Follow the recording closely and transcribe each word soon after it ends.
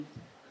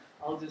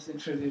I'll just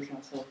introduce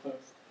myself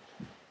first.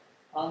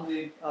 I'm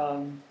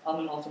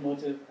an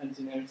automotive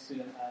engineering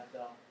student at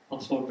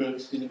Oxford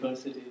Brookes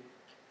University,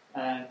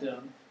 and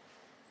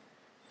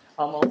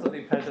I'm also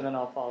the president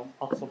of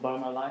Oxford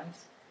Burma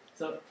Alliance.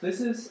 So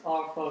this is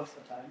our first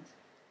event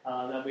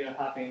that we are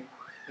having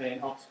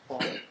in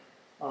Oxford,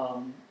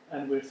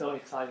 and we're so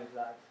excited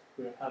that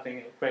we're having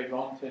a great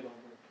roundtable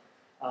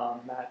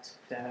with Matt,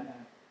 Dan,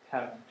 and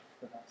Karen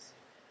with us.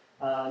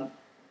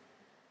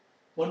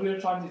 What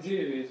we're trying to do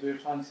is we're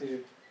trying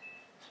to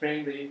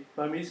bring the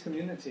Burmese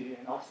community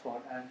in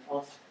Oxford and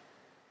us,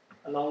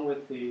 along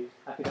with the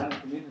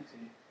academic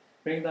community,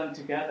 bring them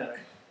together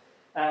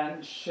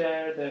and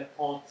share their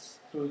thoughts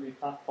through the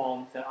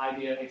platforms, their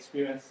idea,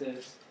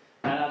 experiences.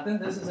 And I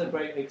think this is a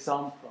great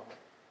example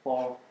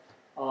for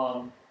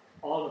all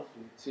of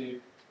you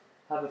to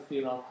have a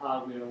feel of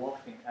how we are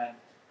working.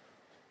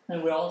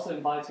 And we're also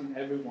inviting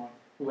everyone,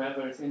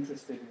 whoever is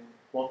interested in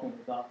working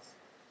with us,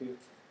 to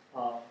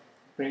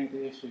bring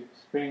the issues,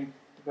 bring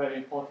very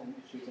important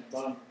issues in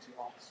Burma to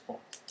Oxford.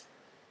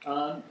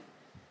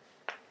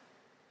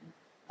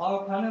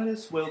 Our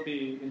panelists will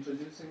be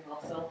introducing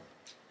ourselves,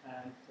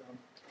 and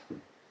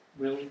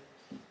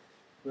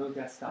we'll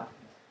get started.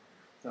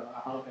 So I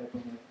hope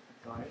everyone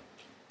enjoy it.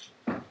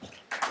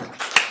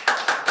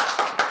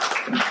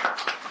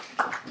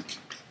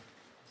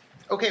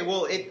 Okay,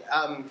 well,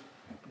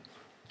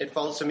 it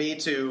falls to me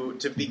to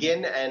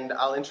begin, and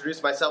I'll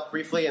introduce myself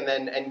briefly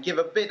and give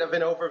a bit of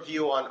an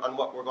overview on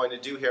what we're going to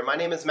do here. My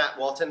name is Matt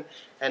Walton,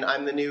 and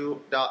I'm the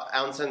new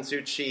Aung San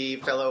Suu Kyi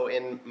Fellow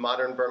in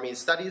Modern Burmese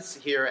Studies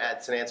here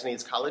at St.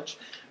 Antony's College.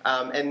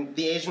 And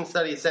the Asian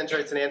Studies Center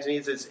at St.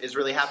 Antony's is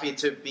really happy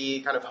to be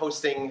kind of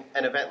hosting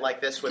an event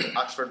like this with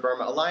Oxford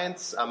Burma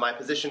Alliance. My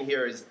position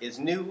here is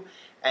new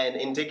and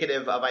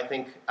indicative of, I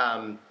think,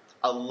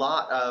 a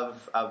lot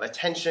of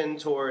attention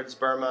towards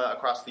Burma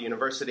across the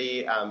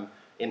university,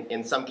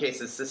 in some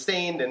cases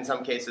sustained, in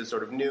some cases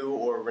sort of new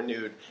or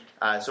renewed.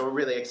 So we're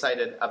really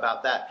excited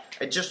about that.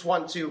 I just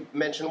want to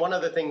mention one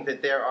other thing,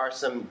 that there are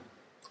some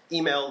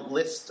email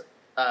list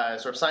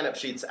sort of sign-up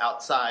sheets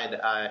outside,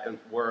 and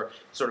we're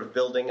sort of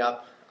building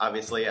up,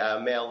 obviously, a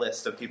mail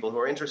list of people who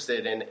are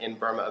interested in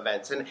Burma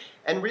events.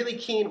 And really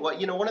keen,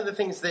 one of the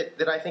things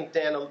that I think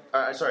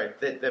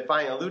that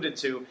Buying alluded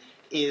to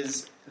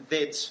is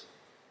that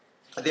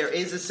there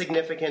is a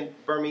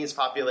significant Burmese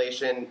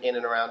population in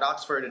and around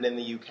Oxford and in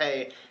the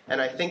UK, and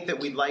I think that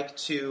we'd like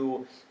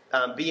to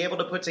be able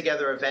to put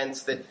together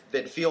events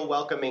that feel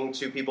welcoming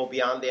to people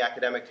beyond the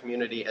academic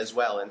community as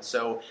well. And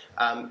so,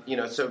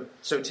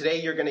 so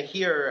today you're going to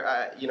hear,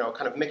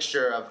 kind of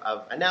mixture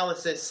of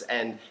analysis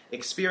and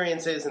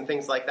experiences and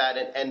things like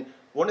that. And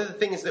one of the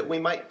things that we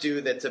might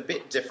do that's a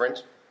bit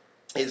different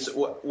is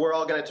we're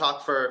all going to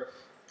talk for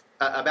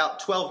about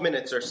 12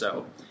 minutes or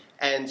so.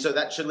 And so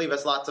that should leave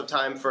us lots of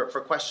time for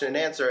question and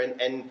answer.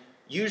 And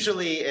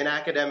usually in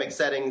academic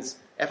settings,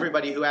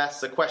 everybody who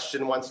asks a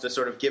question wants to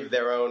sort of give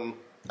their own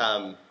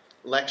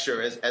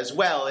lecture as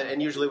well.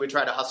 And usually we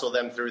try to hustle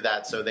them through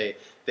that so they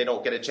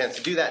don't get a chance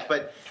to do that.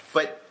 But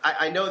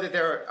I know that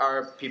there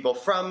are people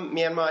from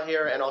Myanmar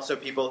here, and also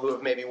people who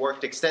have maybe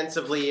worked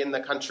extensively in the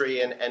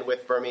country and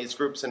with Burmese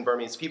groups and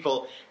Burmese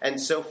people. And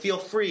so feel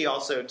free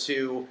also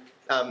to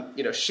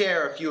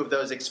share a few of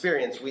those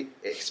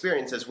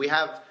experiences. We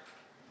have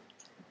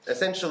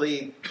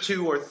essentially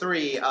 2 or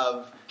 3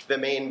 of the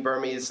main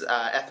Burmese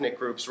ethnic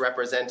groups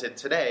represented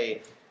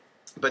today,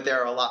 but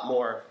there are a lot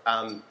more,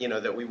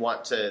 that we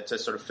want to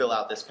sort of fill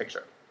out this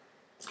picture.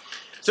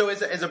 So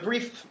as a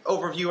brief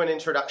overview and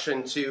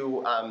introduction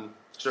to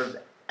sort of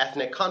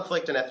ethnic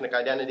conflict and ethnic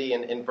identity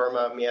in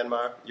Burma,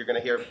 Myanmar, you're going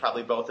to hear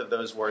probably both of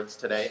those words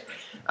today.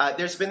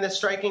 There's been this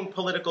striking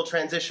political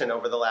transition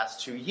over the last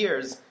 2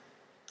 years,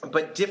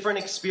 but different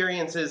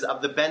experiences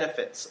of the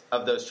benefits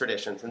of those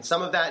traditions. And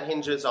some of that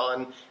hinges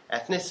on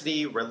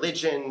ethnicity,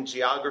 religion,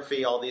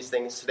 geography, all these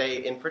things.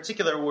 Today, in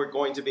particular, we're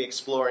going to be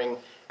exploring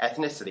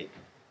ethnicity.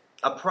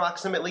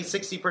 Approximately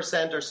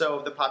 60% or so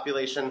of the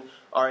population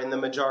are in the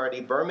majority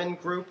Burman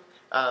group.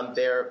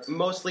 They're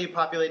mostly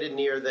populated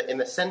in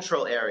the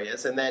central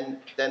areas, and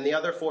then the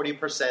other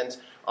 40%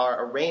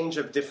 are a range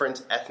of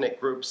different ethnic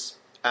groups,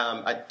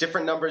 at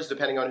different numbers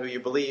depending on who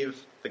you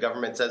believe. The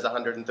government says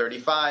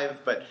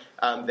 135, but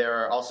there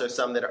are also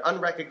some that are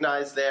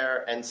unrecognized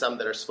there, and some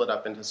that are split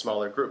up into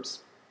smaller groups.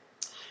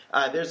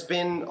 There's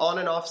been on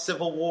and off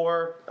civil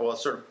war,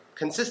 sort of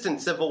consistent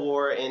civil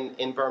war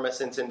in Burma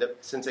since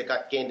it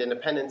gained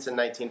independence in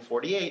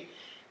 1948.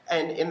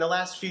 And in the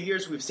last few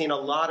years, we've seen a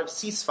lot of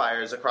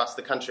ceasefires across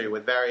the country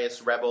with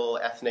various rebel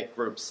ethnic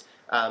groups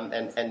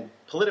and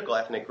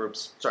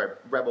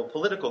rebel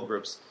political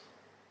groups.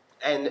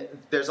 And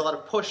there's a lot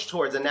of push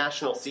towards a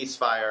national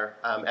ceasefire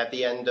at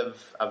the end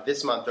of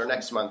this month or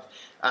next month.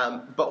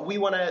 But we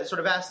want to sort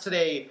of ask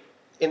today,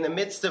 in the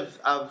midst of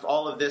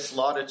all of this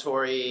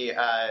laudatory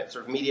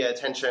sort of media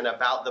attention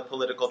about the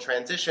political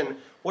transition,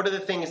 what are the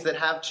things that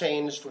have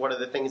changed? What are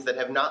the things that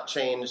have not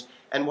changed?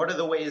 And what are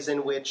the ways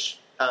in which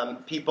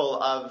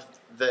people of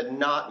the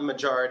not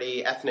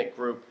majority ethnic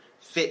group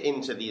fit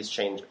into these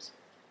changes?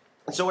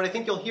 And so what I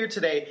think you'll hear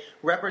today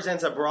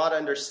represents a broad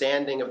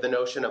understanding of the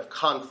notion of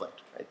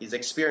conflict, right? These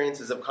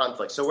experiences of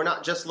conflict. So we're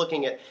not just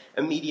looking at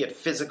immediate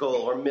physical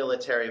or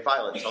military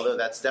violence, although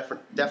that's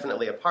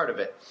definitely a part of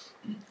it.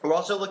 We're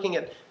also looking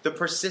at the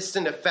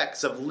persistent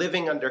effects of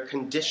living under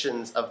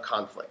conditions of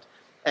conflict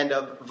and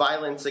of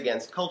violence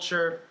against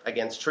culture,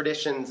 against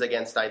traditions,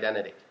 against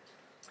identity.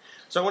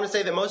 So I want to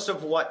say that most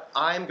of what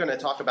I'm going to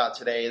talk about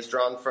today is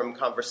drawn from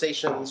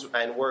conversations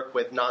and work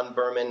with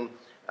non-Burman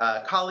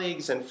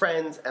colleagues and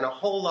friends, and a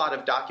whole lot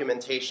of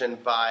documentation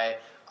by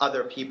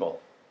other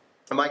people.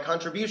 And my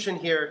contribution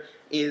here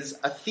is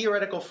a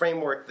theoretical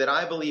framework that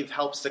I believe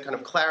helps to kind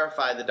of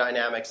clarify the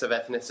dynamics of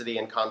ethnicity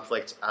and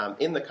conflict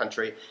in the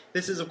country.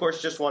 This is, of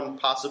course, just one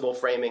possible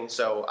framing,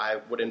 so I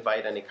would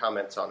invite any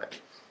comments on it.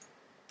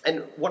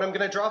 And what I'm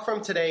going to draw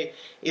from today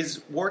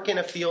is work in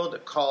a field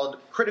called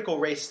critical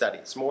race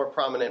studies, more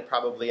prominent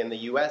probably in the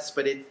US,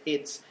 but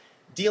it's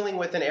dealing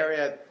with an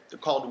area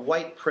called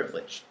white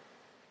privilege.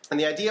 And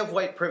the idea of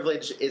white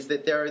privilege is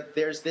that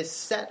there's this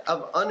set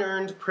of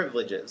unearned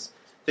privileges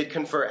that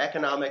confer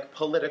economic,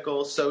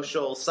 political,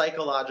 social,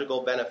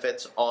 psychological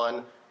benefits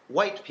on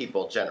white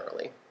people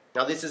generally.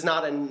 Now, this is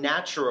not a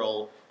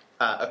natural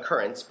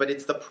occurrence, but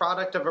it's the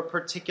product of a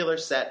particular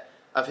set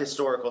of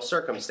historical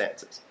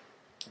circumstances.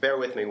 Bear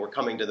with me, we're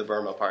coming to the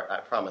Burma part, I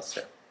promise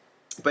here.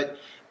 But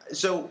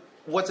so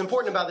what's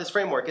important about this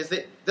framework is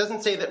that it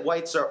doesn't say that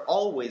whites are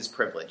always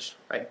privileged,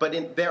 right?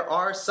 But there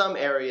are some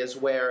areas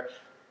where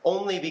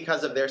only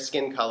because of their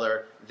skin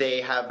color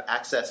they have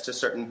access to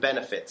certain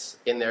benefits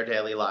in their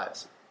daily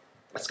lives.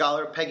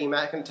 Scholar Peggy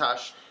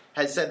McIntosh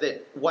has said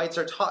that whites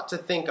are taught to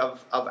think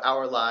of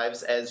our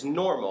lives as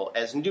normal,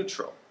 as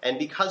neutral. And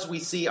because we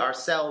see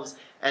ourselves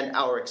and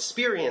our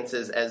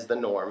experiences as the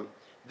norm,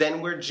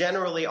 then we're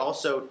generally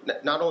also,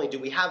 not only do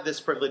we have this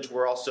privilege,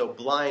 we're also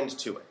blind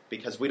to it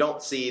because we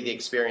don't see the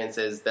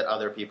experiences that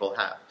other people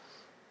have.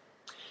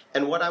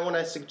 And what I want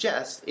to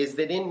suggest is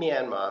that in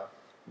Myanmar,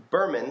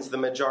 Burmans, the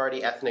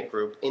majority ethnic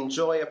group,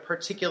 enjoy a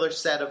particular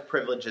set of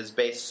privileges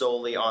based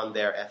solely on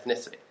their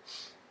ethnicity.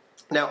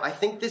 Now, I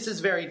think this is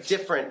very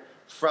different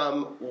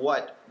from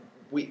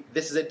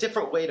this is a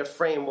different way to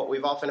frame what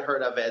we've often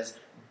heard of as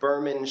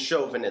Burman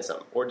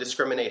chauvinism or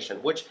discrimination,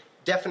 which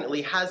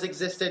definitely has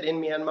existed in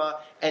Myanmar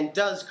and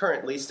does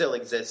currently still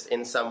exist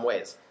in some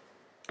ways.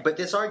 But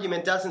this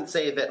argument doesn't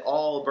say that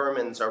all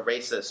Burmans are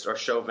racist or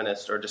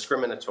chauvinist or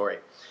discriminatory.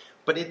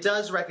 But it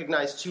does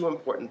recognize two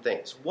important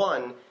things.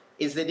 One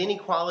is that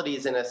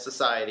inequalities in a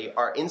society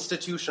are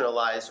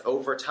institutionalized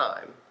over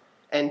time.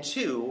 And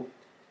two,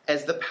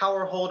 as the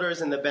power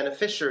holders and the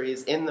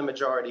beneficiaries in the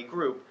majority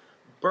group,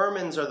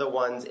 Burmans are the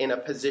ones in a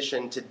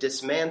position to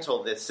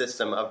dismantle this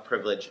system of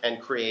privilege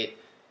and create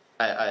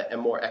a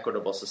more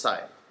equitable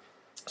society.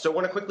 So I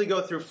want to quickly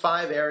go through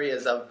 5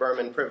 areas of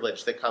Burman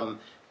privilege that come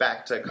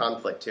back to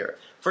conflict here.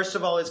 First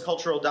of all is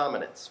cultural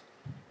dominance.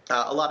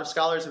 A lot of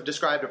scholars have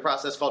described a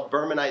process called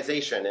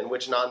Burmanization, in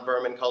which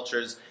non-Burman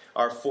cultures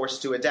are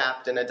forced to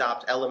adapt and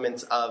adopt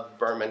elements of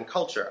Burman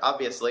culture.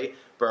 Obviously,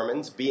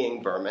 Burmans,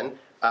 being Burman,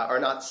 are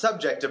not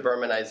subject to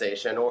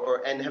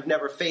Burmanization and have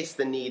never faced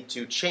the need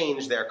to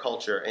change their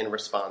culture in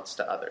response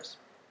to others.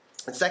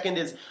 And second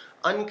is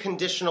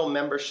unconditional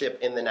membership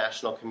in the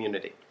national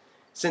community.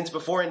 Since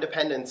before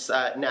independence,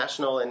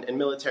 national and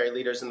military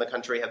leaders in the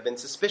country have been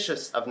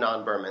suspicious of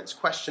non-Burmans,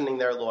 questioning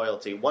their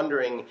loyalty,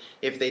 wondering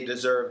if they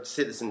deserved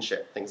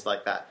citizenship, things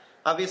like that.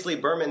 Obviously,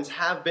 Burmans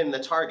have been the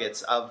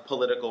targets of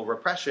political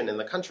repression in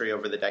the country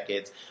over the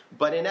decades,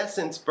 but in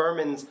essence,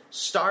 Burmans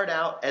start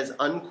out as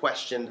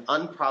unquestioned,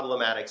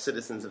 unproblematic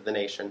citizens of the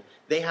nation.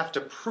 They have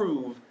to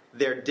prove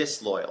their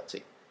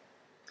disloyalty.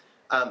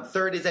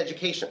 Third is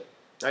education.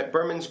 Right?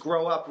 Burmans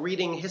grow up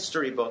reading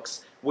history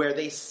books where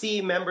they see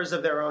members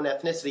of their own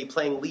ethnicity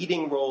playing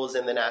leading roles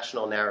in the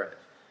national narrative.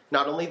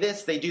 Not only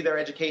this, they do their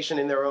education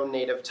in their own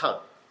native tongue.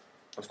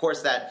 Of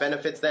course, that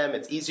benefits them.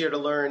 It's easier to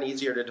learn,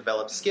 easier to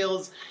develop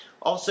skills,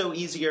 also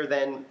easier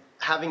than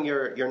having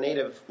your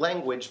native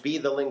language be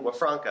the lingua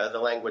franca, the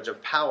language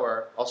of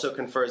power, also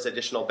confers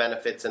additional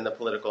benefits in the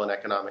political and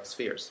economic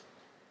spheres.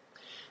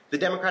 The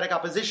democratic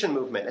opposition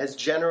movement has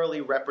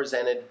generally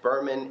represented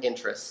Burman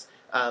interests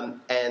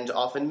and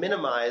often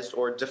minimized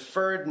or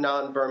deferred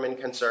non-Burman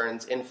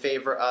concerns in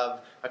favor of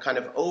a kind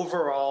of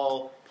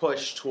overall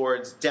push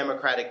towards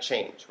democratic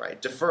change,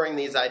 right? Deferring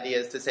these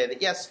ideas to say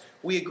that, yes,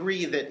 we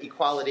agree that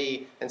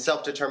equality and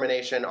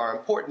self-determination are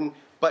important,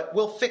 but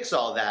we'll fix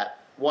all that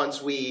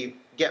once we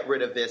get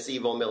rid of this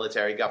evil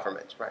military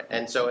government, right?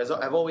 And so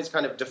I've always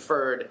kind of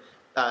deferred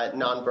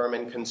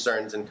non-Burman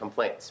concerns and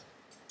complaints.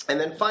 And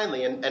then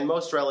finally, and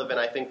most relevant,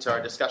 I think, to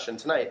our discussion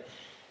tonight,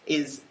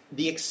 is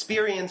the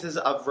experiences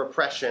of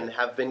repression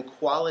have been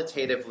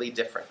qualitatively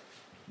different.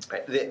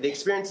 Right? The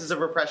experiences of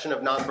repression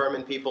of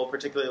non-Burman people,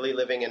 particularly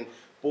living in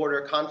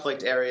border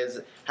conflict areas,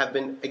 have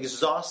been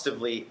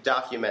exhaustively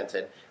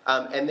documented.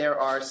 And there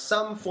are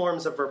some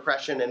forms of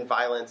repression and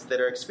violence that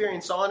are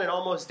experienced on an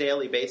almost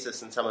daily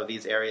basis in some of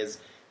these areas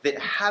that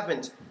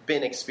haven't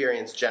been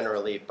experienced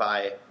generally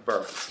by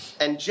Burmans.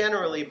 And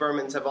generally,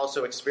 Burmans have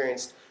also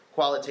experienced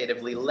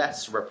qualitatively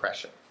less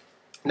repression.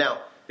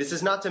 Now, this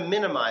is not to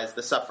minimize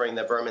the suffering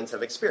that Burmans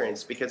have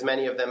experienced, because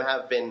many of them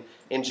have been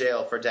in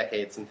jail for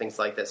decades and things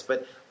like this.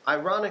 But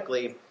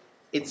ironically,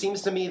 it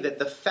seems to me that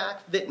the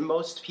fact that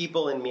most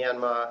people in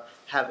Myanmar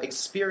have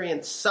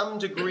experienced some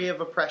degree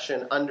of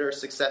oppression under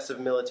successive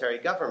military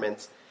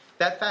governments,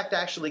 that fact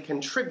actually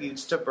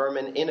contributes to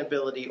Burman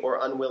inability or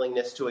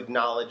unwillingness to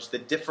acknowledge the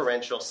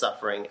differential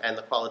suffering and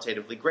the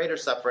qualitatively greater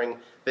suffering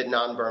that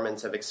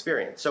non-Burmans have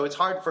experienced. So it's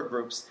hard for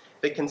groups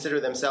that consider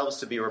themselves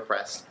to be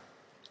repressed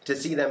to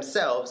see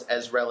themselves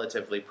as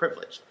relatively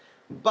privileged.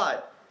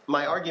 But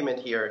my argument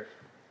here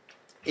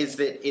is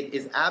that it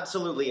is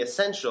absolutely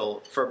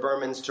essential for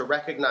Burmans to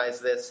recognize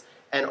this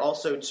and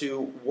also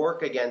to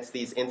work against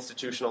these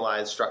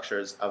institutionalized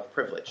structures of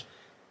privilege.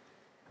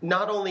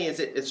 Not only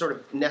is it sort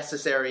of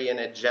necessary in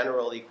a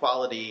general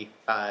equality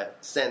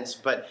sense,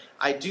 but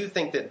I do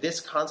think that this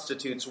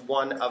constitutes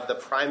one of the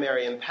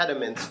primary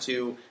impediments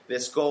to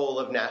this goal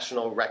of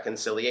national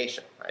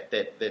reconciliation, right?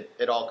 That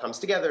it all comes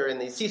together in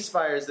these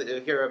ceasefires that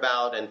you hear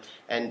about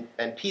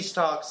and peace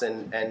talks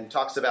and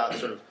talks about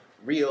sort of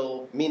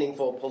real,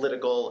 meaningful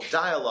political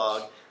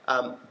dialogue.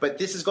 But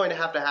this is going to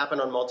happen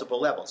on multiple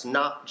levels,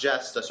 not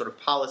just a sort of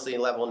policy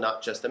level,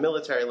 not just a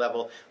military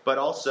level, but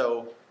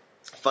also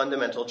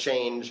fundamental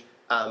change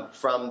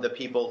from the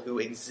people who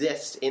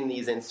exist in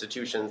these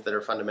institutions that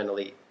are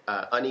fundamentally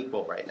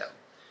unequal right now.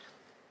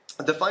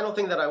 The final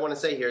thing that I want to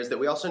say here is that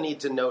we also need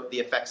to note the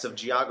effects of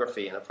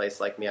geography in a place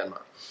like Myanmar.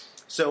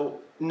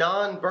 So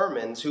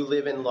non-Burmans who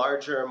live in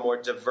larger, more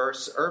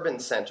diverse urban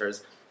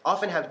centers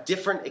often have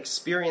different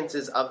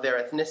experiences of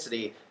their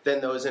ethnicity than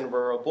those in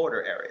rural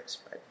border areas.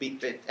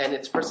 Right? And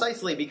it's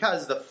precisely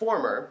because the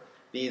former,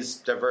 these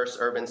diverse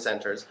urban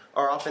centers,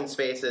 are often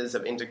spaces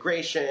of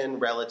integration,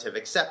 relative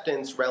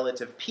acceptance,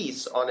 relative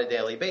peace on a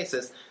daily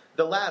basis.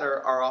 The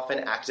latter are often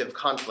active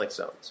conflict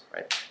zones.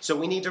 Right? So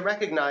we need to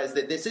recognize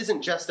that this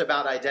isn't just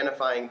about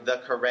identifying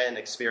the Karen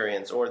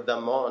experience or the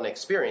Mon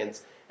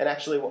experience. And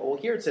actually what we'll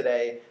hear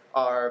today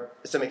are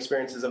some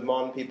experiences of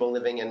Mon people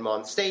living in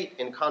Mon State,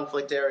 in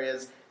conflict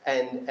areas,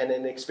 and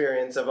an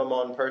experience of a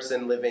Mon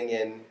person living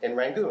in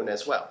Rangoon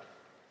as well.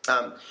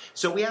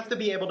 So we have to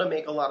be able to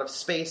make a lot of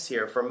space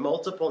here for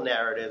multiple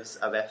narratives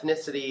of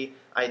ethnicity,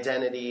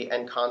 identity,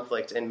 and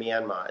conflict in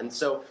Myanmar. And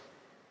so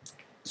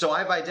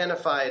I've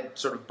identified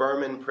sort of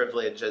Burman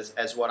privilege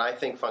as what I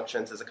think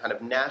functions as a kind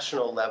of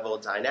national level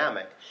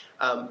dynamic.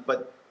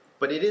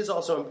 But it is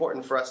also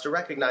important for us to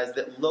recognize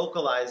that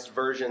localized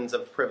versions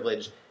of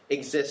privilege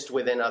exist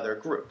within other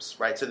groups,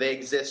 right? So they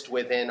exist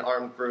within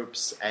armed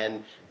groups,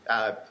 and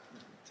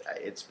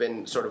it's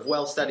been sort of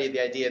well studied,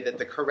 the idea that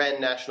the Karen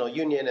National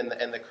Union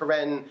and the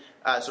Karen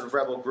sort of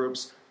rebel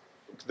groups,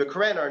 the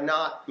Karen are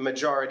not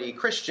majority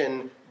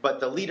Christian, but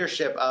the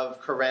leadership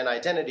of Karen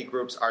identity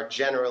groups are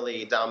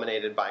generally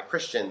dominated by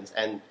Christians,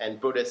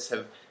 and Buddhists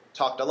have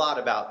talked a lot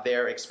about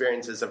their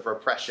experiences of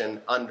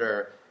repression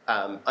under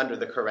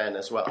the Karen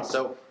as well.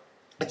 So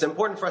it's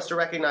important for us to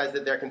recognize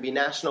that there can be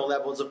national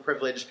levels of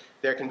privilege,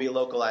 there can be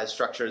localized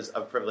structures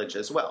of privilege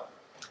as well.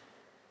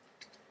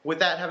 With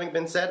that having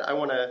been said, I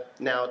want to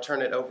now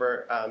turn it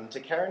over to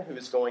Karen, who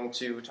is going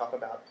to talk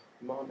about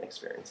Mon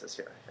experiences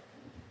here.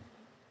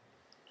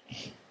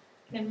 Okay.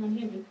 Can everyone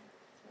hear me?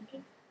 Okay.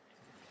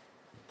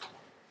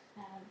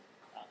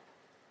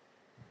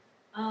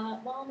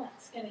 While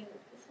Matt's getting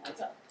the slides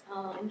up,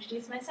 I'll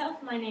introduce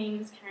myself. My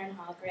name is Karen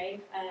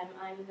Hargrave.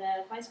 I'm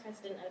the Vice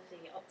President of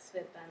the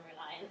Oxford Burma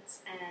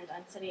Alliance, and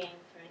I'm studying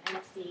for an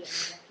MSc in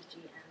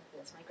Refugee and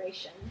Forced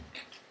Migration.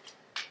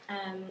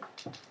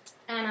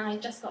 And I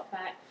just got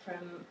back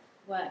from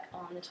work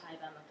on the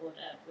Thai-Burma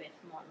border with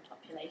Mon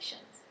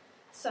populations.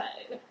 So,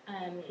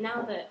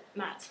 now that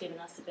Matt's given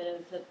us a bit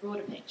of the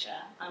broader picture,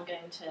 I'm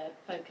going to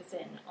focus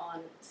in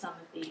on some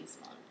of these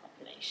Mon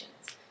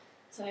populations.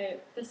 So,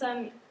 for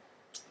some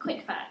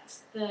quick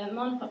facts, the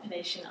Mon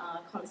population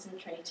are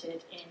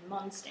concentrated in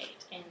Mon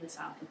State in the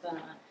south of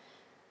Burma,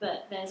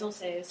 but there's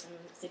also some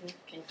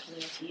significant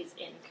communities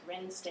in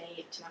Karen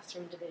State,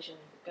 Tenasserim Division,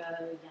 Go,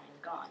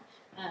 Yangon.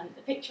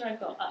 The picture I've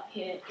got up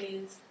here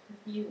is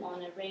the view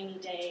on a rainy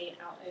day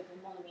out over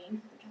Molamine,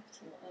 the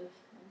capital of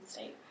Mon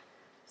State.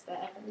 I was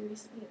there very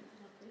recently, it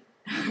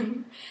was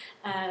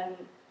lovely.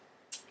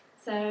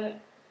 So,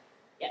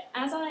 yeah,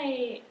 as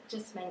I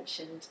just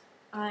mentioned,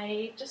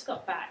 I just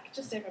got back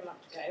just over a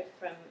month ago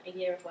from a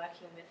year of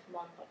working with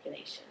Mon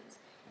populations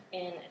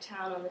in a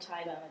town on the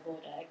Thai-Burma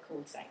border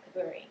called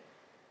Sanktaburi.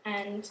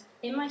 And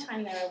in my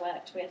time there, I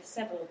worked with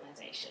several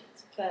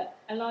organisations, but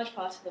a large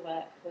part of the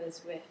work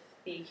was with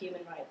the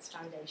Human Rights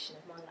Foundation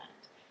of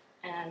Monland.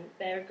 And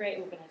they're a great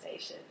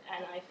organisation,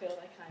 and I feel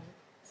like I'm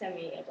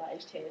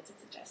semi-obliged here to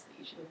suggest that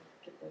you should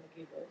give them a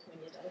Google when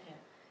you're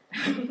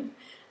done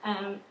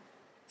here.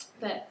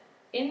 But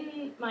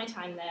in my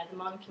time there, the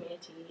Mon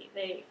community,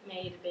 they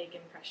made a big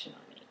impression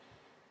on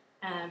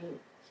me.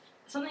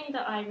 Something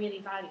that I really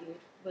valued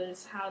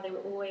was how they were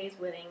always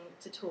willing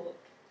to talk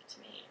to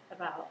me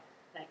about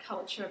their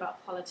culture,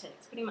 about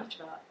politics, pretty much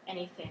about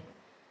anything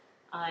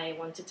I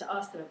wanted to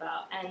ask them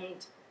about.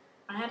 And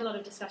I had a lot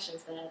of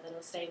discussions there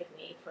that'll stay with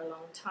me for a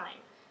long time.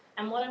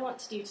 And what I want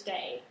to do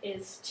today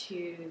is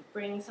to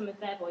bring some of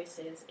their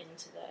voices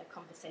into the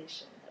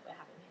conversation that we're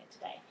having here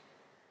today.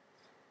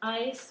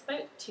 I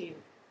spoke to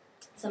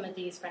some of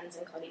these friends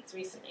and colleagues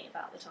recently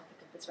about the topic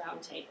of this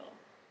roundtable.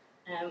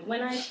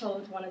 When I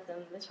told one of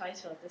them the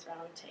title of this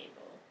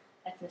roundtable,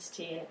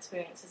 Ethnicity and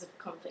Experiences of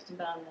Conflict in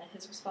Burma,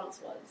 his response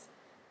was,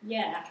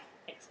 "Yeah,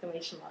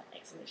 exclamation mark,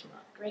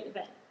 great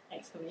event,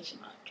 exclamation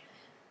mark."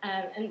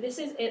 And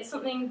it's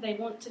something they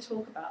want to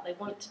talk about, they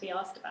want to be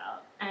asked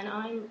about, and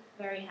I'm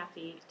very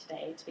happy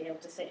today to be able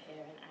to sit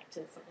here and act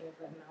as something of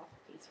a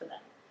mouthpiece for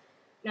them.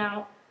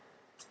 Now,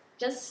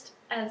 just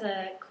as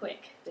a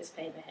quick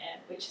disclaimer here,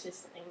 which is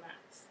something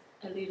Matt's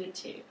alluded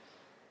to,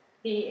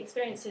 the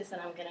experiences that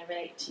I'm going to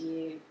relate to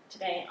you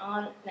today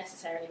aren't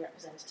necessarily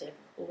representative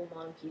of all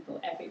Mon people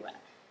everywhere.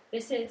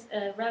 This is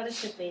a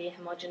relatively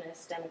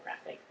homogenous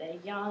demographic. They're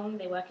young,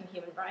 they work in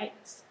human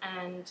rights,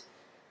 and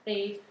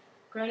they've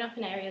grown up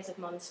in areas of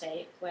Mon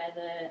State where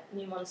the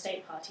new Mon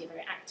State Party are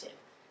very active.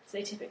 So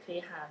they typically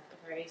have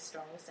a very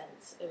strong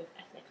sense of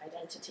ethnic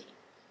identity,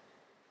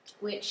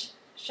 which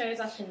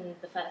shows up in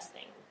the first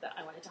thing that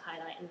I wanted to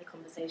highlight in the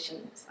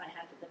conversations I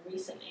had with them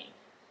recently,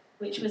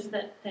 which was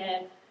that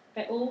they're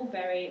all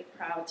very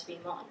proud to be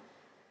Mon.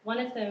 One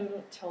of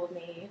them told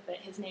me that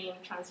his name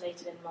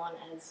translated in Mon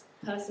as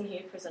person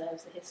who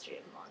preserves the history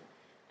of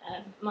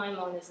Mon. My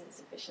Mon isn't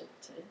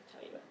sufficient to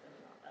tell you whether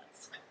or not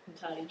that's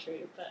entirely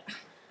true, but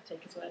I'll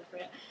take his word for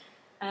it.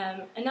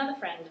 Another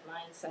friend of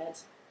mine said,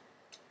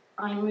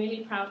 "I'm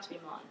really proud to be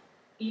Mon,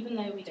 even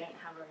though we don't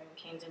have our own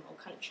kingdom or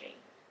country.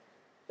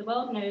 The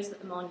world knows that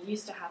the Mon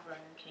used to have our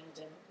own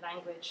kingdom,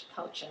 language,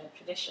 culture,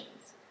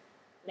 traditions.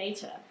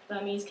 Later,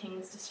 Burmese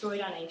kings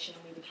destroyed our nation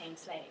and we became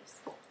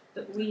slaves.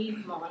 But we,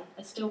 Mon,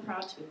 are still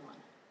proud to be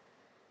Mon.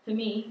 For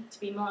me, to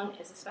be Mon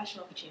is a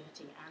special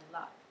opportunity and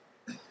luck."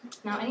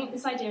 Now, I think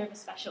this idea of a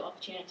special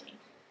opportunity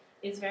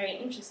is very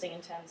interesting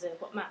in terms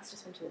of what Matt's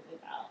just been talking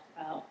about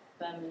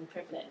Burman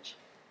privilege.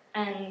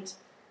 And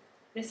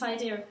this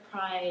idea of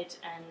pride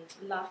and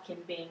luck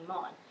in being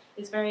Mon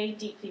is very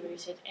deeply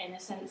rooted in a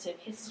sense of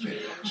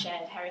history and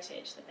shared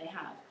heritage that they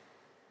have.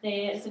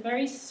 There's a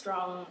very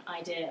strong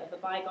idea of a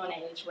bygone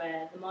age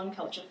where the Mon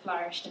culture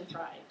flourished and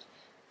thrived,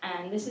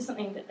 and this is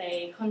something that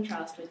they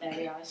contrast with their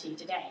reality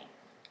today.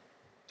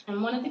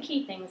 And one of the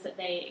key things that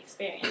they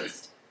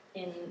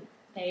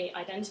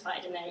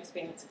identified in their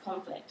experience of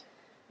conflict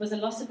was a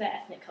loss of their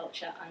ethnic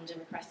culture under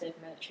repressive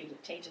military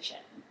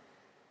dictatorship.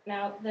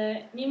 Now,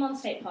 the New Mon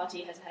State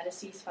Party has had a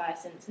ceasefire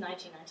since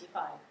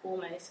 1995,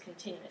 almost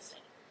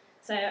continuously.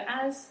 So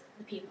as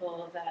the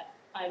people that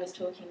I was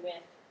talking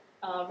with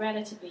are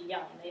relatively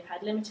young, they've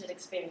had limited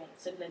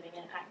experience of living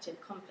in an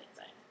active conflict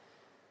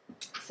zone.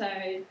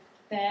 So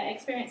their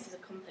experiences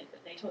of conflict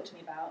that they talked to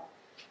me about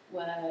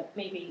were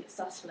maybe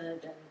subtler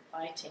than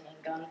fighting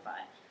and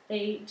gunfire.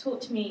 They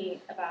talked to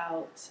me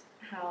about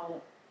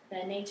how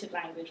their native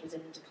language was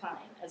in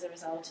decline as a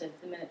result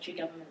of the military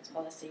government's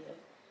policy of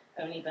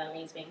only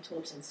Burmese being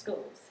taught in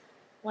schools.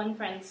 One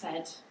friend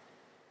said,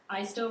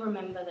 "I still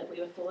remember that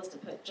we were forced to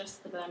put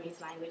just the Burmese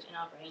language in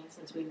our brains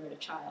since we were a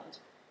child.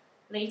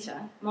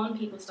 Later, Mon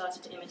people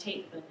started to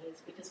imitate the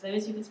Burmese because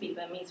those who could speak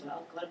Burmese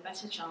well got a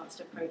better chance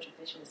to approach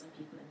officials and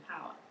people in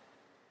power.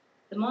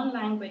 The Mon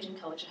language and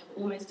culture have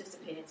almost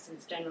disappeared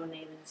since General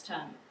Nalin's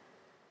term.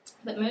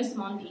 But most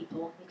Mon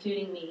people,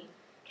 including me,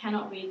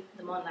 cannot read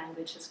the Mon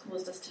language has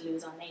caused us to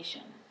lose our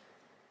nation.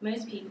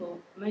 Most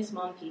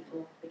Mon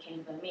people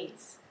became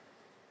Burmese."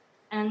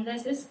 And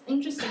there's this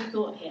interesting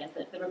thought here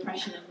that the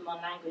repression of the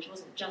Mon language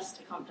wasn't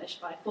just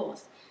accomplished by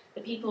force.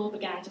 The people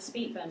began to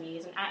speak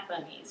Burmese and act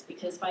Burmese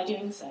because by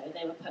doing so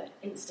they were put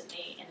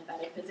instantly in a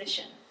better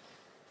position.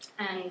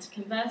 And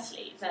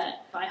conversely,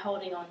 that by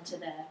holding on to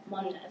their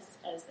Monness,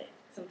 as they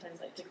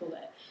sometimes like to call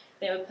it,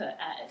 they were put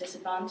at a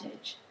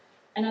disadvantage.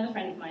 Another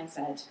friend of mine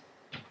said,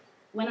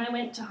 "When I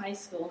went to high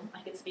school,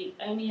 I could speak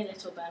only a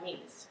little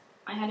Burmese.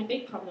 I had a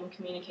big problem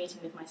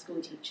communicating with my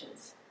school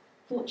teachers.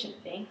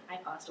 Fortunately, I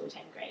passed all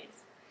 10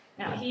 grades."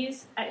 Now,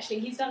 he's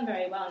done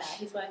very well now.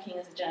 He's working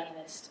as a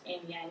journalist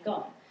in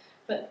Yangon.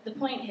 But the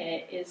point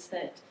here is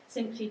that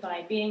simply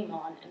by being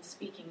Mon and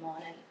speaking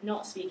Mon and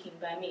not speaking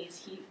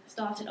Burmese, he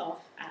started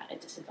off at a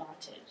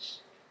disadvantage.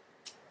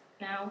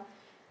 Now,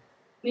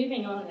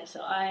 moving on a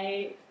little,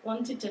 I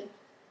wanted to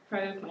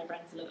probe my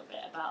friends a little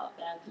bit about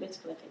their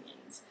political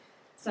opinions.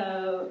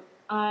 So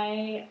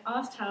I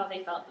asked how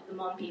they felt that the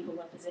Mon people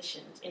were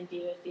positioned in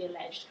view of the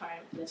alleged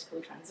current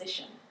political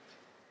transition.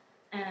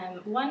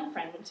 One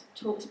friend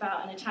talked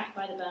about an attack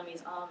by the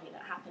Burmese army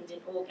that happened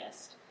in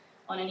August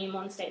on a new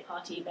Mon State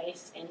Party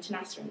base in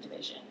Tenasserim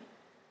Division.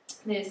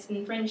 This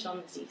infringed on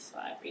the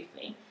ceasefire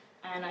briefly,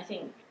 and I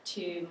think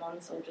 2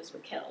 Mon soldiers were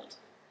killed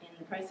in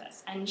the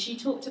process. And she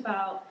talked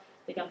about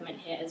the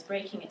government here as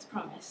breaking its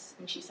promise,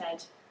 and she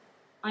said,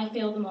 "I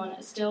feel the Mon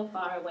are still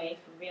far away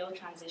from real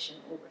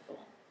transition or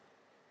reform."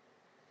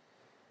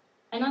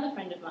 Another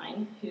friend of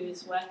mine,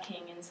 who's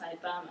working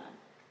inside Burma,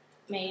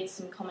 made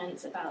some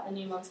comments about the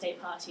new Mon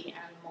State Party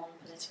and Mon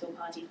political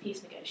party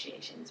peace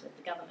negotiations with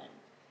the government.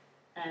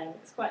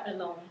 It's quite a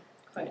long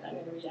quote that I'm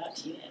going to read out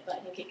to you here, but I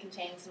think it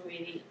contains some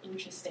really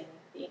interesting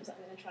themes that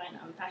I'm going to try and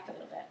unpack a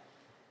little bit.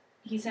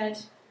 He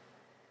said,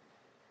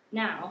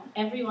 "Now,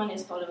 everyone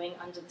is following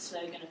under the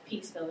slogan of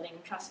peace building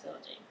and trust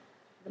building.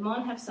 The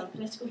Mon have some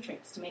political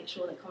tricks to make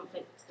sure that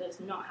conflict does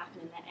not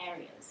happen in their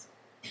areas.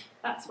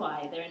 That's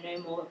why there are no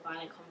more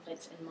violent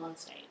conflicts in Mon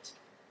State.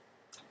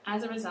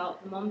 As a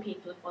result, the Mon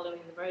people are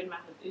following the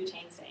roadmap of Wu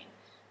Tainsane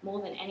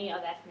more than any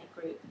other ethnic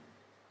group.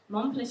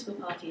 Mon political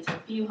parties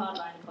have few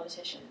hardliner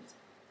politicians,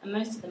 and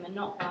most of them are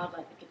not wild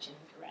like the Kachin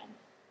and Karen.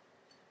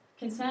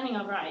 Concerning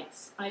our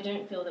rights, I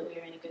don't feel that we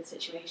are in a good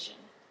situation.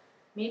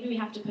 Maybe we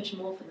have to push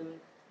more for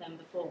them than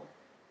before.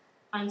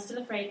 I'm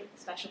still afraid that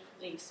the special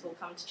police will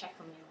come to check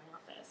on me in my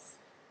office."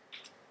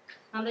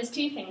 Now, there's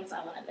two things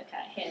I want to look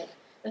at here.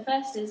 The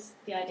first is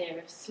the idea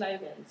of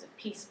slogans, of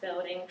peace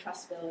building,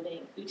 trust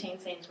building, Wu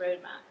Tainsane's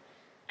roadmap,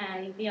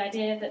 and the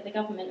idea that the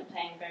government are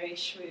playing a very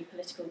shrewd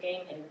political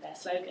game here with their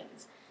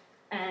slogans.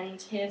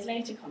 And his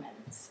later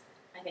comments,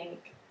 I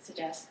think,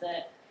 suggest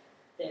that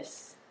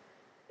this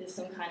is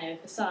some kind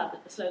of facade,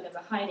 that the slogans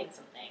are hiding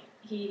something.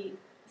 He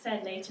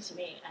said later to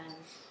me,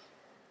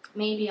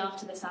 "Maybe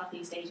after the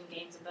Southeast Asian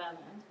Games in Burma,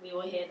 we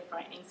will hear the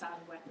frightening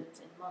sound of weapons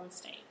in Mon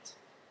State."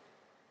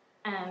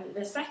 And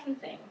the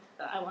second thing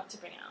that I want to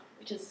bring out,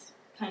 which is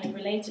kind of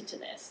related to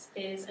this,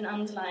 is an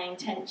underlying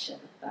tension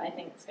that I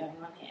think is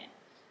going on here.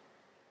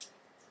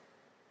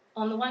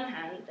 On the one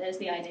hand, there's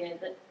the idea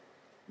that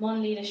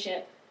Mon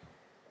leadership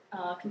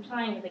are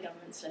complying with the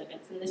government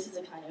slogans, and this is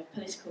a kind of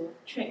political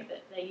trick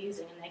that they're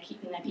using, and they're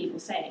keeping their people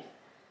safe.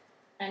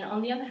 And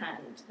on the other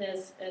hand,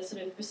 there's a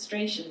sort of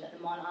frustration that the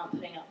Mon aren't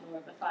putting up more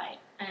of a fight.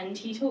 And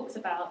he talks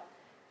about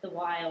the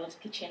wild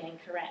Kachin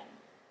and Karen.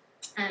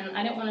 And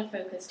I don't want to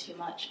focus too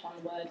much on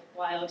the word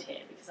wild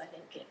here, because I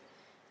think it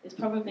is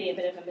probably a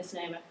bit of a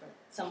misnomer for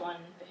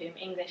someone for whom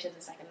English is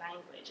a second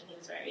language, and he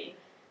was very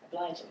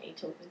obligingly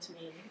talking to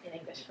me in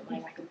English for my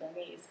lack of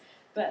Burmese.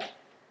 But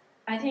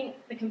I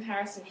think the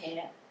comparison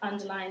here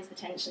underlines the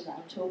tension that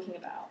I'm talking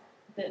about,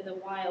 that the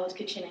wild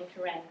Kachin and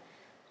Karen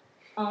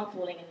aren't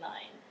falling in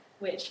line,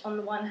 which on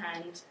the one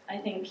hand I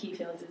think he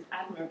feels is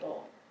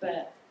admirable,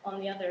 but on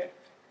the other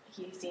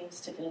he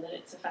seems to feel that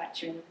it's a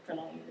factor in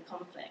prolonging the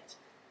conflict.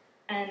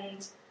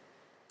 And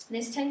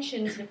this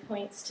tension sort of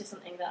points to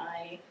something that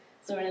I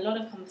saw in a lot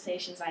of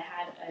conversations I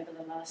had over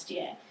the last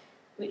year,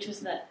 which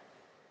was that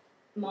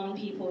Mon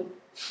people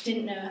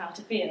didn't know how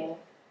to feel,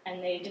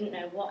 and they didn't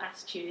know what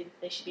attitude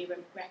they should be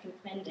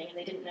recommending, and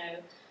they didn't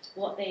know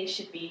what they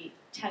should be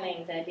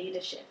telling their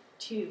leadership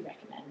to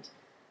recommend.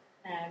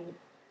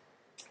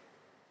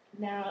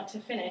 Now, to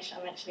finish,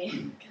 I'm actually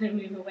going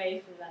to move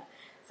away from that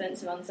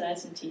sense of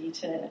uncertainty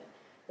to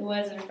the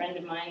words of a friend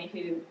of mine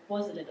who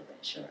was a little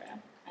bit surer,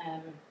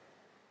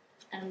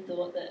 and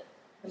thought that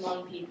the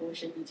Mon people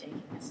should be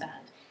taking a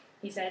stand.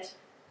 He said,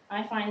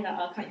 "I find that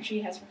our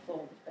country has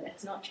reformed, but it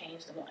has not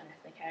changed a lot in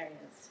ethnic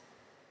areas.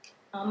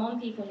 Our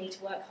Mon people need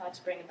to work hard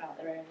to bring about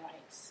their own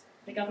rights.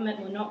 The government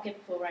will not give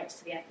full rights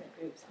to the ethnic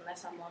groups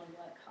unless our Mon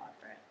work hard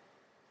for it."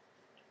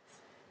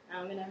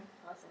 Now I'm going to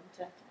pass on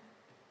to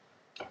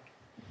Tom.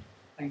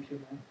 Thank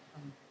you, man.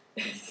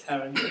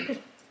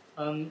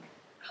 Karen.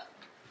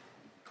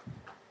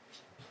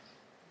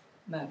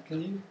 Matt,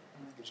 can you...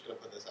 I'm just going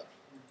to put this up.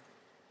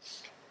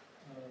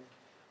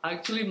 I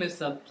actually missed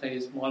that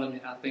place more than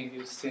I think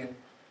you've seen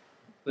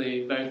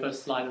the very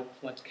first slide of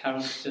what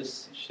Karen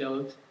just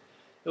showed.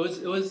 It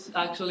was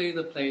actually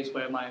the place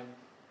where my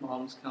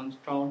mom's comes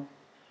from.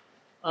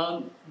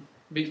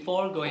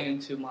 Before going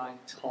into my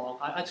talk,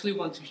 I actually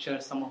want to share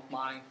some of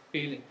my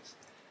feelings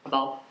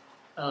about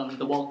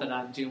the work that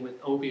I'm doing with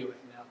OBI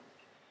right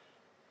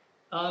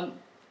now.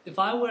 If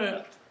I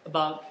were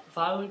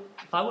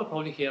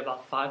probably here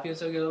about 5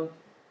 years ago,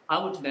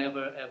 I would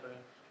never ever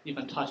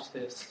even touch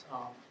this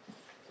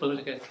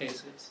political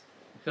cases,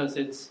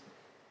 because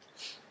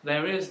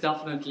there is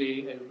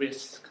definitely a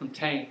risk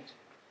contained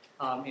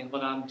in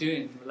what I'm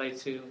doing related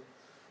to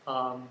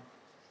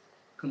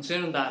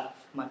considering that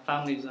my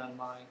families and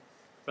my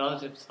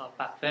relatives are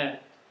back there.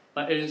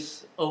 But it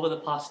is over the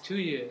past 2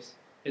 years,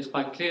 it's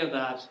quite clear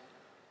that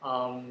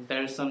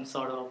there is some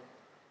sort of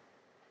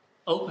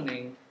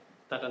opening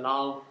that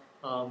allow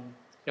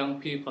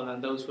young people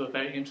and those who are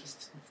very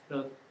interested,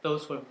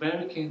 those who are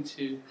very keen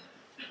to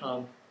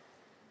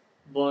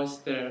voice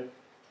their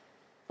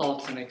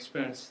thoughts and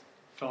experience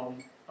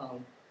from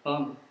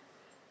Burma.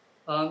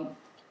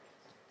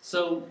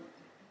 So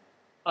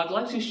I'd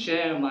like to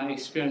share my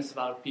experience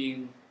about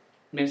being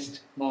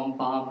missed Mon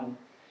Barman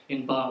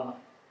in Burma.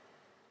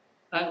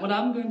 And what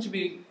I'm going to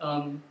be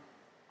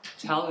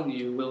telling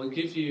you will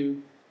give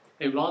you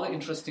a rather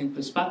interesting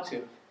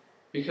perspective,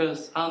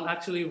 because I'm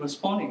actually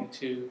responding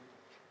to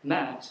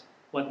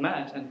what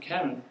Matt and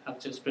Karen have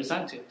just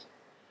presented.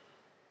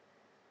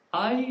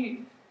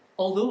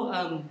 Although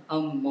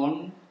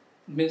I'm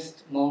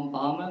missed Mon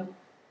Barman,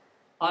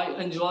 I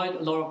enjoyed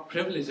a lot of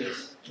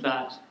privileges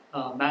that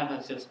Matt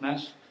has just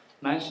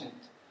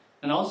mentioned,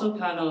 and also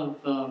kind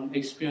of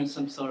experienced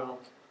some sort of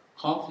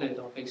conflict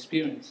of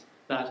experience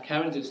that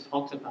Karen just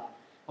talked about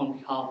on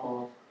behalf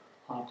of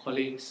our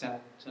colleagues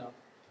and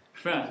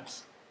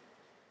friends.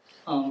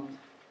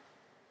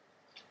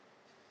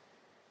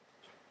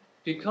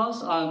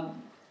 Because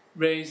I'm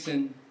raised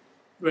and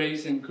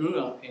grew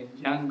up in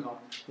Yangon,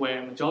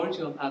 where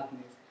majority of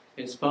ethnic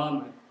is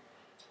Burman,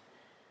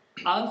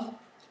 I've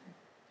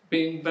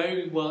been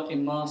very well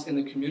immersed in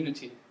the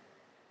community.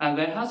 And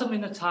there hasn't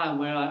been a time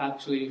where I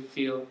actually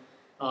feel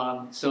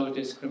so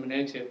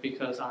discriminated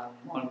because I'm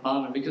Mon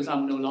Burman, because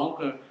I'm no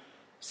longer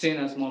seen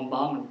as Mon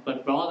Burman,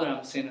 but rather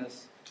I'm seen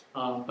as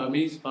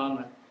Burmese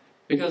Burman,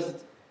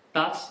 because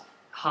that's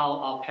how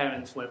our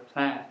parents were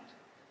planned,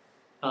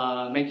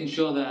 making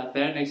sure that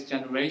their next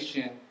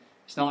generation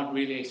is not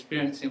really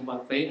experiencing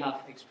what they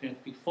have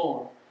experienced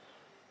before.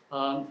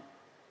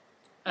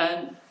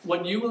 And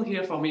what you will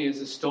hear from me is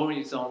the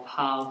stories of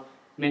how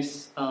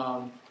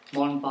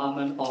Mon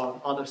Burman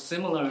or other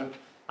similar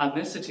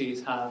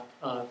ethnicities have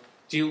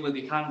deal with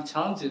the kind of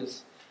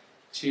challenges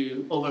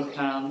to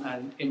overcome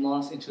and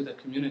immerse into the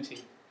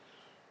community.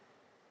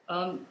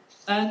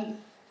 And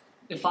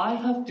if I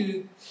have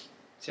to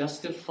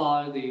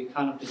justify the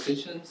kind of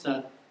decisions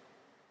that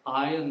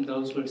I and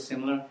those with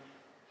similar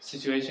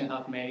situation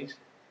have made,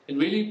 it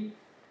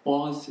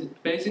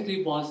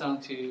basically boils down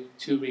to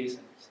two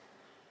reasons: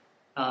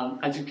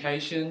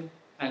 education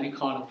and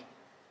economy.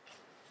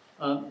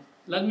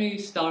 Let me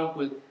start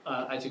with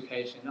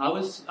education. I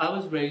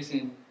was raised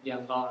in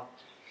Yangon,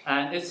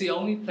 and it's the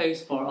only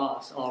place for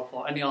us or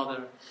for any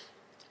other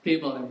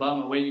people in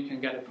Burma where you can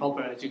get a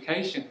proper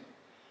education.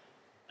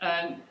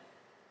 And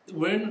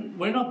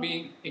we're not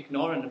being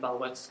ignorant about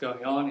what's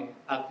going on in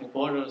ethnic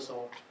borders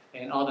or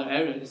in other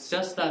areas. It's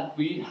just that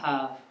we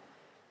have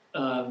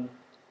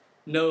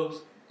no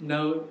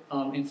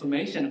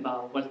information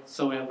about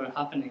whatsoever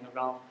happening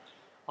around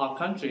our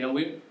country, and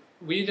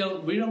we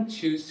don't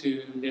choose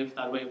to live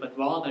that way, but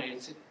rather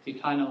it's the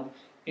kind of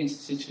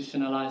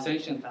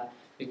institutionalization that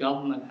the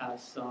government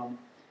has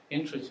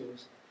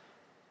introduced.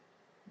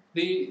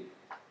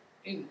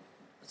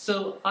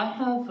 So I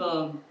have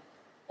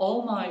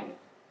all my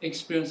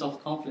experience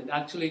of conflict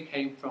actually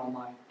came from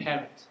my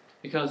parents,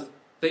 because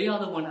they are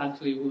the one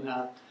actually who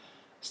have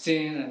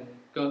seen and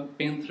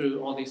been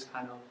through all these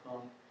kind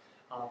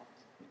of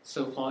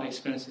so-called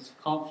experiences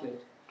of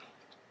conflict.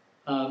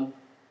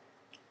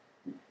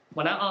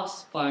 When I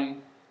asked my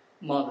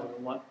mother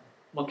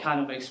what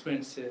kind of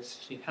experiences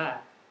she had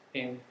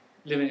in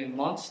living in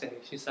Mon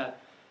State, she said,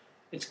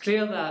 it's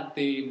clear that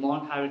the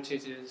Mon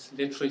heritage's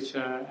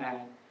literature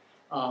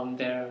and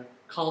their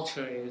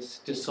culture is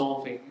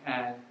dissolving,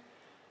 and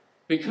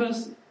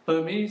because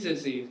Burmese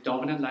is the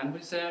dominant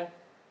language there,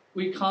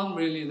 they couldn't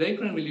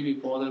really be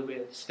bothered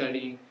with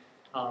studying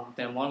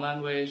their Mon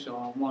language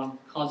or Mon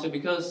culture,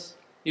 because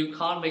you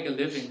can't make a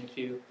living if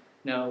you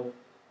know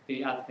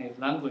the ethnic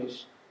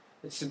language.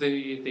 It's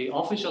the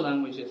official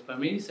language is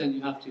Burmese, and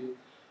you have to,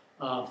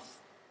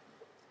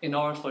 in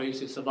order for you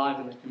to survive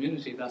in the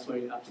community, that's where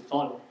you have to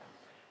follow.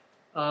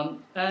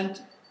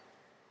 And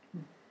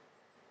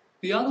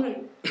the other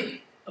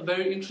a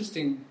very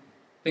interesting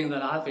thing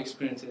that I've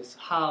experienced is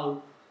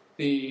how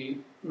the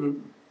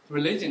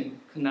religion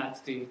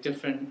connects the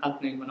different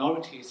ethnic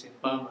minorities in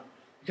Burma.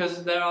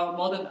 Because there are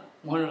more than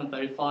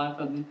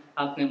 135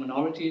 ethnic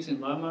minorities in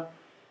Burma,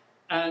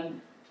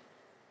 and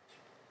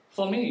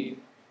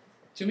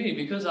to me,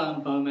 because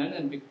I'm Burman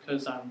and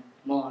because I'm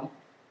Mon,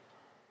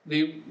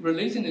 the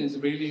religion is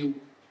really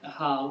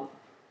how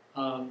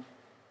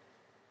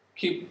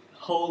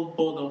hold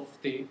both of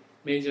the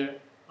major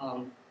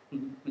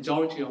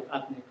majority of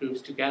ethnic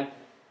groups together.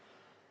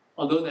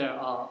 Although there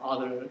are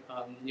other,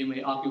 you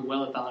may argue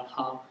well about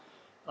how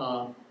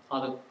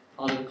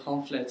other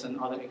conflicts and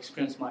other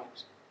experience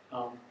might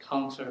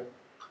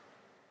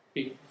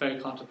be very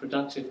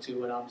counterproductive to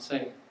what I'm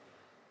saying.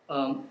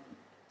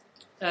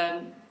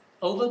 And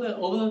over the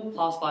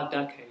past 5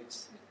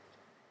 decades,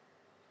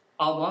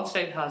 our Mon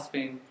State has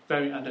been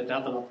very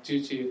underdeveloped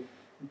due to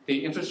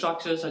the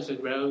infrastructure such as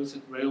roads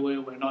and railway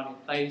were not in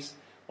place.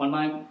 When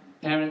my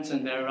parents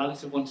and their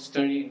relatives want to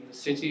study in the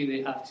city,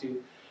 they have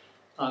to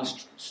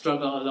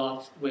struggle a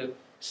lot with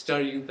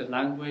studying the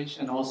language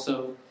and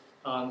also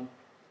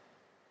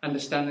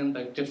understanding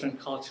the different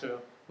culture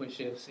which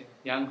is in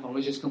Yangon,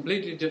 which is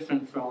completely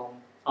different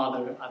from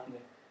other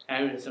ethnic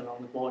areas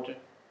around the border.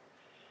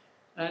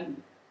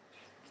 And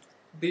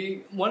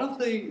one of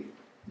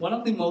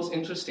the most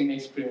interesting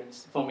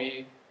experience for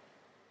me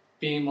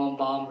being Mon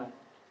Burman,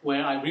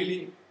 where I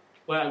really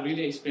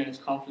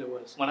experienced conflict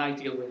was when I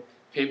deal with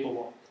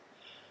paperwork.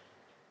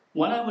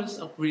 When I was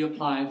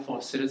reapplying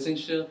for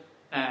citizenship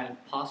and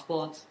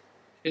passports,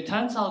 it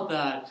turns out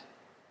that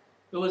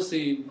it was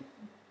the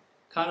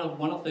kind of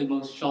one of the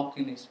most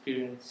shocking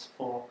experience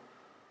for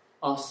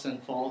us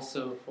and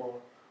also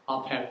for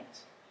our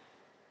parents.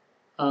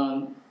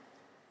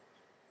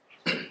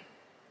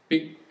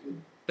 We've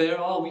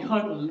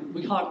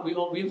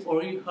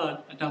already heard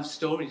enough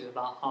stories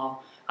about how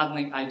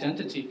ethnic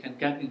identity can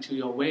get into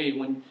your way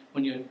when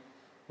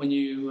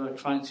you are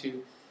trying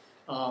to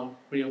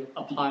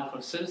apply for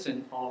a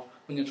citizen or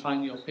when you're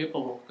trying your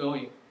paperwork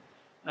going.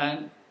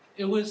 And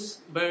it was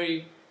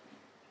very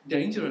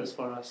dangerous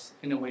for us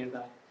in a way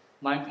that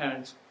my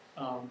parents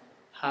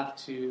have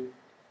to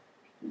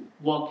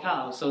work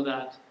out so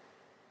that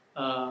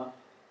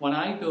when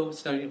I go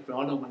study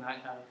abroad or when I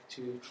have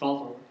to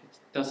travel, it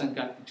doesn't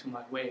get into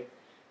my way.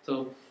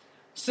 So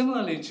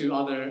similarly to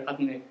other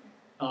ethnic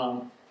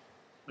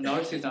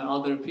minorities and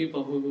other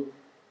people who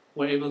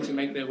were able to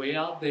make their way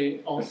out, they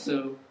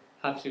also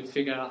have to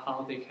figure out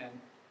how they can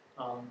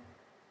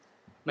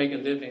make a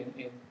living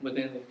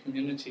within the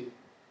community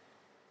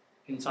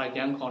inside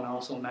Yangon and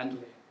also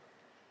Mandalay.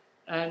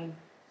 And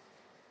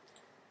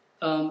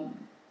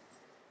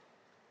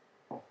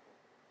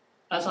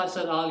as I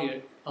said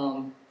earlier,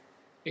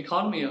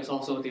 economy is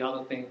also the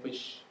other thing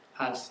which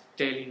has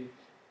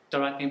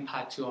direct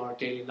impact to our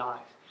daily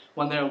life.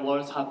 When there are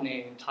wars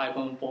happening in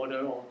Thai-Burma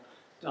border or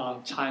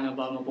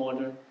China-Burma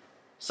border,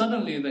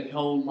 suddenly the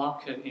whole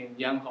market in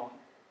Yangon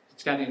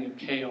is getting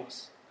into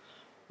chaos.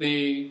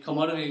 The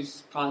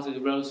commodities prices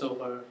rose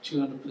over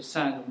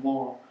 200% or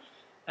more,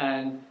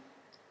 and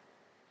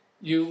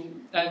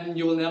you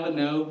will never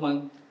know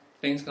when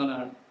things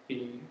gonna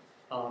be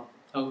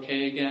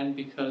okay again,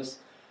 because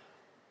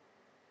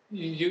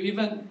you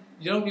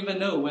don't even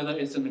know whether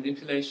it's a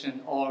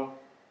manipulation or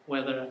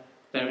whether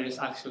there is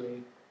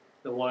actually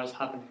the war is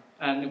happening.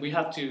 And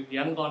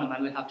Yangon and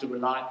Mandalay have to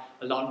rely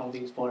a lot on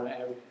these border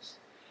areas.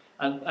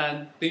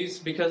 And these,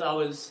 because I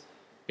was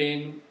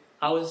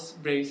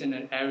raised in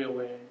an area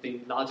where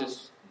the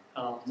largest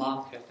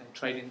market and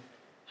trading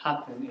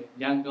happened in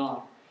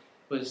Yangon,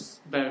 was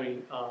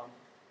very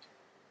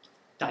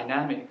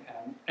dynamic,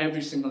 and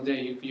every single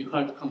day you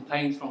heard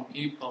complaints from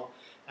people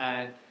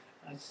and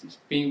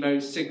being very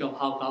sick of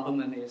how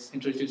government is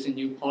introducing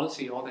new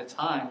policy all the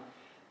time.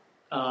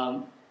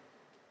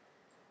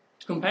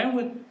 Comparing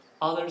with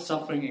other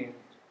suffering in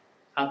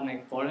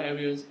ethnic border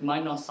areas, it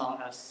might not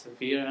sound as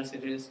severe as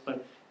it is,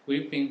 but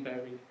we've been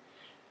very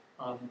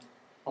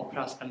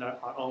oppressed under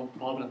our own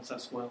problems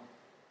as well.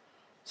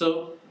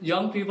 So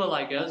young people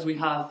like us, we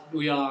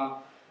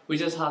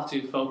just have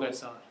to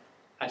focus on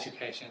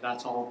education.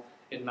 That's all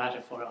it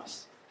matters for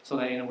us. So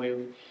that in a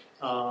way,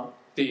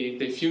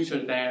 the future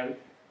there,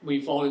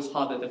 we've always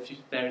thought that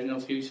there is no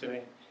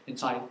future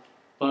inside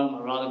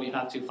Burma. Rather, we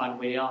have to find a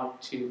way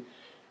out to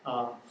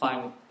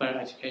find better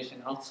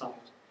education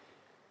outside,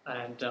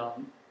 and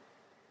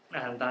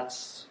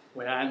that's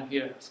where I'm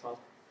here as well.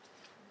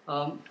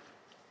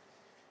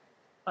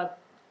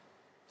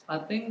 I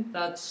think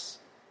that's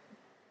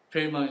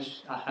pretty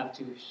much I have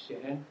to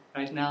share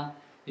right now.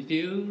 If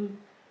you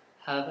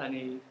have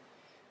any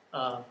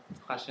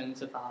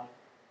questions about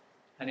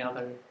any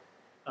other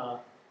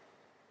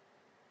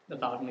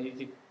about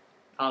me,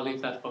 I'll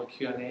leave that for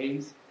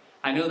Q&As.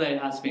 I know that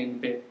it has been a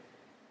bit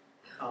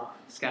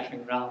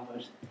scattering around,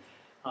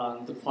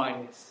 but the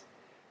point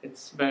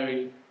is,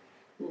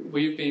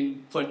 we've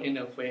been put in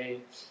a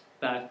way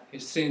that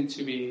it seems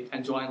to be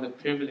enjoying the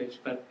privilege,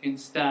 but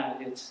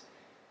instead it's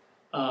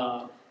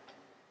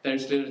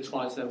there's little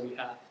choice that we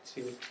have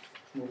to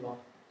move on.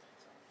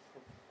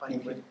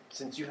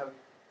 Since you have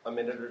a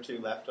minute or two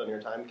left on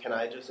your time, can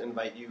I just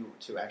invite you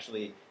to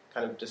actually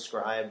kind of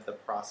describe the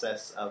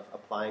process of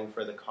applying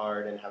for the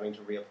card and having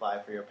to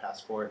reapply for your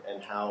passport,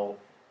 and how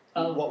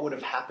what would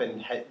have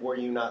happened were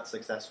you not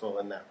successful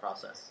in that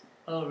process?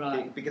 Oh,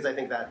 right. Because I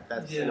think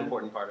that's an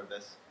important part of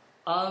this.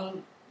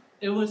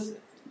 It was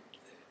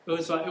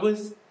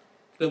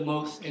the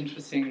most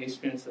interesting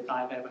experience that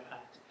I've ever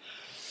had.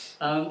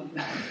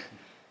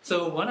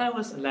 So when I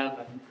was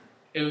 11,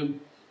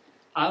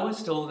 I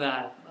was told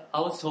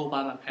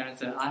by my parents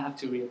that I have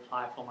to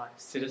reapply for my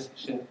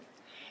citizenship.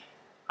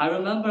 I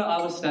remember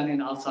I was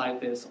standing outside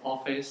this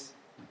office,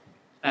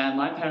 and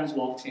my parents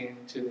walked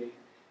into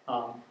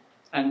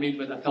and meet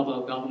with a couple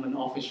of government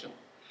officials.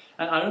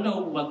 And I don't know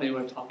what they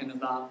were talking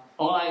about.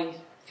 All I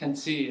can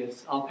see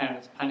is our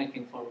parents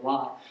panicking for a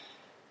while.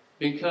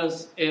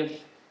 Because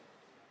if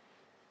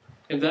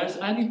there's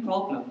any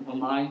problem on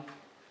my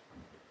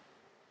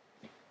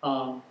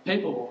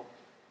paperwork,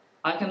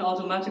 I can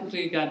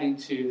automatically get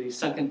into the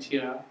second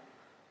tier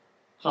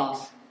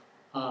class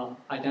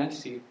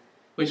identity,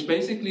 which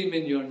basically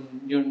means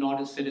you're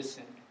not a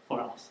citizen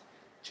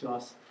to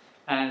us.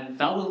 And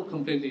that will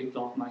completely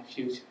block my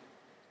future.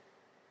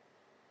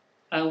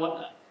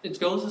 And it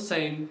goes the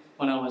same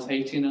when I was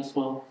 18 as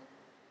well.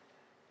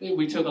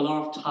 We took a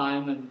lot of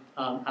time and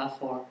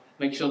effort,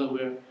 make sure that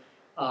we're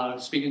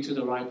speaking to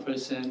the right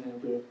person,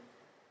 and we're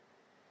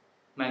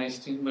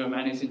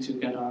managing to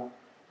get our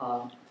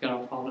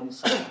problems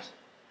solved.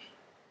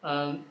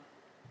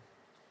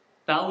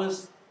 That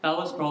was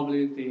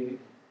probably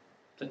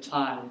the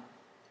time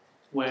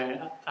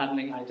where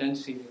ethnic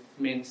identity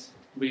means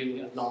really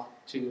a lot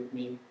to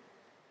me.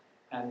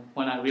 And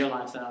when I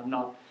realized that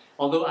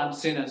although I'm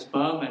seen as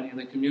Burman in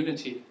the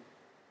community,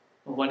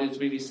 what it's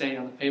really saying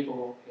on the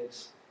paperwork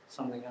is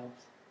something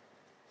else.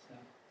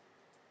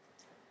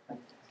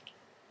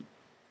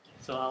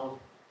 So I'll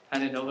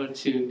hand it over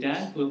to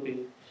Dan, who will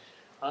be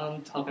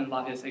talking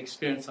about his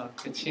experience on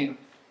Kachin.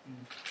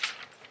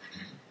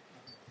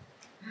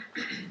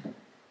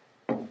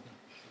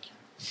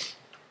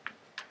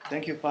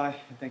 Thank you, Pai,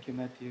 and thank you,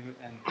 Matthew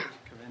and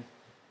Karen.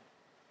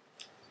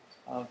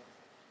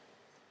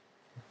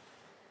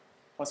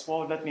 First of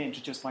all, let me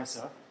introduce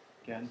myself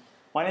again.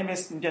 My name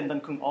is Nguyen Dan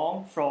Kung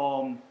Ong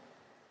from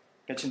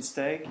Kachin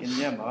State in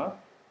Myanmar,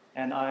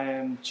 and I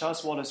am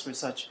Charles Wallace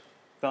Research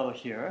Fellow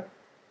here,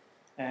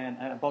 and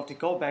I'm about to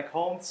go back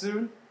home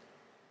soon.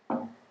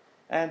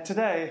 And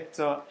today,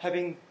 so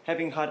having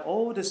heard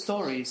all the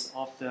stories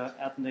of the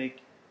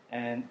ethnic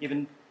and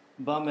even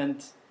Burman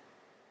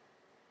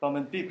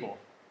people,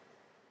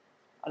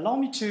 allow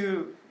me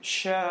to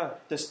share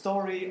the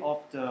story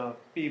of the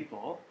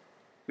people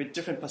with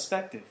different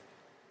perspectives.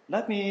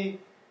 Let me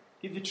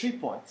give you 3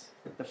 points.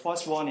 The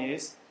first one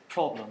is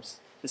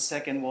problems. The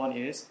second one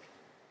is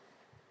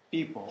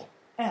people.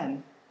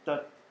 And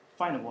the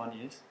final one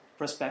is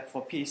prospect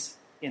for peace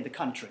in the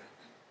country.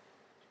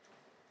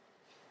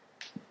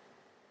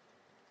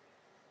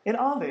 In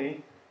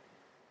early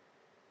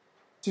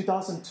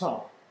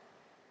 2012,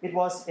 it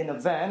was in a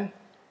van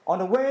on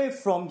the way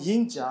from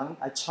Yinjiang,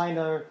 a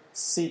China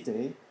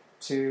city,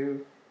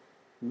 to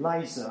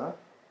Liza,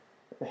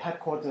 the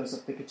headquarters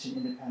of the Kachin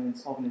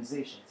Independence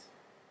Organizations.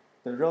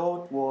 The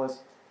road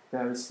was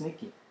very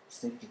sneaky.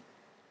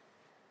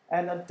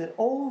 And the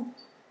old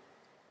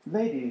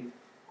lady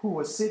who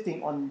was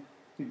sitting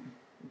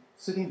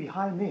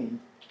behind me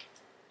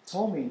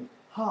told me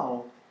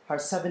how her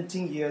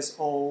 17 years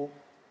old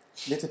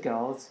little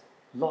girl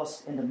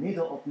lost in the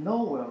middle of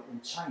nowhere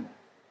in China.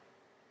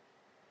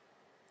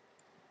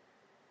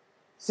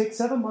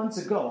 6-7 months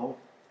ago,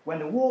 when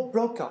the war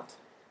broke out,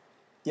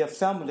 their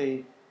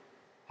family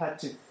had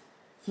to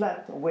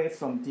fled away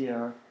from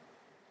their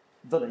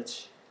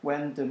village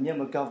when the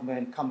Myanmar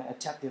government come and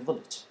attacked their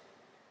village.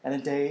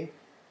 And they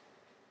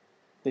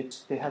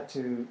had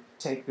to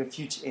take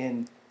refuge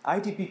in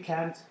IDP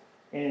camps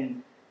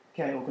in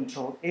KIO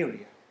controlled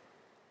area.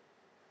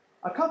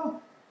 A couple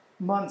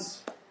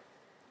months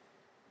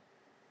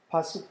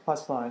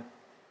passed by,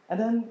 and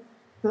then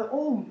the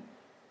old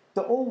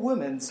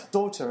woman's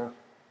daughter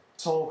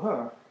told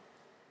her,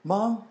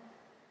 "Mom,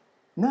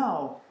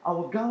 now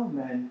our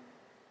government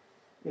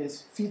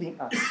is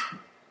feeding us,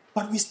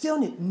 but we still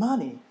need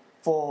money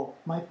for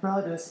my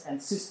brothers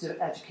and sisters'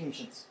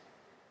 educations.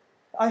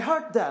 I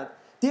heard that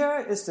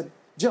there is a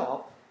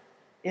job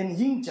in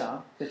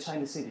Yinjiang, the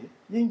China city,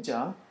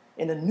 Yinjiang,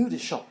 in a noodle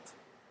shop.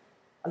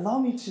 Allow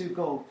me to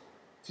go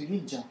to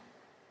Yinjiang."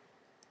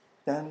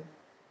 Then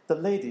the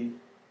lady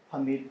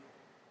permitted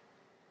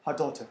her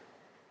daughter.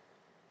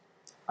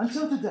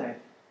 Until today,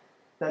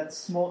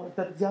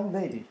 that young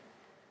lady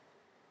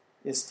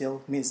is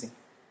still missing.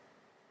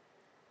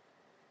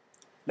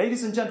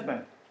 Ladies and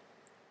gentlemen,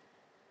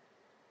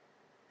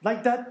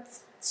 like that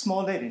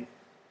small lady,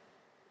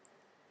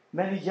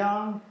 many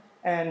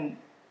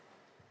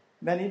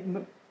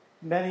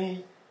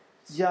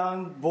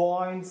young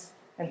boys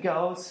and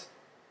girls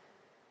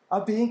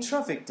are being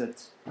trafficked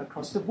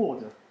across the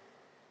border.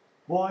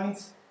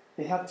 Boys,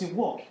 they have to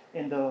walk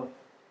in the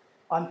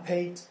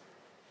unpaid,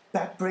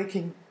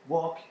 back-breaking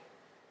walk,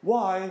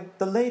 while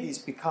the ladies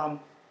become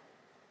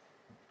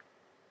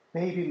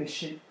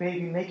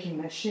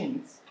baby-making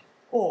machines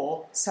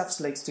or sex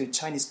slaves to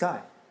Chinese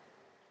guy.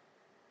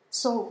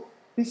 So,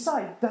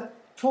 besides that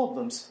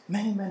problems,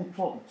 many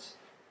problems.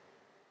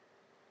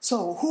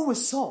 So, who will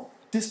solve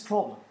this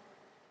problem?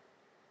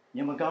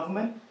 Myanmar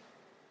government?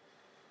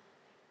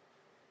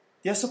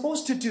 They are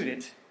supposed to do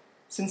it,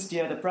 since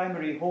they are the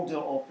primary holder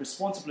of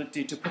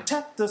responsibility to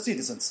protect the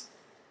citizens.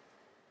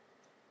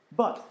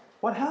 But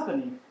what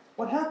happened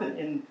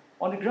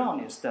on the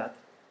ground is that,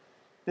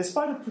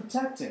 despite of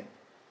protecting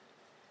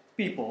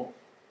people,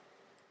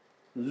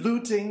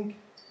 looting,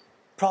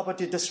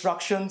 property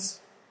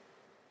destructions,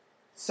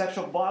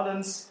 sexual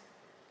violence,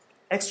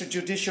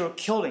 extrajudicial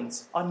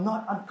killings are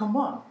not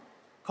uncommon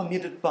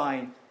committed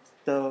by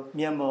the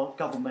Myanmar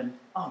government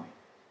army.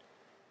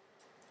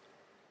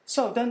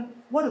 So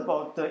then, what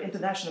about the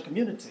international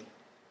community?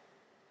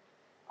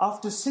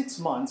 After 6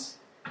 months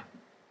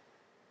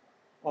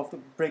of the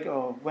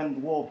when the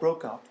war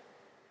broke out,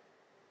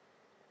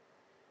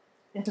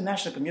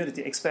 international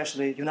community,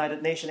 especially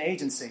United Nations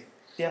agency,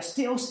 they are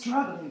still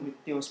struggling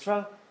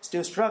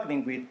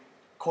with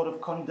code of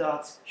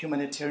conduct,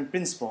 humanitarian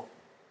principle.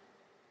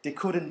 They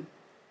couldn't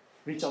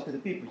reach out to the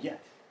people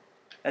yet.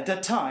 At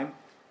that time,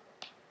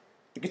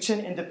 the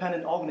Kachin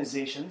Independent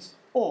Organizations,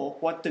 or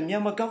what the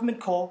Myanmar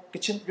government called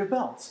Kachin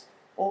rebels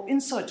or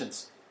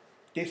insurgents,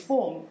 they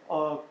formed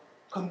a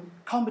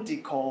committee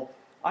called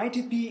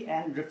IDP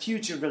and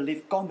Refugee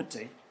Relief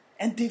Committee,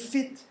 and they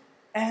feed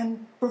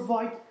and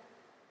provide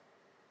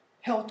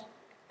health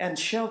and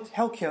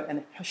healthcare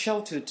and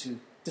shelter to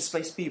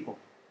displaced people.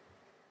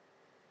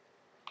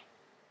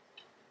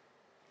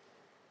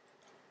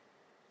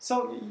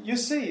 So you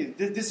see,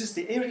 this is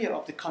the area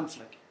of the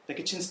conflict, the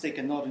Kachin State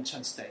and Northern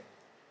Chan State.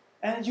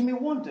 And you may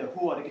wonder,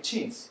 who are the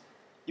Kachins?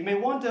 You may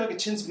wonder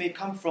Kachins may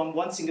come from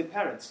one single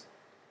parent.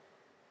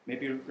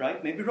 Maybe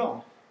right, maybe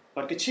wrong.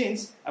 But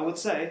Kachins, I would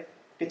say,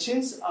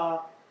 Kachins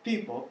are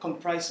people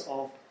comprised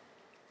of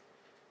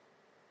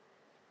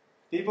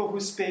people who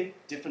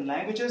speak different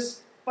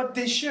languages, but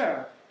they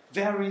share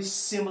very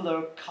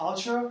similar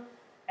culture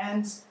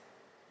and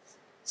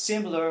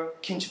similar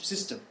kinship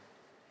system.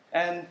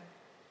 And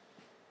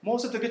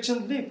most of the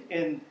Kachin live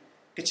in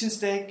Kachin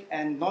State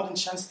and Northern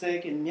Shan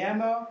State in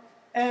Myanmar,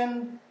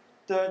 and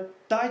the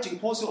Daijing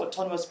Poso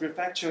Autonomous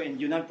Prefecture in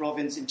Yunnan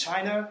Province in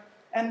China,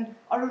 and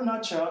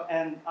Arunachal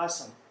and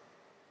Assam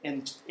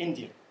in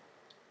India.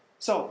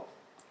 So,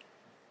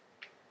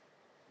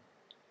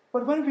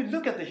 but when we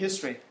look at the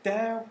history,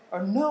 there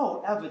are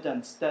no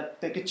evidence that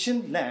the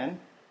Kachin land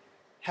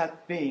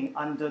had been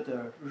under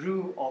the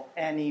rule of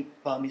any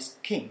Burmese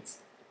kings.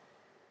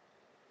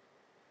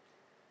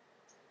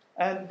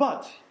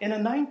 But in the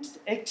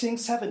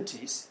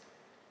 1870s,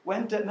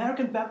 when the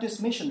American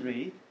Baptist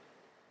missionary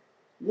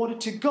wanted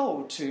to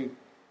go to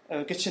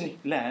Kachin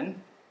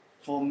land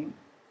for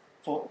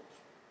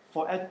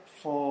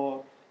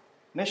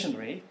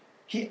missionary,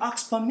 he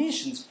asked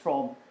permissions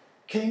from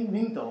King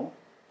Mingdong,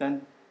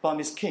 then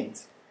Burmese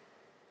kings,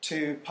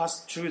 to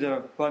pass through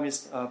the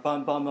Burmese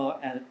Burma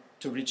and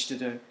to reach to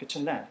the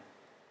Kachin land.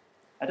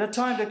 At that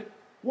time,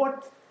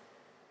 what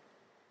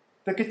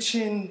the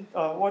King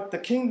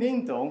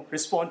Mingdong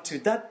responded to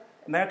that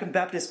American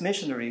Baptist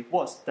missionary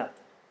was that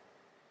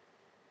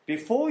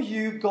before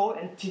you go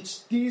and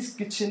teach these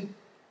Kachin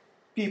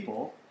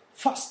people,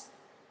 first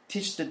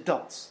teach the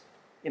dogs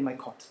in my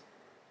court.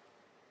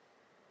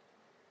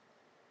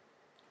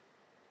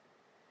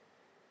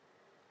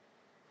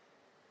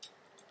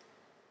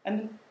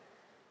 And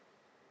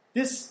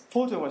this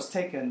photo was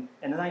taken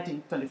in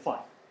 1925,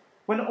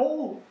 when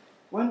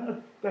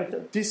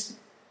these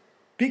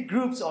big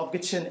groups of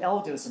Kachin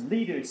elders and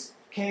leaders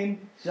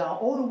came down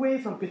all the way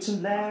from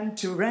Kachin land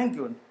to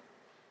Rangoon,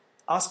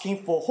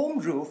 asking for home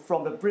rule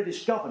from the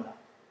British governor.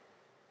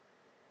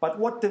 But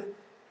what the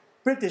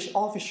British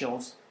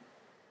officials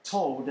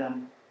told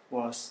them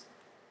was,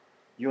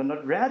 "You're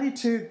not ready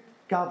to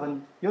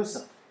govern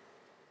yourself,"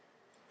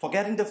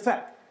 forgetting the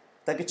fact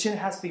that Kachin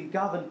has been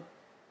governed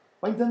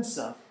by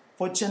themselves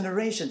for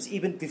generations,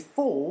 even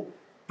before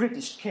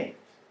British came.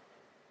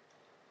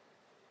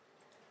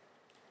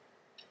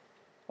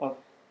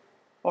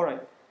 All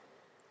right.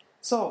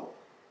 So,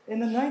 in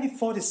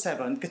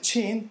 1947,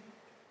 Kachin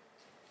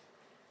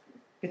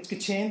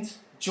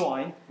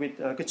joined with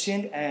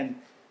Kachin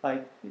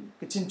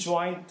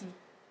joined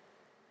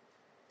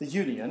the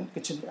union.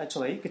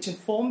 Kachin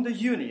formed the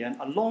union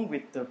along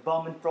with the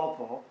Burman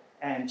proper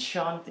and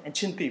Shan and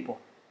Chin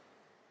people.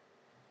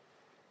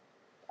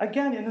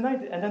 Again, in the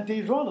 90s, and then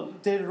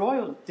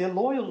they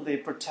loyally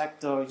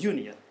protect the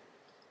union.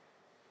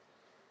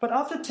 But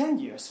after 10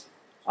 years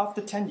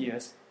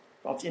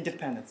of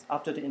independence,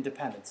 after the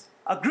independence,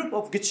 a group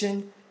of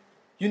Kachin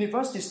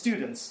university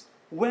students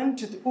went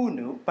to the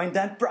UNU by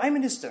then Prime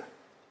Minister,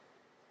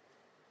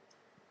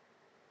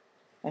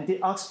 and they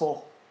asked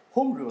for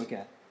home rule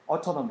again,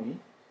 autonomy,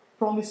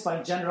 promised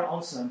by General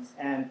Aung San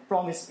and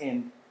promised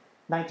in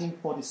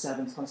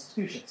 1947's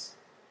constitutions.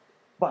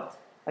 But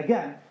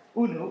again,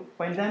 UNU,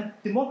 by then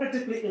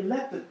democratically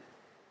elected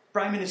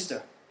Prime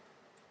Minister,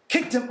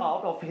 kicked him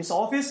out of his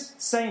office,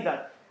 saying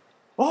that,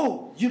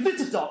 "Oh, you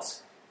little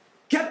dogs,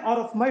 get out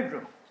of my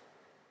room."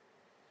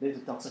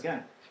 Little dogs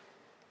again.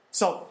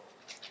 So,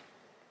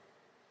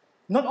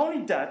 not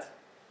only that,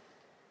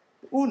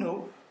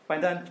 UNU, by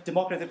then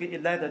democratically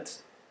elected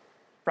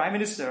Prime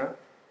Minister,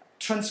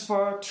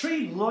 transferred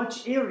 3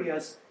 large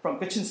areas from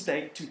Kachin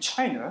State to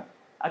China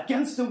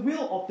against the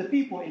will of the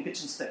people in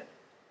Kachin State.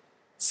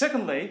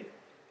 Secondly,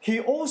 he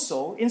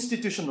also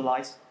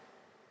institutionalized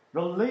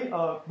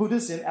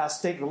Buddhism as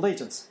state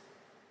religions.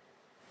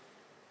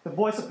 The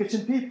voice of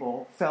Kachin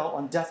people fell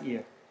on deaf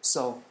ear,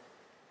 so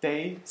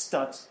they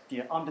started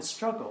their armed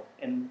struggle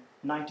in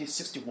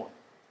 1961.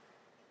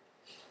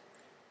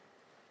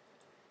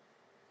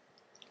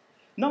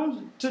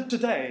 Now,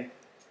 today,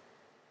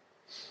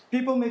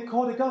 people may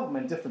call the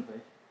government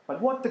differently,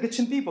 but what the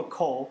Kachin people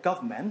call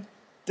government,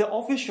 the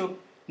official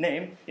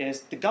name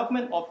is the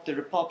Government of the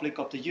Republic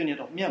of the Union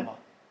of Myanmar.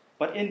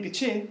 But in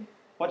Kachin,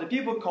 what the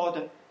people call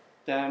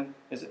them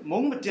is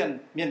Mung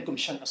Madian Mien Kum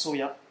Shan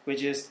Asoya,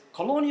 which is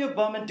colonial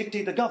Burman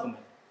dictator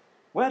government.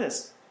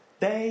 Whereas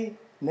they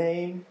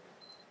name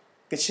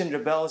Kachin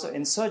rebels or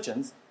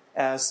insurgents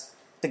as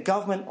the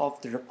Government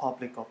of the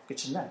Republic of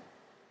Kachin land.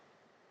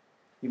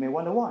 You may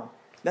wonder why.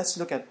 Let's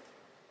look at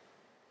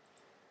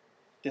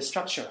the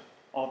structure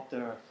of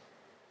the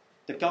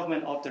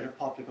Government of the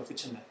Republic of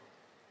Kachin land.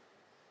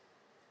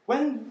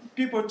 When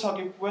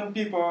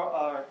people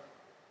are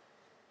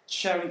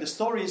sharing the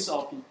stories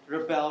of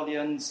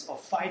rebellions, of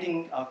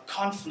fighting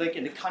conflict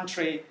in the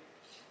country,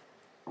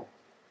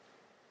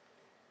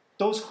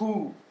 those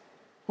who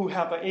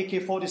have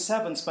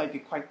AK-47s might be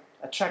quite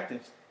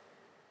attractive.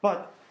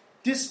 But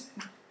this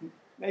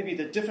may be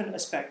the different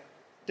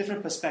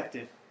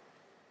perspective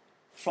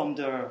from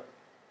the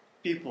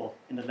people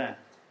in the land.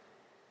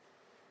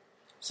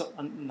 So,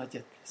 not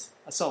yet, please.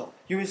 So,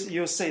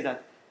 you say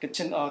that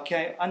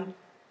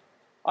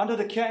under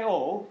the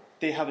KIO,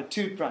 they have a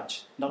 2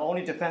 branch, not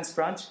only defense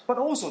branch, but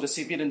also the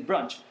civilian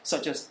branch,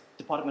 such as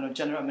Department of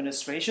General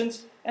Administrations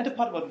and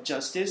Department of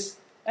Justice,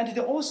 and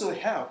they also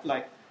have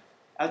like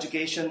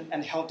Education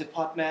and Health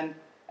Department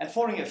and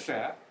Foreign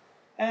Affairs.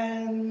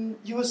 And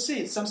you will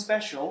see some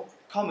special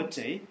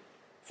committee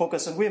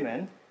focused on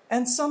women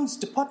and some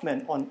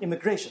department on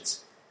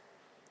immigrations.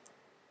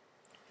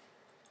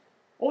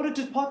 All the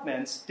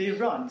departments they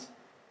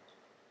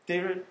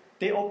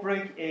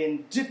operate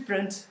in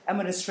different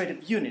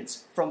administrative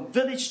units, from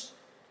village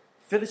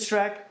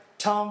tract,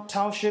 town,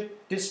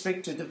 township,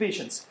 district to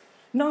divisions.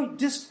 Now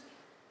this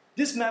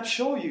map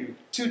shows you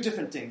two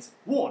different things.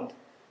 One,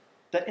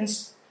 the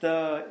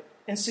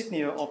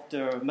insignia of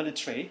the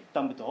military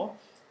down below,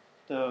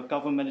 the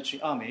government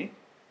military army.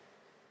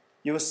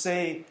 You will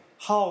see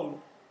how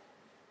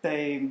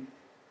they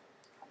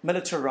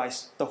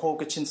militarized the whole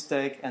Kachin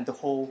State and the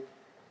whole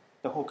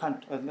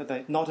country,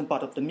 the northern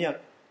part of the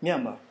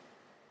Myanmar.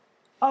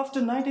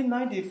 After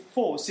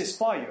 1994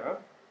 ceasefire,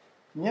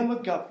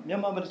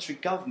 Myanmar military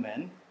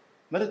government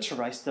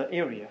militarized the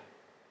area.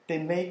 They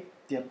made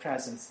their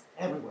presence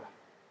everywhere.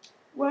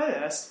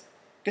 Whereas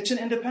Kachin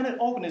independent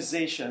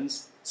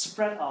organizations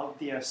spread out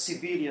their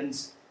civilian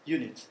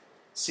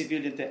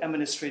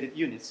administrative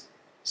units.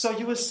 So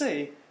you will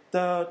see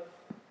the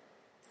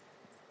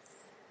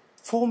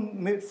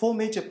four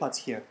major parts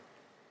here.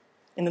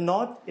 In the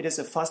north, it is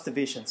the first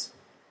divisions,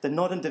 the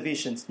northern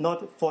divisions,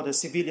 not for the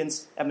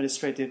civilians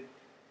administrative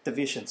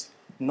divisions.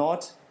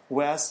 North,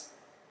 west,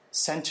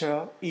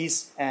 central,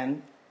 east,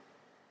 and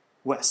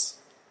west.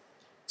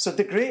 So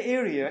the gray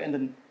area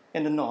in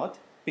the north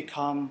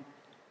become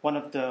one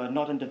of the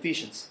northern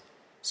divisions.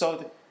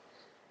 So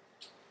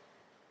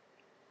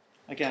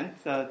again,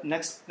 the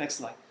next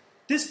slide.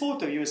 This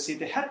photo, you will see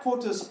the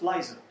headquarters of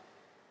LISA.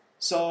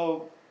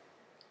 So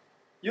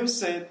you'll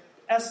see,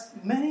 as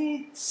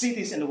many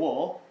cities in the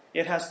world,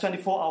 it has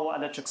 24-hour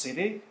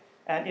electricity,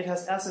 and it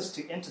has access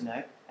to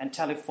internet and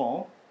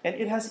telephone, and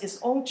it has its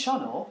own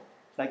channel,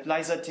 like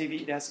LISA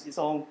TV, it has its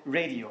own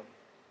radio.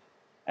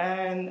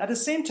 And at the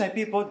same time,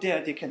 people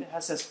there, they can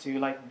access to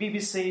like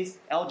BBC,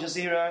 Al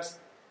Jazeera,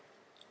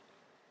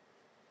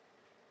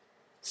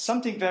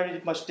 something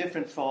very much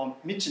different from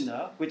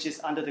Myitkyina, which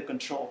is under the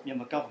control of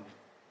Myanmar government.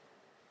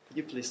 Could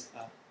you please?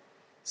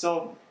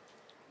 So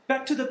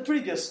back to the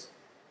previous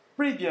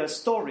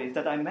story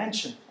that I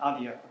mentioned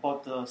earlier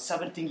about the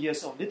 17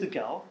 years old little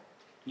girl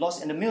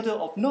lost in the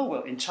middle of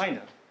nowhere in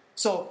China.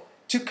 So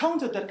to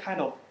solve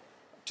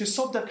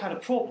that kind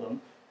of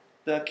problem,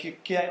 the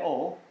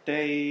KIO,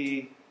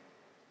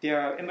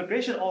 their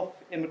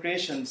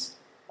immigrations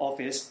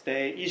office,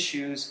 they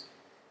issues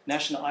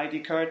national ID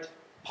card,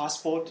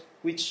 passport,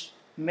 which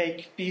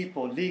make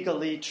people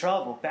legally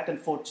travel back and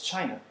forth to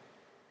China.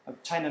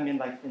 China means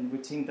like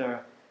within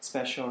their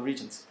special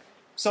regions.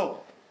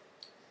 So,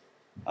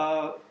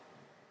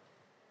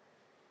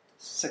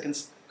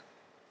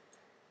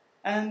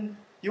 and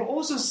you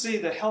also see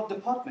the health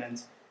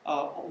department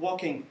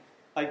working,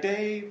 like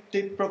they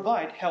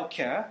provide health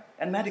care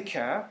and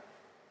Medicare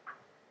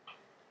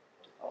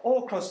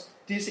all across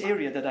this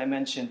area that I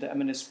mentioned,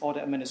 all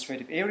the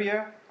administrative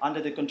area under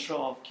the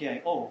control of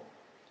KIO.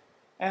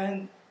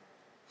 And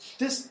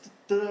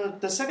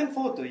the second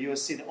photo, you will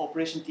see the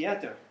operation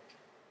theater.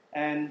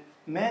 And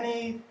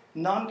many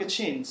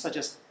non-Kachin, such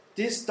as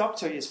this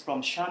doctor is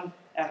from Shan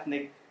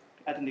ethnic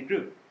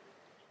group,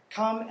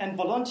 come and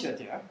volunteer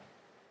there.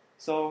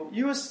 So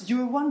you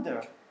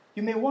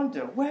may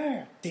wonder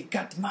where they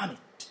got the money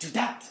to do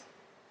that.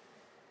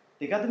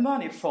 They got the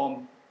money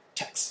from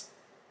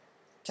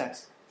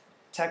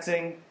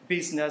taxing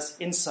business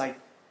inside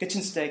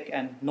Kachin State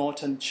and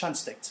Northern Shan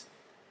State.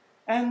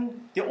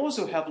 And they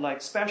also have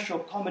like special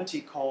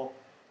committee called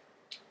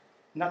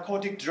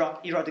Narcotic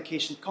Drug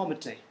Eradication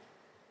Committee.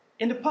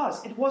 In the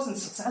past, it wasn't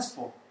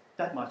successful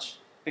that much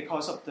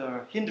because of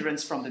the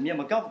hindrance from the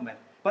Myanmar government.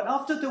 But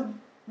after the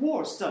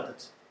war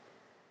started,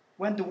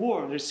 when the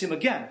war resumed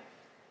again,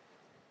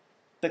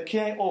 the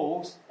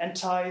KIO's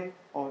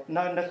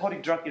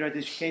narcotic drug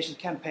eradication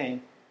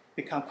campaign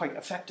became quite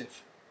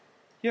effective.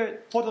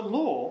 Here, for the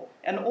law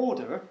and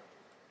order,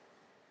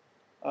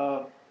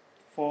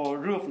 for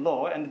rule of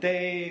law, and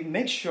they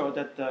make sure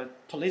that the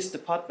police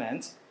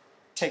department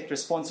take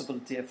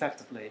responsibility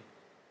effectively.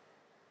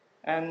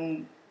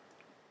 And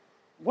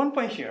one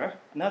point here,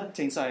 another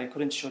thing I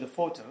couldn't show the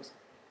photos,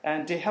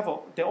 and they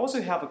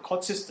also have a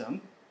court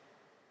system.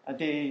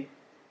 They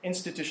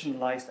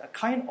institutionalized a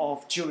kind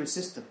of jury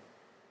system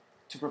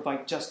to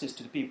provide justice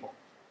to the people.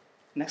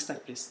 Next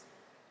slide, please.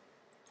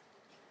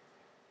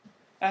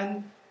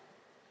 And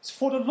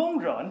for the long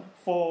run,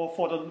 for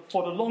the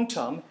long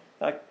term,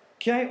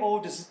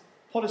 KIO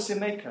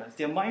policymakers,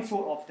 they are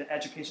mindful of the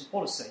education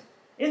policy.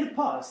 In the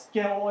past,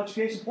 KIO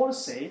education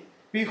policy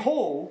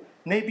behold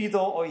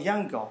Naypyidaw or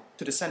Yangon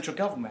to the central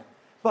government.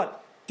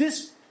 But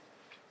these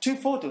two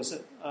photos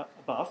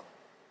above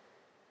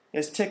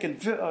is taken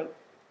very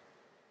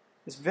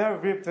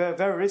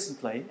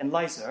recently in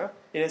LISA.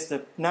 It is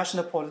the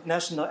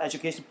National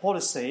Education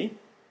Policy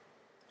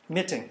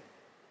meeting.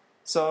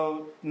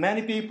 So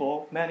many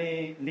people,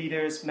 many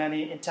leaders,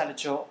 many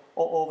intellectuals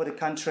all over the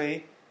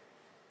country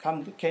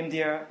came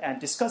there and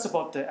discussed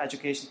about the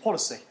education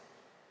policy.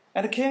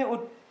 And the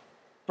KIO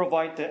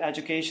provide the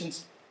education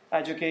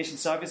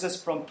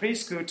services from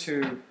preschool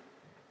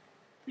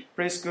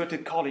to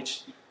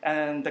college.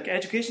 And the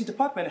education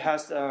department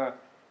has a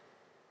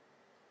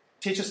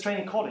teachers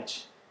training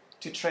college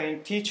to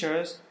train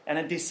teachers, and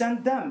then they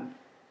send them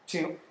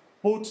to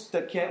both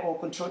the KIO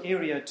control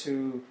area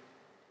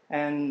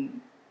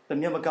and the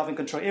Myanmar government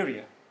control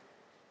area.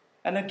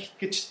 And then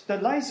the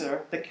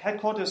LISER, the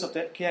headquarters of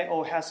the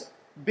KIO, has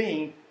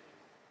been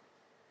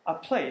a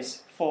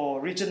place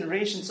for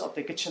regenerations of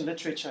the Kachin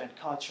literature and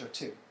culture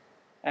too.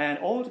 And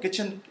all the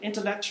Kachin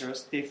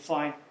intellectuals, they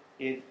find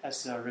it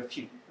as a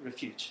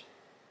refuge.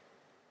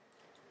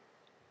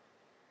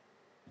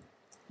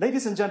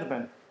 Ladies and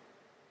gentlemen,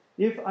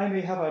 if I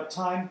may have a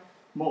time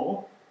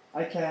more,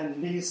 I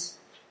can list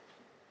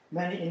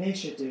many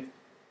initiatives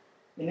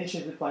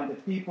by the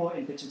people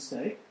in Kachin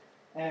State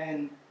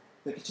and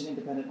the Kachin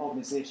independent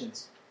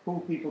organizations,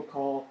 whom people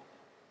call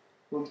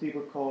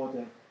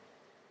the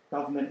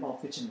government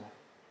of Kachin Land.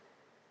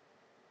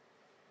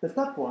 The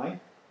third point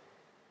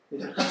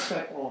is the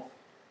aspect of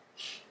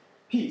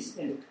peace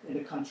in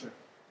the country.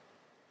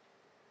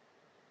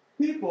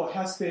 People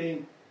have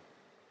been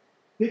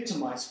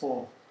victimized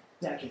for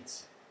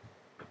decades,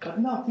 but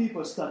now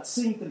people start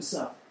seeing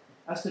themselves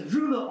as the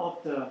ruler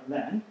of the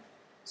land,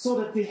 so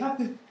that they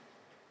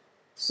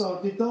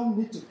don't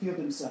need to feel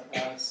themselves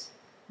as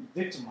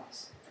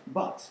victimized,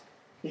 but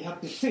they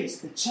have to face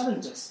the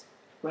challenges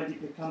when they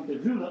become the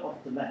ruler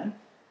of the land,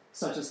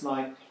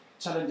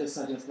 challenges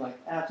such as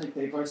ethnic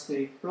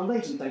diversity,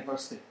 religion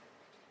diversity.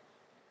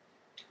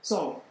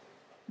 So,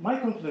 my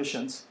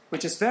conclusions,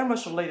 which is very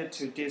much related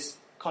to this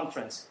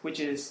conference, which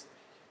is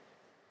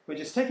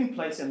taking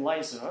place in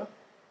LISER,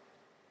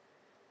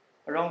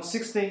 around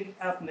 60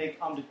 ethnic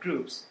armed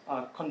groups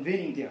are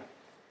convening there.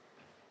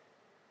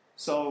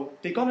 So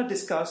they're going to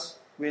discuss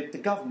with the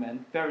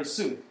government very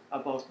soon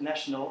about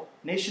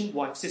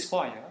nationwide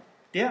ceasefire.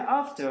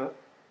 Thereafter,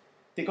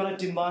 they're going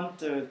to demand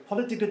the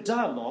political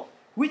dialogue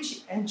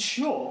which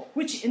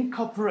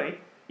incorporate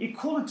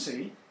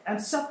equality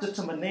and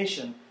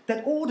self-determination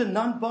that all the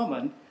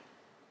non-Burman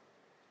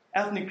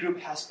ethnic group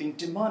has been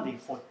demanding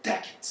for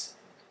decades.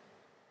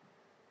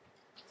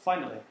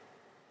 Finally,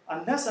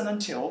 unless and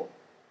until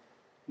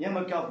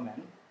Myanmar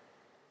government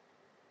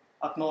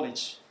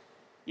acknowledge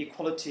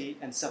equality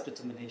and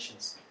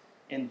self-determinations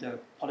in the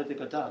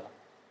political dialogue,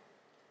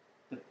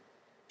 the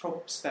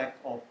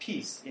prospect of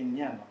peace in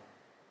Myanmar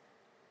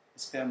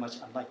is very much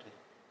unlikely.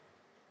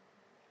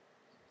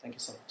 Thank you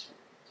so much.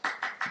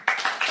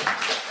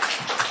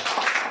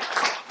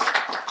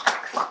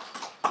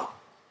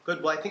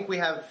 Good. Well, I think we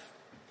have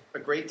a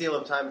great deal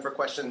of time for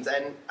questions,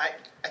 and I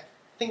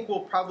think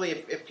we'll probably,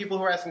 if people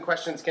who are asking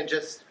questions can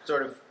just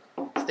sort of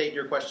state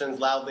your questions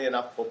loudly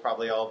enough, we'll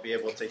probably all be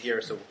able to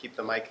hear, so we'll keep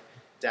the mic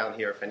down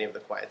here if any of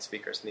the quiet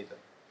speakers need them.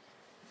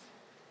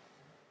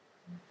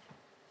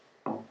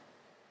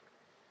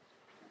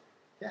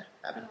 Yeah,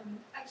 Abby.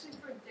 Actually,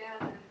 for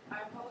Dan, and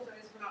I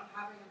apologize for not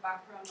having a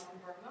background on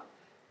Burma,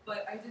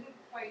 but I didn't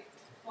quite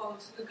follow.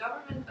 So the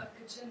government of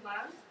Kachin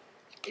Land,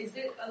 is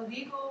it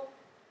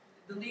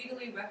the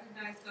legally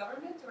recognized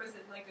government, or is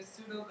it like a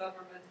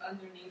pseudo-government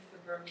underneath the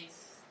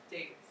Burmese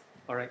state?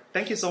 All right.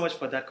 Thank you so much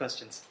for that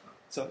question.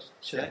 So,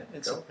 should I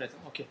answer? Go.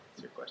 Okay.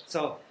 That's your question.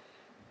 So,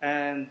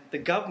 and the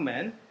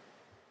government,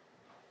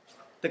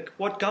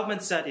 what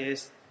government said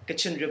is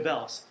Kachin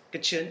rebels,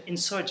 Kachin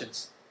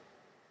insurgents.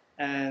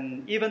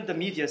 And even the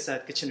media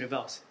said Kachin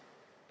rebels.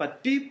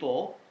 But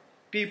people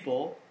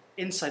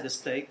inside the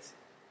state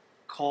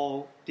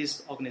call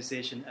this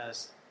organization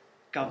as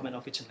government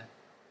of Kachin Land.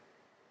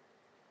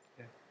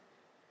 Yeah.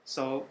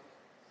 So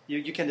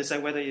you can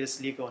decide whether it is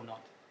legal or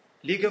not.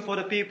 Legal for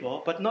the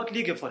people, but not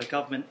legal for the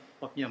government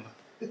of Myanmar.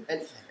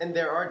 And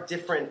there are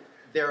different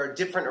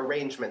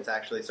arrangements,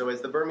 actually. So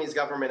as the Burmese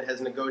government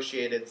has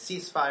negotiated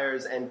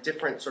ceasefires and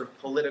different sort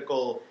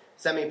of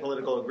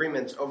semi-political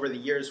agreements over the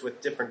years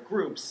with different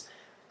groups,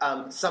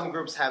 some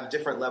groups have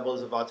different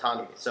levels of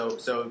autonomy.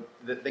 So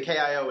the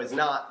KIO is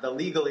not the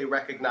legally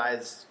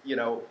recognized,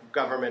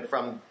 government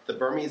from the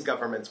Burmese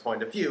government's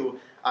point of view.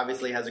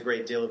 Obviously has a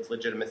great deal of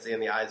legitimacy in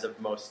the eyes of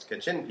most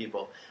Kachin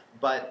people.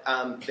 But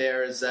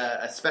there's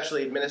a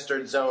specially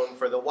administered zone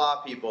for the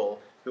Wa people,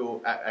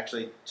 who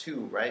actually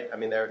two, right? I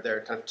mean, there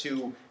are kind of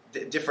two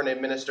different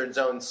administered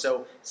zones.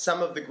 So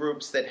some of the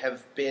groups that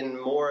have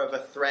been more of a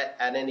threat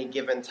at any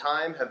given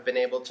time have been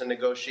able to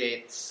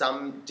negotiate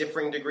some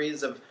differing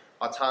degrees of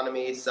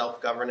autonomy,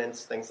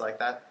 self-governance, things like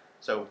that.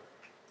 So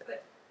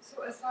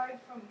aside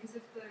from, because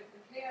if the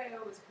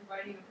KIO is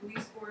providing a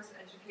police force,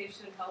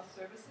 education, and health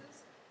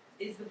services,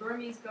 is the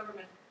Burmese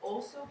government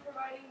also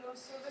providing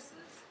those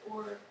services,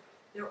 or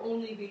they're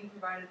only being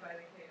provided by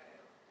the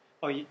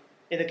KIO?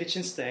 In the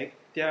Kachin State,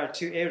 there are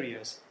two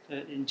areas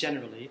in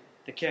generally,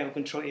 the KIO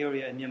control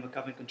area and Myanmar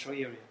government control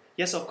area.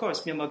 Yes, of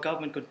course, Myanmar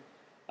government could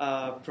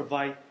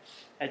provide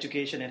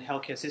education and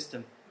healthcare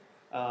system,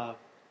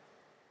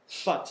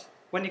 but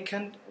when it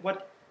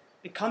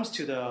comes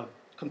to the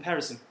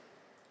comparison,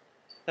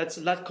 let's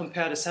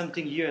compare the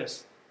 17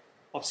 years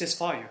of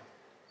ceasefire.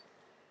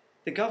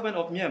 The government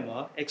of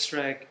Myanmar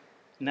extract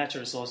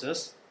natural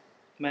resources,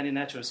 many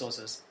natural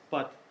resources,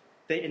 but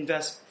they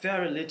invest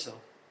very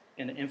little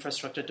in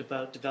infrastructure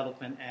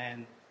development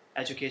and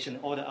education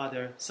and all the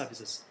other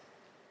services.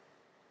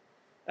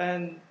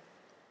 And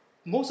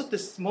most of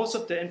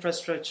the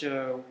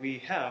infrastructure we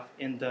have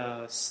in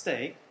the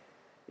state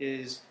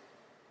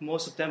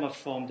most of them are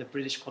from the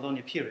British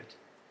colonial period,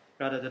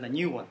 rather than a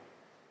new one.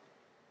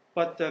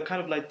 But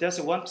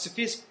there's one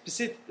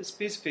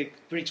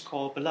specific bridge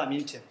called Bala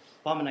Mintian,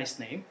 Burmanized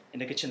name, in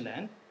the Kachin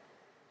land.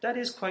 That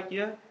is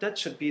that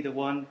should be the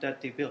one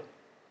that they built.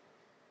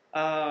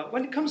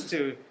 When it comes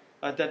to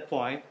that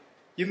point,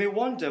 you may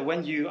wonder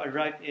when you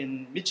arrive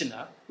in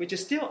Myitkyina, which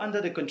is still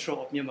under the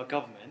control of Myanmar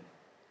government,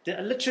 the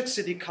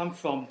electricity comes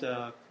from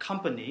the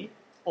company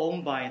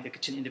owned by the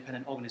Kachin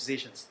independent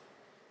organizations.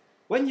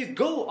 When you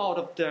go out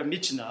of the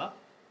Myitkyina,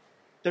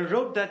 the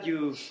road that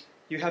you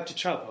have to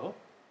travel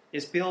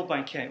is built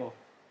by KIO.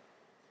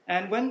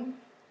 And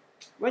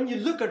when you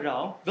look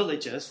around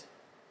villages,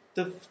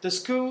 the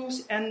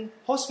schools and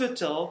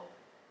hospital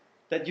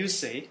that you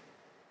see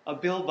are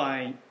built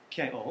by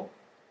KIO.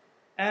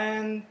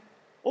 And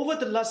over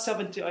the last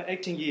 17 or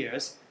 18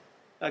 years,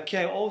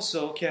 KIO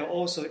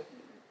also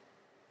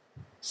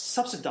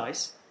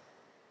subsidize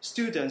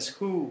students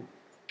who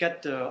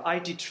get the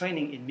IT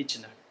training in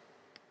Myitkyina.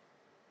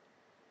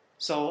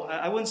 So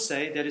I wouldn't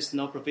say there is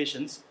no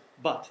provisions,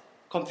 but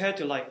compared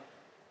to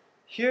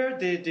here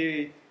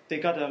they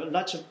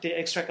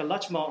extract a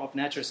large amount of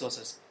natural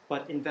resources,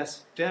 but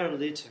invest very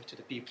little to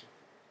the people.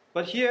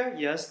 But here,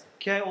 yes,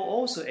 KIO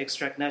also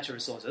extract natural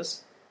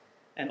resources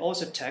and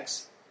also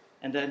tax,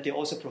 and then they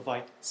also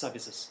provide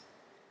services.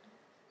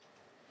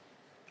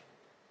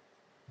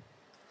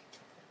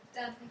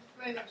 Dan, thank you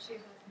very much for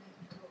your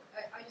fascinating talk.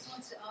 I just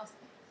wanted to ask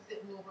a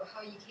bit more about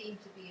how you came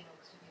to be in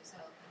Oxford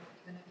yourself and what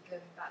you're going to be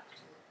going back to.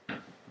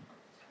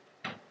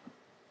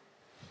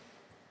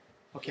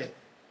 Okay.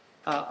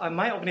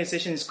 My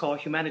organization is called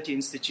Humanity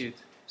Institute.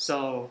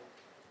 So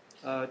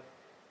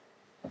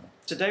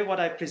today what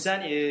I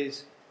present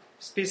is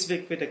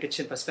specific with the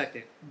Kachin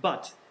perspective.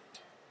 But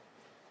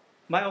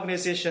my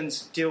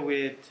organizations deal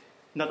with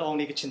not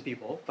only Kachin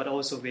people, but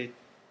also with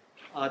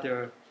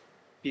other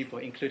people,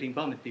 including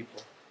Burman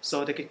people.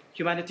 So the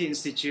Humanity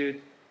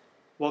Institute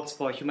works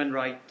for human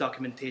rights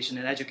documentation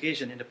and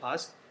education in the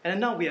past. And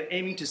now we are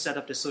aiming to set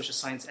up the social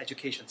science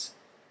educations.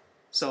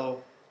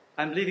 So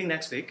I'm leaving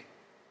next week.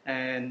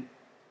 And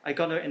I'm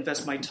going to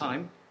invest my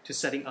time to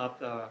setting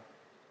up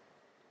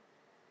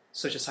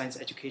social science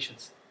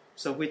educations,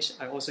 so which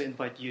I also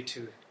invite you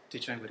to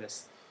join with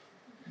us.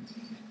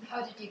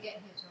 How did you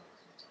get here to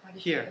Oxford? How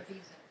did you get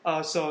a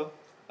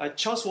visa?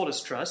 Charles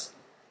Wallace Trust,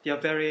 they are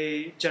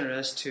very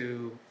generous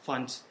to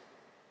fund,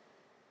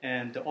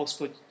 and the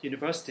Oxford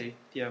University,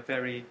 they are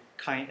very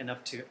kind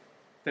to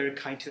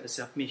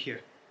accept me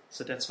here.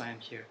 So that's why I'm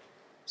here.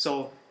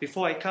 So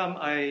before I come,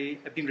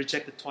 I've been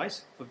rejected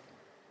twice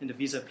in the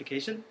visa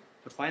application,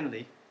 but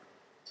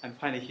I'm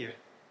finally here.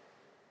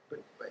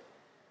 But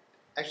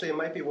actually, it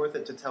might be worth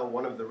it to tell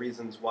one of the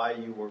reasons why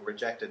you were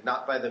rejected,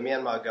 not by the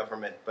Myanmar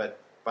government, but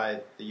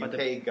by the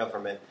UK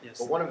government. Yes.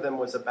 But one of them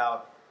was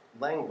about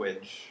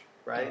language,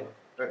 right?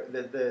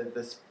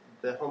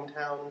 The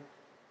hometown,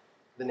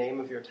 the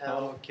name of your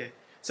town. Oh, okay.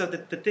 So the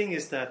thing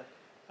is that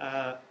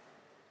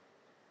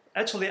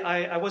actually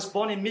I was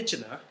born in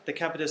Myitkyina, the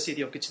capital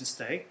city of Kachin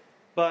State,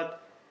 but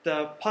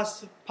the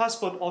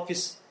passport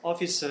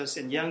officers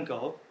in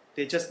Yangon,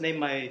 they just named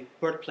my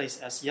birthplace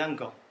as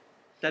Yangon.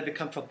 That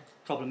become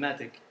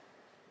problematic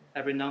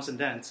every now and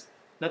then.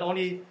 Not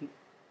only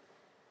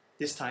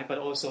this time, but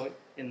also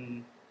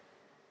in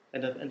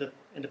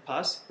the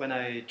past when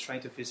I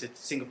tried to visit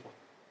Singapore.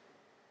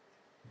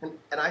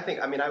 And I think,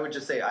 I would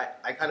just say,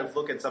 I kind of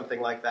look at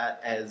something like that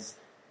as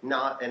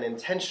not an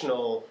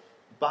intentional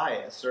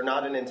bias or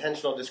not an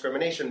intentional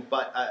discrimination,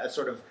 but a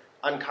sort of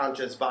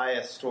unconscious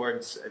bias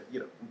towards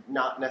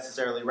not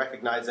necessarily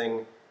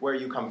recognizing where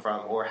you come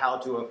from or how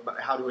to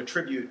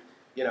attribute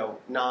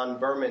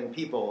non-Burman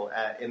people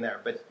in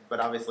there, but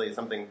obviously it's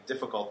something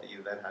difficult that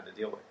you then had to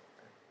deal with.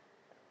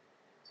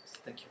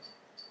 Thank you.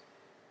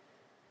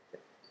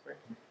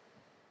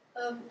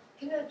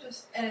 Can I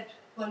just add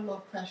one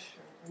more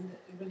question in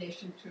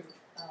relation to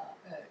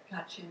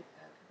Kachin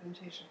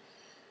presentation?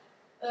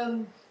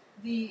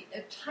 The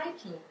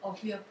title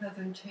of your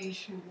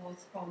presentation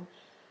was from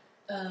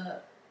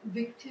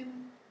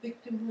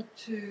victimhood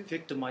to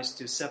victimized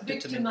to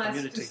self-determined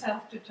community. To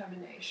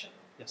self-determination.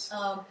 Yes.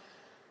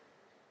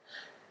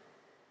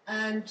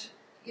 And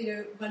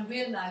one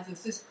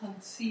realizes this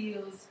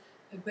conceals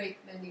a great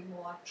many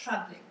more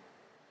troubling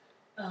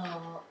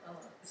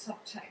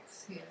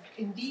subtexts here.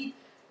 Indeed,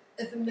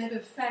 as a matter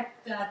of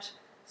fact, that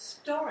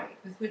story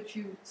with which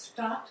you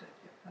started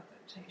your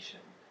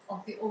presentation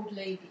of the old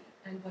lady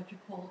and what you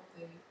call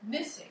the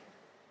missing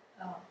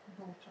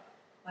daughter,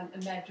 one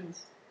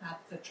imagines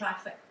perhaps the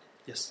trafficked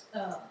yes.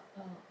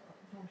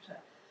 Daughter,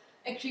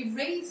 actually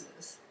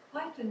raises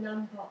quite a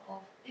number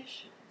of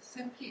issues,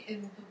 simply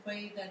in the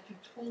way that you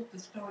told the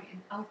story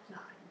in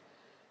outline,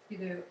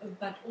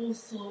 but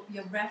also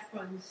your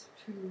reference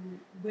to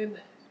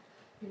women,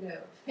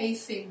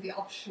 facing the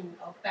option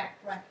of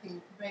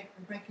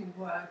breaking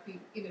work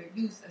being,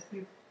 used as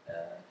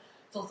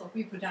source of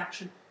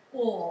reproduction,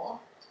 or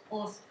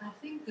I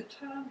think the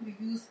term you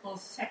used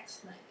was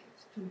sex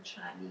slaves to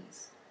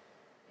Chinese,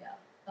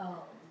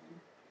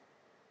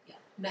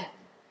 men.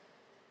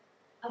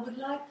 I would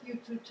like you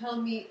to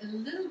tell me a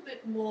little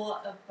bit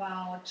more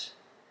about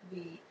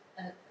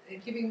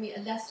giving me a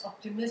less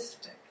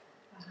optimistic,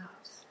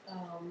 perhaps,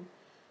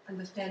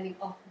 understanding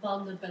of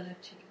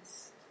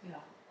vulnerabilities,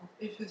 of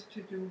issues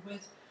to do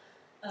with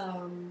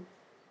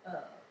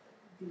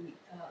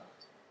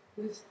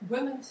with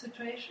women's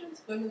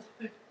situations, women's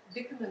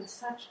predicaments,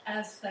 such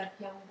as that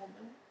young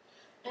woman,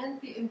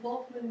 and the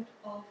involvement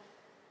of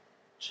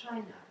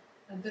China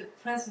and the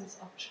presence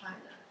of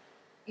China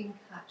in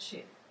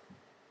Kachin,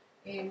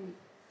 in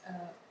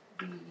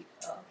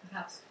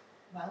perhaps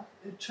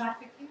the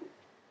trafficking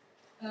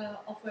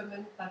of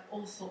women, but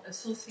also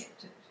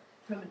associated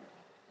criminal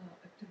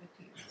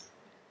activities.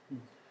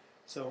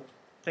 So,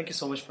 thank you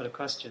so much for the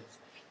questions.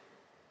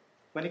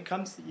 When it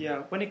comes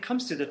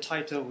to the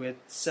title with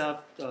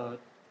the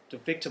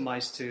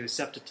victimized to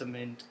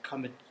self-determined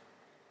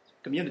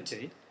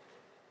community,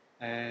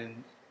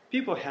 and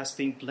people has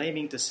been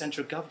blaming the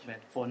central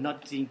government for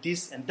not doing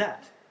this and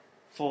that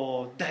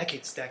for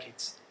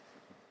decades.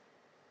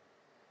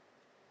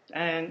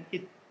 And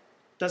it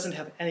doesn't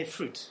have any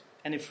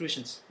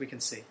fruitions we can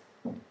see.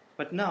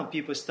 But now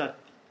people start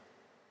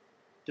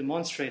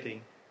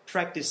demonstrating,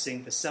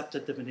 practicing the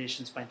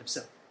self-determinations by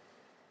themselves.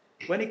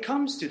 When it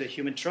comes to the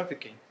human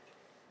trafficking,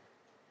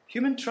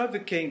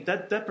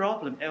 that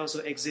problem also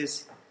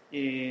exists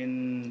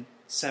in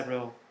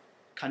several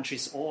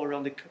countries all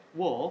around the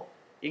world,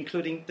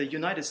 including the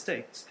United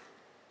States.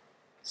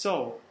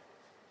 So,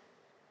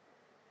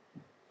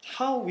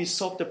 how we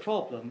solve the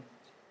problem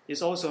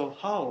is also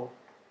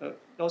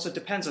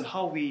depends on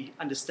how we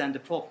understand the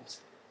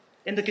problems.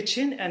 In the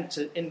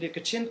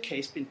Kachin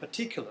case in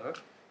particular,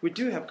 we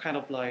do have kind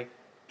of like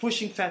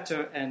pushing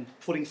factor and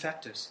pulling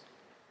factors.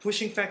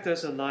 Pushing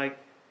factors are like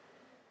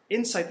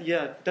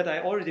that I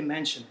already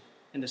mentioned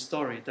in the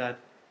story, that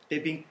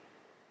they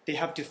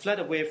have to flee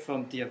away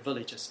from their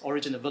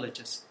original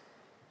villages.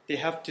 They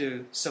have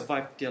to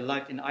survive their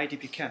life in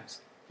IDP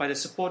camps by the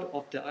support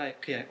of the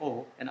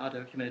KIO and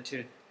other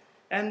humanitarian.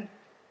 And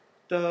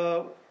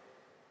the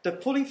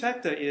pulling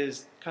factor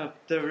is kind of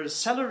the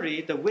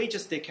salary, the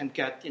wages they can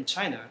get in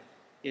China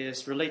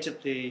is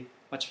relatively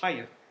much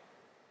higher.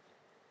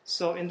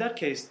 So in that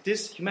case,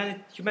 this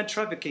human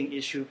trafficking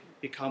issue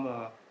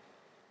become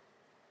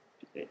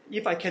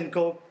if I can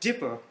go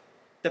deeper,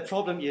 the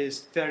problem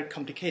is very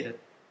complicated.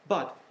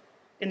 But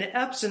in the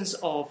absence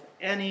of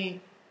any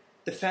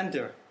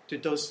defender to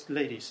those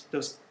ladies,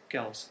 those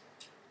girls,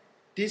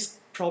 these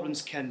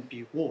problems can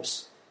be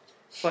worse.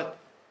 But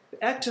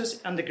the actors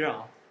on the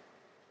ground,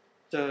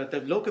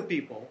 the local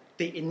people,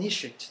 they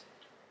initiate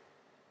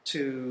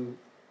to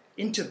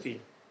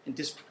intervene in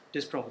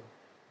this problem.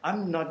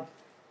 I'm not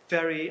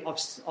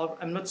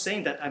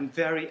saying that I'm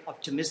very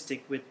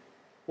optimistic with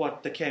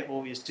what the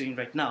KIO is doing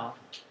right now.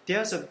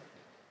 The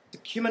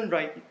human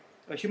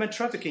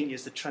trafficking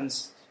is the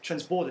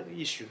transborder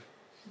issue.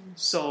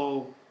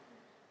 So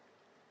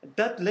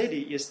that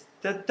lady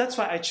that's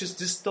why I choose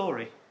this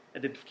story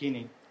at the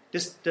beginning.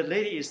 The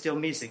lady is still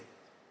missing.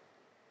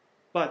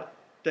 But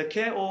the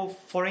KIO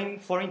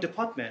foreign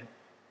department,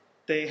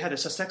 they had a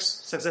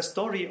success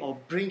story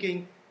of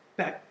bringing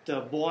back the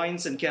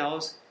boys and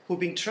girls who've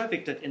been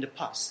trafficked in the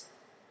past.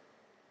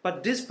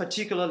 But this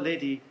particular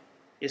lady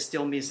is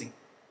still missing.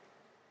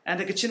 And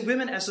the Kachin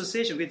Women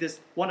Association, with this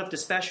one of the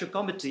special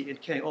committee in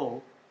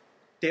KIO,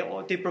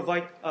 they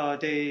provide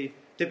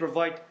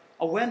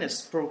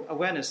awareness,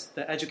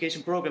 the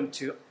education program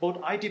to both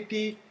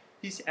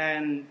IDPs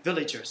and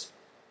villagers.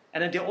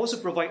 And then they also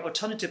provide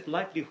alternative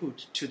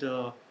livelihood to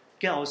the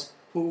girls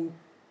who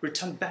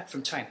return back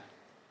from China.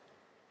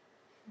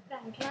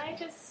 Ben, can I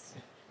just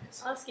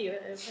ask you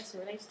a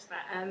question related to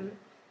that?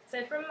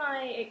 So from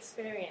my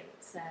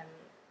experience,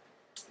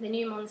 the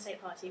New Mon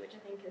State Party, which I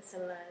think is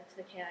similar to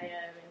the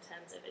KIO in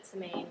terms of it's the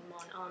main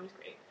Mon armed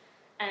group,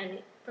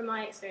 and from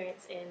my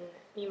experience in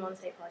New Mon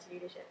State Party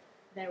leadership,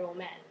 they're all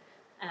men.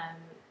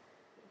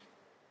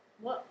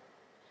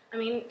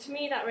 To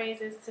me that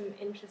raises some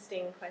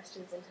interesting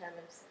questions in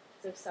terms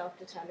of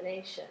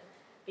self-determination,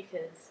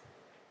 because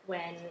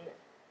when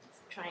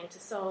trying to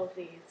solve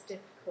these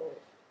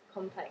difficult,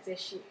 complex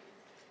issues,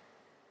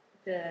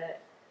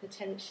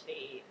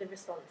 potentially the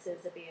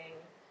responses are being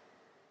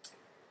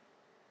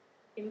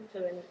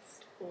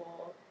influenced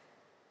or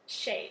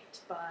shaped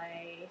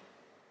by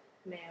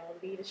male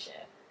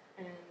leadership.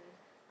 And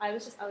I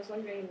was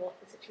wondering what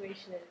the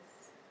situation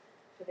is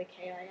for the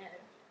KIO.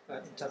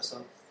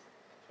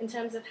 In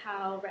terms of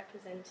how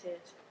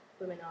represented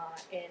women are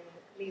in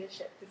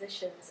leadership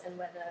positions, and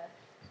whether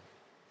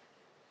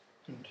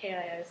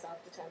KIO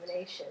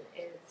self-determination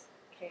is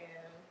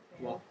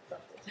KO.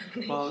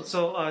 Well,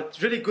 so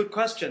really good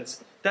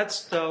questions.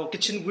 That's the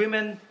Kachin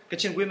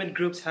women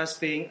groups has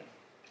been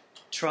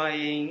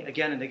trying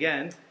again and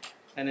again,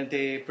 and then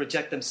they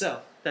project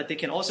themselves that they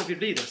can also be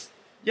leaders.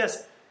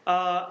 Yes,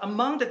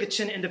 among the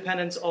Kachin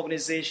independence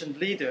organization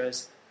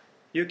leaders,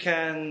 you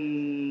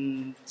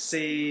can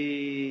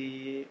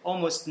see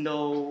almost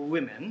no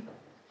women.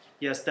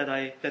 Yes, that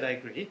I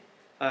agree.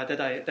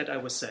 That I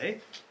would say,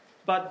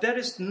 but there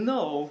is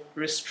no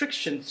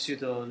restriction to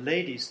the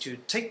ladies to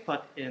take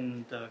part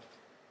in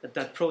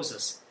that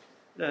process.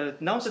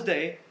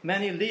 Nowadays,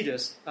 many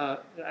leaders,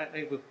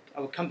 I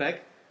will come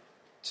back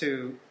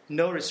to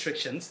no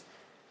restrictions,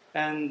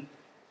 and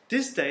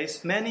these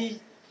days, many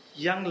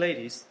young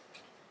ladies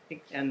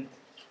and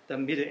the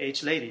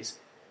middle-aged ladies,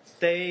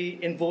 they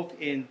involved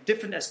in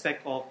different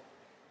aspects of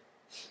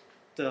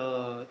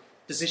the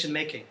decision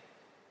making,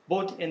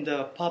 both in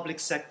the public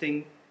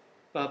setting,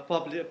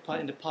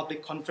 in the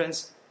public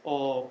conference,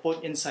 or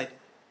both inside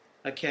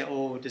a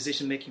KO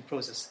decision making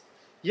process.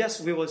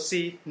 Yes, we will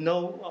see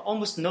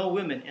almost no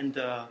women in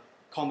the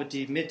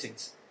committee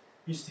meetings.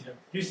 Used to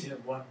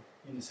have one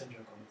in the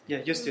central committee.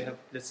 Yeah, used to have.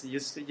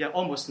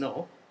 Almost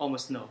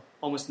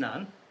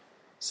none.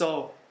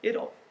 So it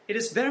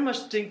is very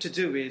much thing to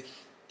do with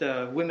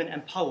the women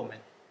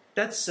empowerment.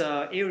 That's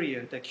an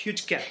area, the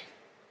huge gap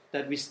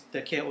that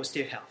the KO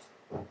still have.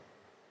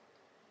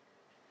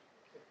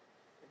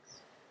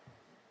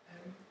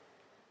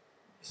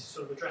 This is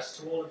sort of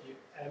addressed to all of you.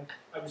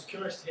 I was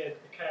curious to hear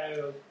that the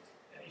KO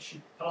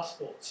issued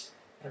passports,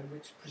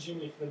 which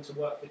presumably for them to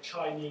work, the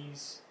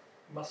Chinese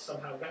must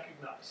somehow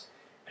recognise.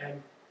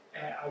 I'm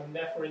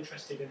therefore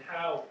interested in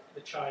how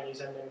the Chinese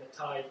and then the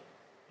Thai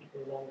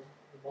people along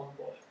the Mon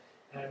border,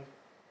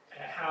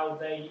 how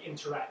they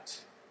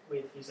interact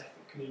with these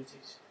ethnic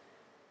communities.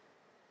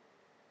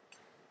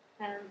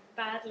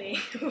 Badly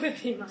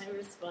would be my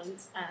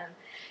response.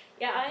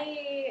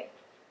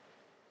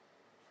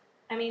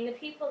 I mean, the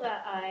people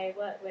that I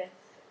work with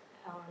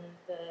on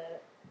the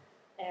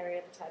area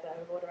of the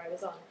Thai-Burma border I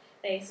was on,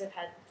 they sort of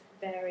had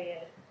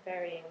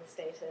varying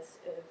status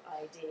of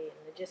ID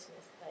and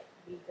legitimacy, like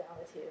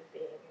legality of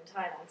being in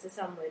Thailand. So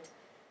some would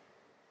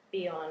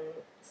be on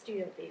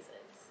student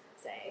visas,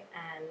 say,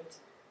 and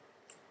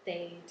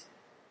they'd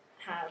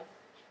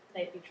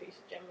be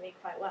treated generally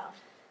quite well.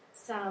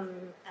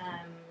 Some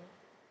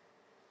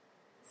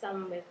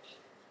with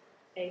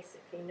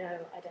basically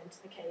no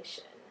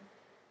identification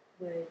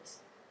would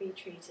be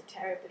treated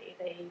terribly.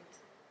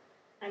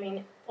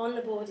 On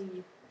the border,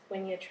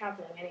 when you're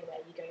travelling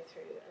anywhere, you go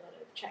through a lot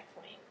of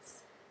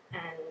checkpoints,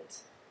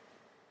 and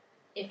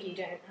if you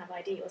don't have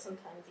ID, or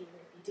sometimes even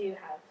if you do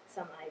have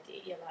some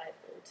ID, you're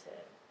liable to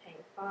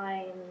paying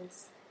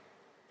fines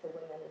for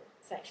women,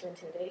 sexual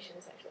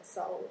intimidation, sexual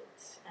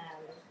assault,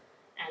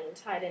 and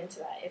tied into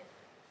that, if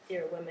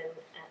you're a woman,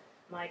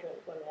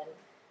 migrant woman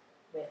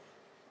with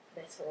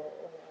little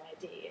or no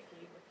ID, if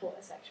you report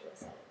a sexual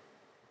assault,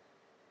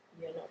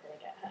 you're not going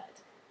to get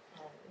hurt.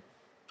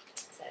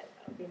 So that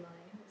would be my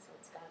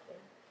response, badly.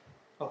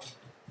 Oh,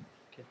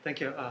 okay, thank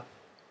you.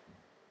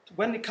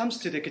 When it comes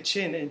to the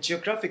Kachin, and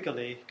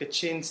geographically,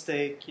 Kachin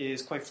state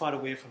is quite far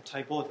away from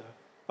Thai border.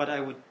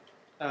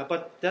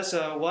 But there's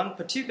one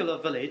particular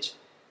village,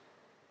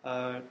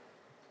 the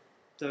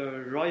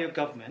royal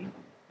government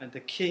and the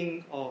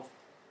king of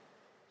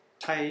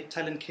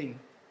Thailand king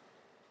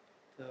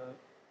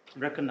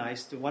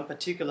recognized one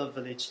particular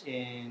village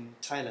in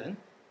Thailand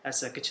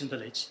as a Kachin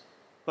village,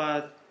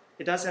 but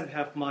it doesn't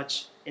have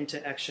much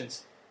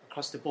interactions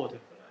across the border.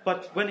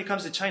 But when it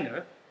comes to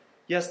China,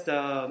 yes,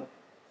 the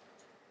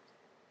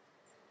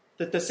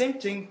same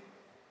thing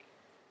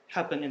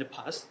happened in the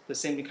past, the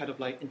same kind of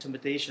like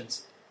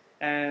intimidations.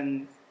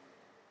 And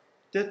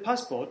the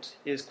passport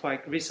is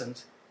quite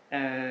recent,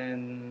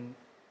 and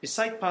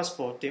beside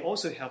passport, they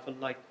also have a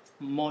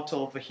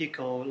motor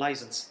vehicle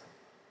license.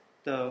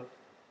 Those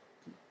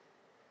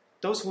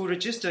who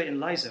register in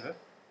LISA,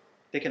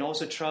 they can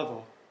also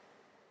travel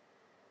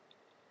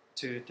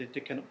the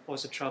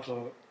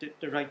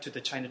right to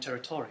the China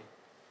territory,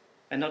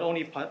 and not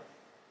only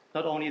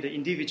the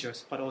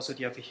individuals, but also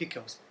their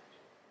vehicles.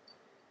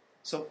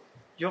 So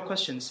your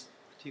questions.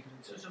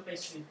 So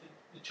basically,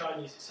 the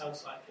Chinese, it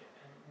sounds like it,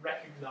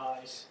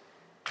 recognise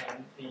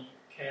the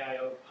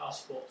KIO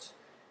passport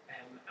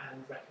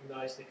and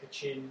recognise the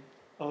Kachin.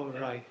 Oh,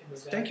 right.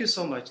 Thank you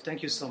so much. So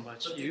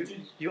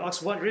you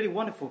asked one really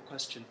wonderful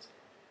questions.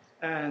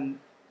 And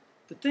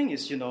the thing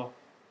is, the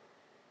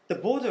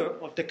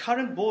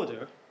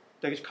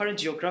current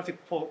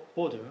geographic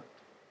border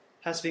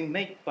has been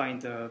made by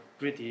the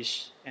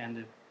British and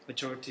the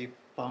majority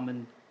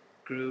Burman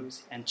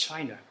groups and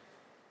China,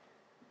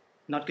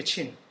 not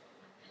Kachin.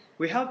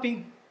 We have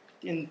been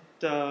in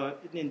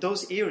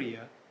those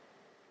areas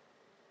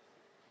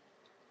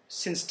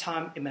since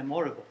time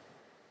immemorial.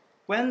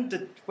 When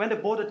the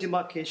border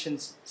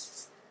demarcations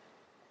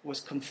was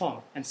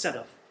confirmed and set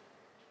up,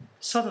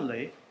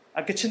 suddenly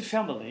a Kachin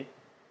family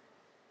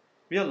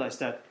realized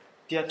that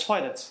their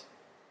toilet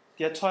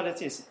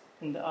is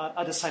on the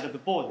other side of the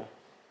border,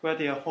 where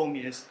their home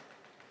is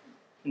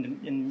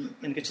in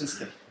Kachin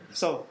State.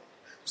 So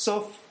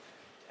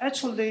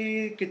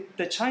actually,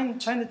 the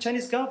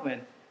Chinese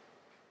government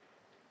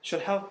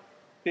should have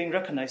been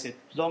recognized it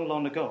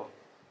long ago.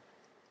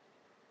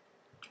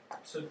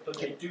 So, but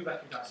they do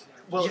recognize it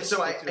now. Well, Yes, so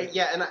they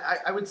do.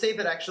 I would say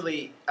that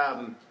actually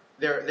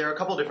there are a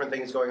couple different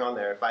things going on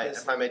there.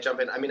 If I may jump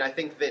in, I mean, I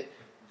think that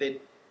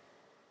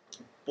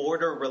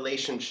border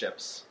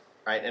relationships,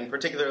 right, and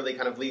particularly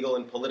kind of legal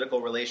and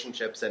political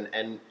relationships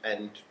and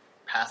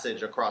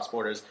passage across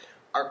borders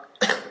are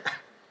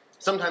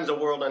sometimes a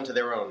world unto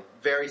their own,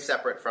 very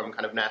separate from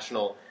kind of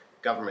national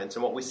governments.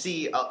 And what we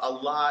see a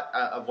lot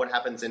of what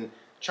happens in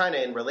China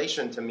in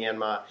relation to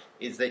Myanmar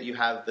is that you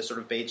have the sort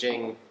of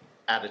Beijing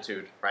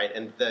attitude, right,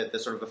 and the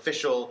sort of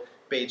official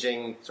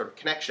Beijing sort of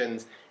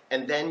connections,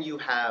 and then you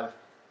have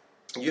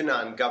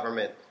Yunnan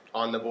government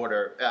on the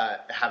border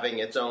having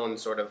its own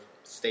sort of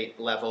state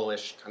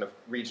level-ish kind of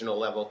regional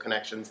level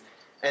connections.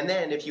 And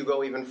then if you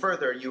go even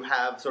further, you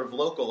have sort of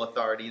local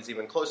authorities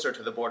even closer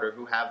to the border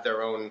who have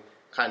their own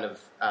kind of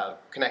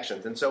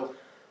connections. And so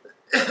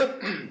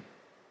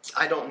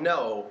I don't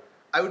know.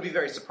 I would be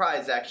very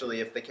surprised,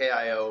 actually, if the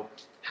KIO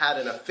had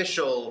an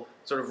official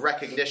sort of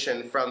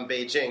recognition from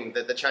Beijing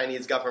that the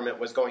Chinese government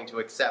was going to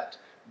accept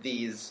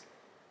these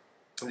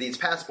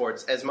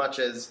passports, as much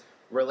as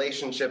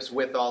relationships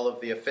with all of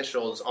the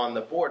officials on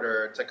the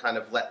border to kind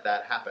of let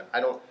that happen.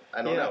 I don't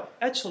know.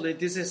 Actually,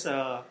 this is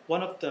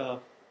one of the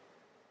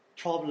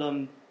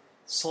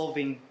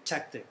problem-solving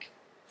tactic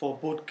for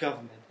both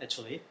government,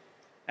 actually.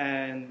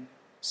 And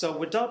so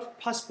without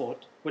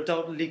passport,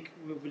 without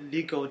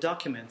legal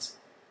documents,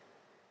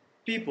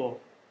 people,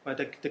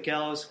 the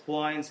girls,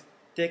 boys,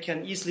 they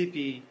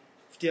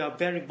are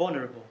very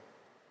vulnerable.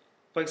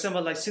 For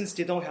example, like since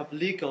they don't have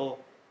legal,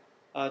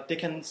 they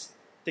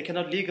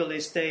cannot legally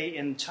stay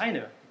in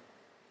China,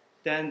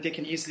 then they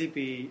can easily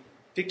be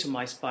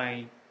victimized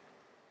by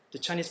the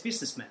Chinese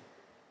businessmen.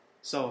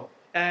 So,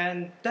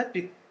 and that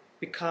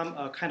become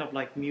a kind of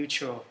like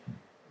mutual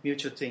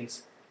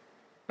things.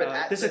 But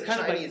at this the is kind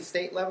Chinese of like,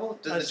 state level?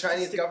 Does the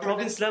Chinese government...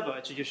 Province level,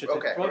 actually, you should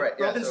Okay, say. right,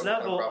 yeah, Province so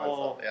level province or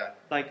level, yeah.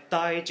 like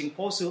Dai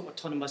Jingposu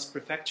Autonomous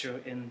Prefecture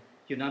in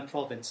Yunnan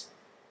Province.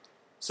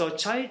 So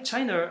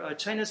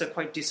China's are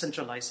quite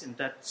decentralized in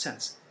that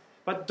sense.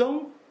 But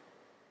don't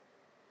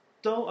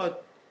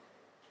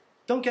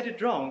get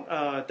it wrong.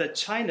 That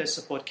China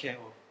support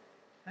KO.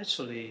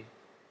 Actually,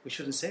 we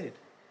shouldn't say it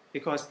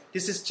because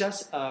this is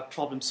just a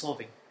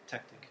problem-solving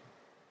tactic.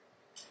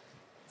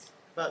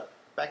 But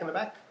back in the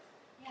back?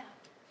 Yeah.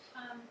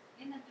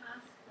 In the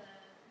past, the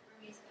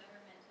Burmese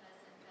government has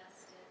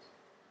invested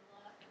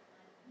a lot of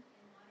money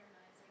in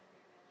modernizing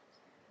their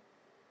military.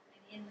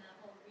 And in the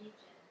whole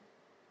region,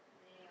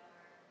 they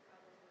are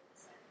probably the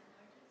second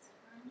largest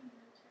army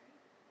military,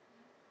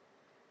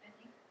 I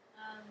think.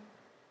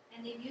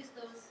 And they've used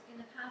those, in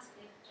the past,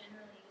 they've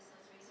generally used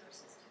those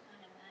resources to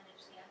kind of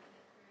manage the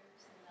ethnic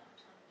groups and the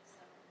autonomous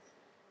zones.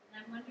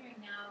 And I'm wondering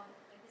now,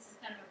 like this is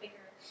kind of a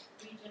bigger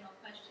regional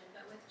question,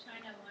 but with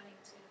China wanting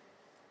to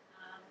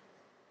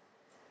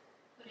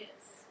put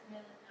its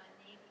Navy forward, I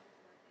think,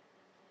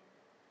 in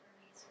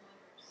Burmese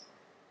waters,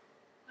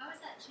 how is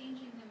that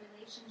changing the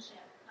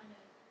relationship kind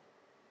of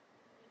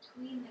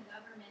between the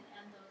government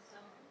and those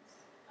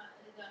zones,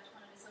 the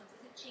autonomous zones?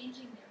 Is it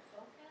changing their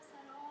focus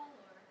at all,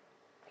 or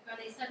like, are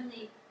they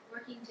suddenly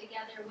working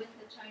together with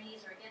the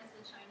Chinese or against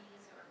the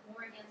Chinese, or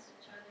more against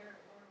each other,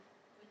 or more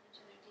with each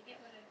other? Do you get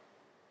what I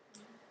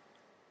mean?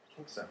 I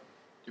think so.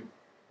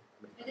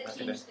 Does it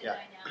change the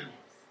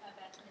dynamics of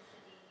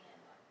ethnicity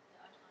and the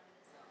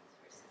autonomous zones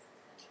versus the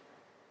central?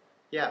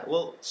 Yeah,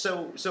 well,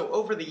 so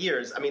over the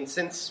years, I mean,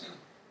 since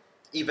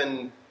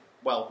even,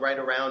 well, right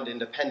around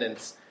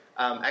independence,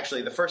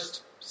 actually the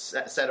first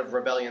set of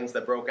rebellions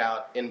that broke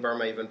out in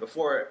Burma even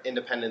before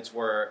independence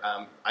were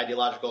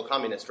ideological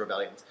communist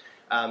rebellions.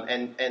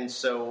 And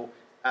so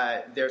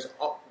there's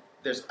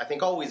I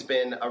think always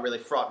been a really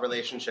fraught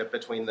relationship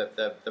between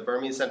the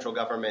Burmese central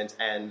government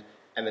and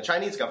the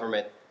Chinese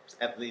government,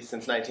 at least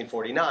since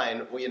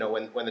 1949, you know,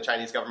 when the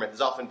Chinese government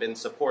has often been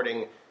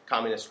supporting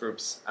communist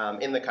groups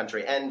in the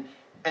country.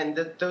 And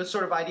those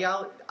sort of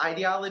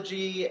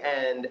ideology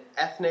and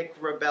ethnic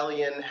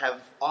rebellion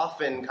have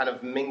often kind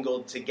of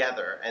mingled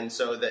together. And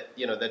so that,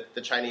 you know, that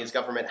the Chinese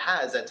government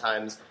has at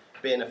times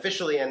been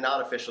officially and not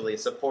officially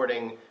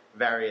supporting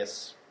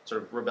various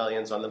sort of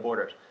rebellions on the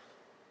borders.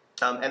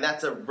 And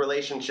that's a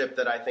relationship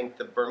that I think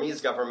the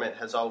Burmese government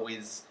has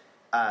always...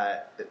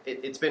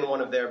 it's been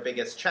one of their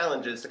biggest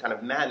challenges to kind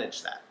of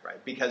manage that,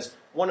 right? Because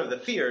one of the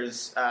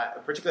fears,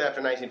 particularly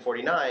after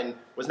 1949,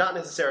 was not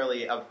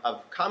necessarily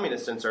of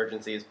communist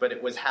insurgencies, but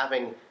it was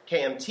having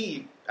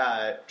KMT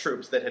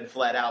troops that had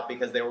fled out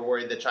because they were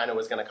worried that China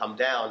was going to come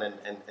down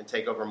and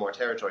take over more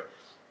territory.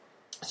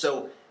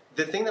 So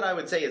the thing that I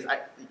would say is,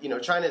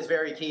 China is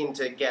very keen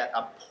to get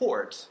a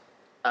port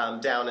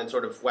down in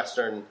sort of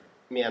western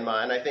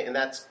Myanmar, and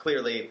that's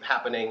clearly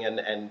happening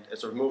and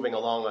sort of moving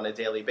along on a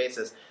daily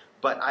basis.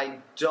 But I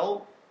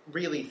don't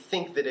really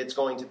think that it's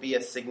going to be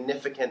a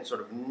significant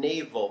sort of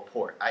naval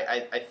port.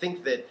 I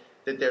think that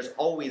that there's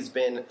always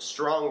been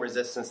strong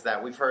resistance to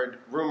that. We've heard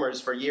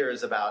rumors for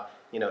years about,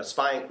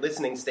 spying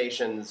listening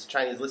stations,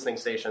 Chinese listening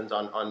stations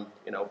on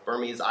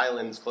Burmese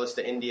islands close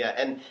to India,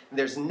 and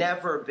there's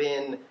never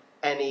been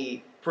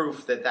any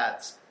proof that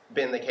that's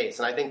been the case.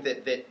 And I think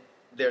that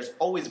there's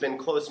always been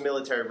close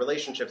military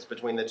relationships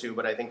between the two,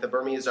 but I think the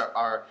Burmese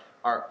are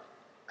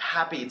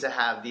happy to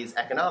have these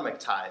economic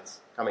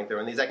ties coming through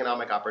and these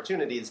economic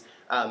opportunities,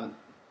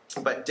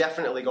 but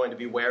definitely going to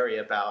be wary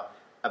about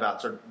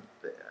sort of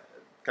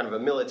kind of a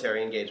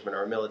military engagement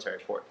or a military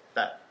port. If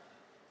that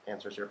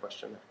answers your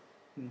question.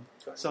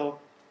 So,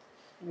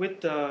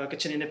 with the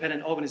Kachin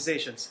independent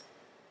organizations,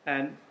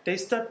 and they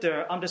started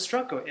their armed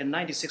struggle in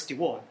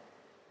 1961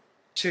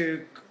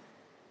 to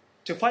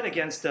fight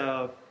against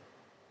the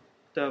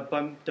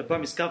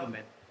Burmese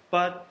government.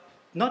 But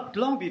not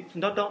long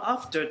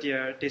after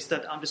they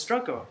started armed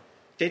struggle,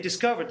 they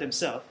discovered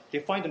themselves. They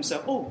find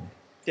themselves,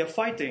 they're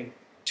fighting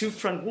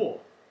two-front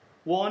war,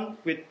 one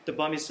with the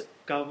Burmese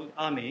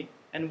army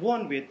and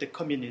one with the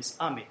Communist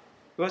army.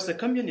 Because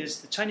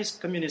the Chinese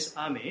Communist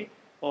Army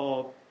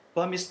or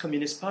Burmese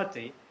Communist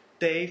Party,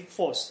 they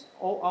forced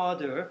all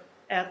other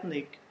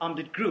ethnic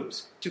armed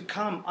groups to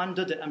come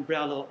under the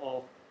umbrella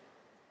of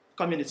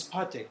Communist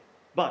Party.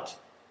 But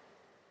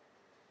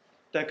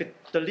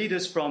the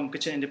leaders from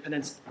Kachin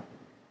independence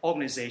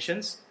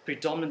organizations,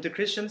 predominantly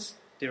Christians,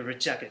 they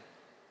reject it.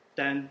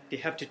 Then they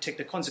have to take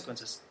the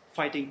consequences,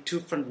 fighting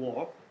two-front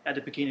war at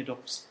the beginning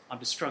of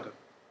the struggle.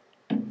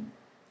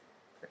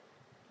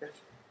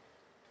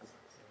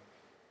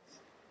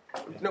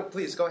 No,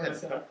 please, go ahead.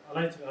 I'd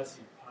like to ask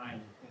you,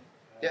 Pine,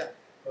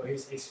 about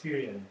his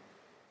experience.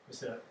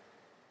 Because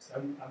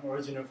I'm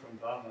originally from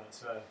Burma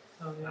as well.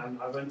 Oh, yeah.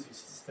 I went to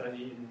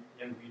study in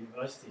Yangon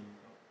University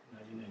in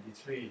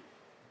 1993.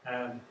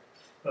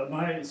 But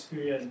my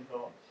experience,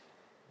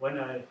 when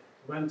I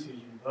went to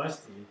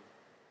university,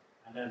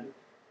 and then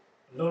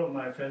a lot of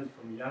my friends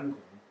from Yangon,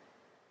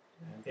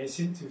 they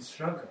seem to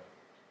struggle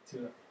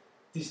to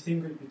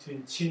distinguish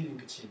between Qin and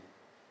Kachin.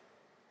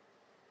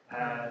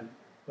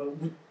 But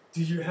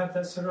do you have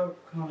that sort of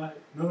kind of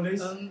knowledge?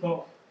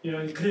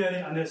 You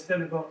clearly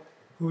understand about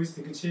who is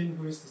the Kachin,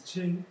 who is the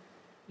Qin?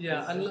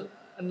 Yeah,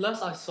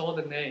 unless I saw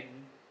the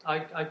name,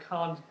 I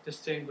can't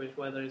distinguish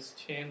whether it's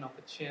Qin or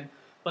Kachin.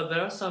 But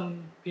there are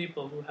some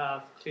people who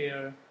have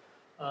clear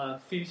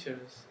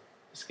features,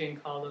 the skin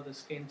color, the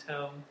skin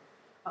tone.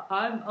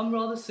 I'm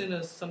rather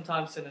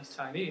sometimes seen as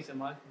Chinese in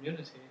my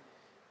community,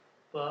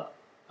 but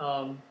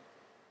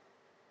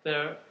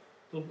there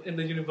in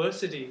the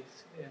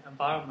universities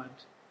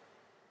environment,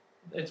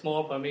 it's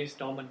more Burmese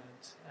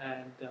dominant,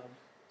 and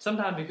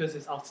sometimes because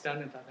it's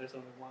outstanding that there's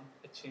only one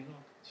Kachin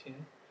or Kachin,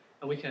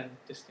 and we can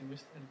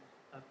distinguish in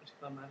a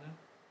particular manner.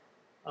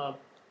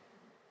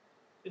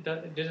 It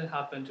didn't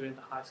happen during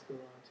the high school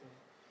or during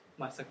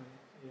my second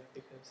year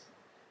because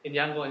in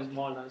Yangon it's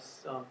more or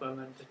less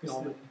Burman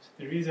dominant.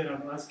 The reason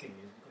I'm asking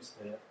is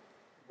because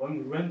when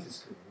we went to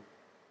school,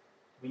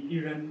 we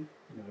even,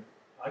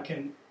 I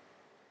can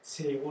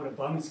say all the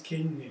Burmese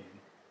king name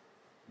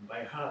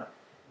by heart,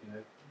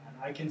 and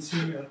I can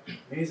sing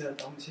Mesa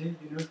Dongqi,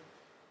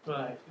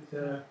 Right.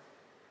 The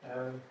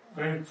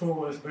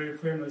very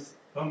famous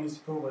Burmese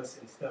proverbs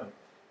and stuff.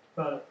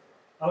 But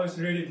I was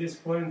really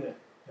disappointed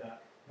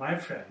that my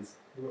friends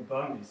who were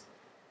Burmese,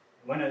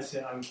 when I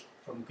said I'm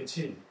from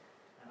Kachin,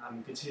 and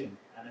I'm Kachin,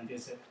 and then they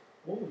said,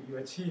 "Oh, you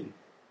are Qin."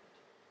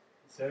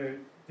 So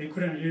they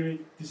couldn't really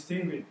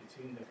distinguish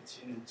between the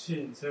Kachin and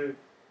Qin. So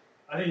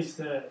I think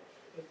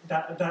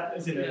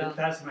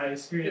that's my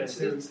experience.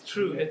 It's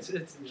true.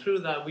 It's true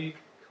that we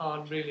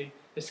can't really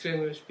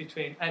distinguish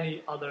between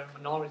any other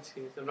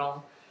minorities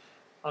around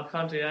our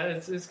country. And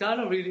it's kind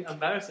of really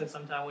embarrassing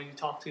sometimes when you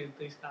talk to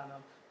these kind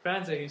of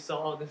friends and you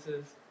saw,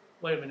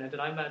 wait a minute,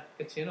 did I met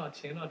Kachin or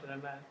Qin or did I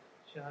met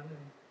Shan?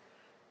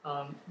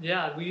 And,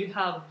 we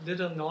have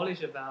little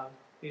knowledge about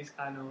these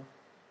kind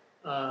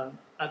of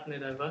ethnic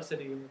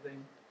diversity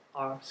within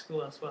our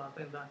school as well. I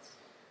think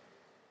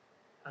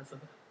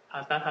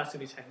that has to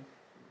be changed.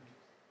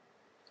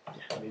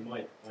 I mean,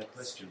 my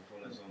question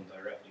follows on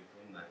directly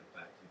from that,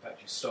 in fact,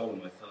 you've stolen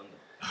my thunder.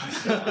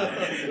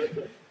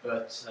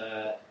 But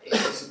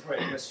it's a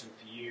great question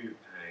for you,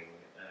 Pang,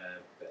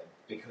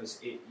 because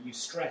you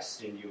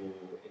stressed in your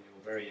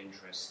very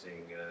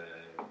interesting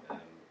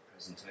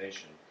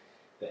presentation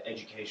that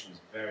education is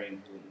very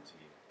important to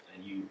you.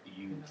 And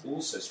you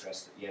also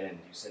stressed at the end,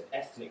 you said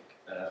ethnic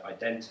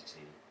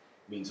identity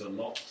means a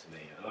lot to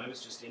me. And I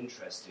was just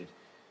interested,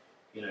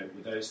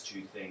 with those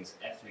two things,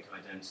 ethnic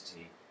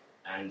identity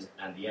and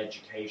the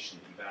education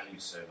that you value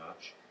so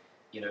much,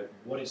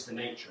 what is the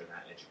nature of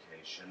that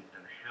education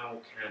and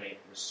how can it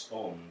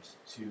respond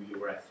to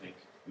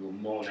your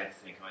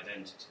non-ethnic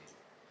identity?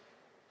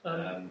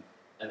 And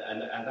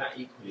that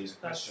equally is a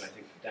question, I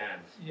think, for Dan,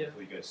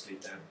 before you go to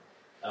sleep, Dan.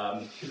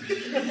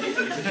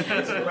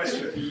 It's a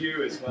question for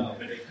you as well,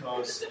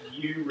 because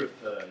you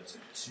referred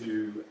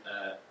to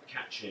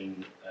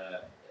Kachin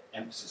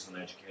emphasis on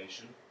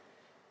education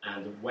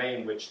and the way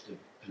in which the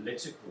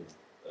political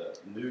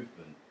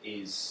movement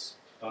is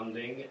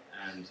funding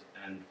and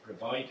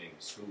providing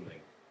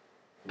schooling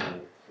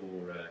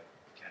for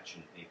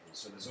Kachin people.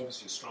 So there's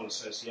obviously a strong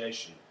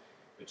association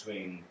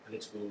between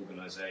political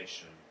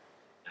organisation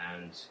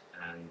and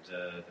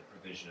the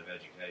provision of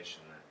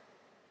education there.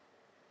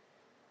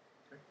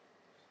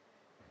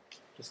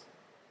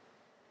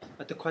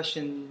 But the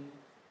question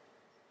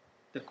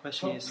is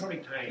probably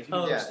Pang, if you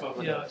Oh, could yeah. respond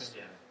to Yeah. this,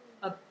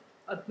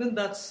 I think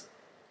that's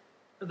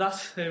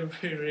a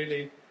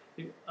really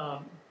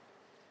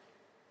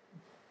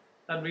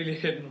that really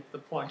hit the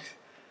point.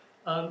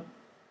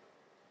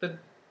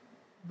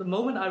 The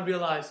moment I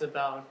realized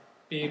about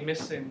being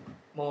missing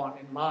Mon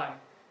in mine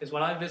is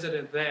when I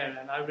visited there,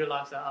 and I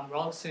realized that I'm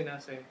rather seen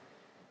as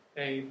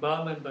a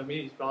Burman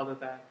Burmese rather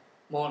than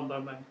Mon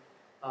Burman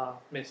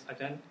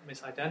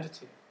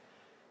misidentity.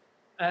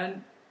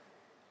 And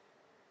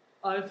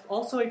I've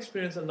also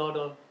experienced a lot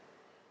of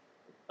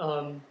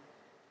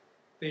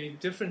the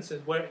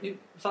differences where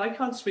if I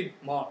can't speak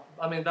Mon,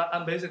 I mean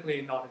I'm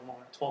basically not in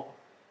Mon at all,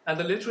 and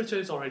the literature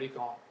is already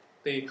gone,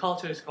 the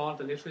culture is gone,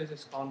 the literature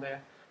is gone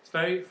there. It's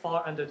very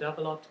far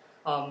underdeveloped.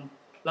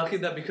 Lucky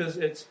that because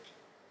it's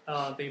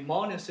the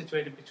Mon is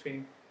situated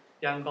between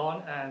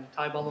Yangon and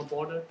Thai-Burma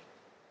border,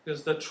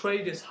 because the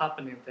trade is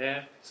happening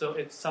there, so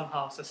it's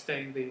somehow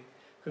sustaining the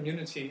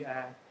community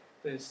and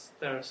there's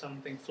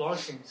something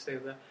flourishing still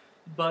there.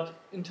 But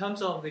in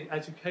terms of the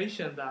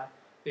education that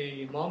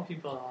the Mon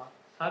people are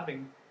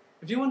having,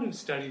 if you want to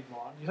study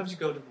Mon, you have to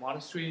go to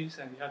monasteries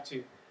and you have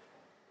to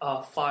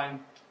find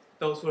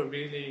those who are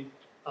really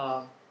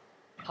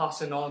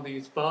passing on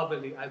these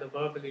either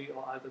verbally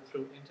or either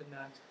through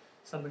internet,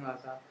 something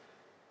like that.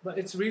 But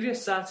it's really a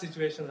sad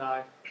situation that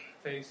I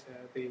face.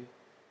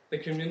 The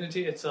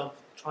community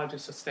itself try to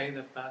sustain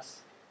their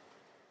best,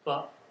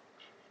 but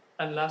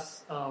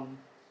unless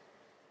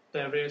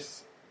there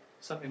is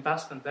some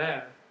investment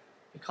there,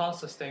 it can't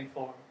sustain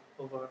for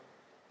over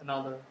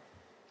another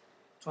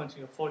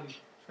 20 to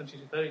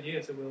 30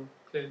 years. It will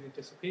clearly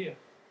disappear.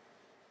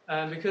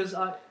 And because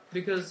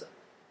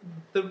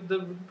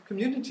the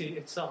community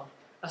itself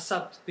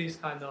accept these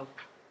kind of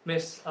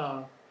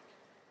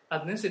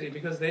ethnicity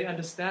because they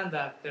understand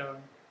that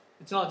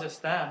it's not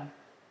just them,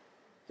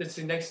 it's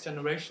the next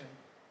generation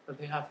that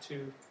they have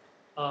to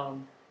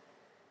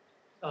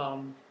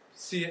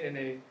see it in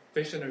a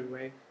visionary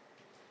way,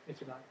 if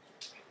you like.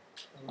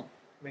 I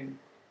mean,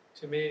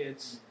 to me,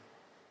 it's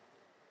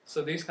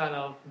so these kind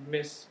of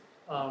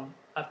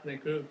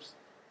ethnic groups,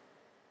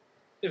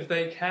 if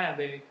they can,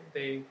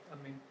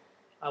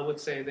 I would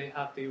say they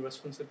have the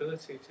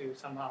responsibility to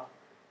somehow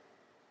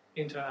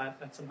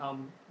interact and somehow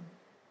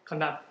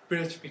connect,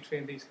 bridge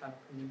between these kind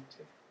of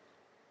communities.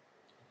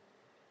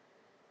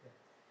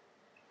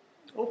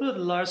 Over the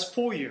last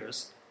 4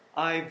 years,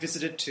 I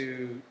visited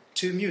to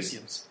 2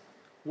 museums,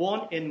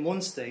 one in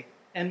Mon State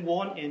and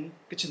one in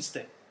Kachin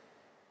State.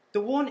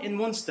 The one in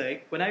Mon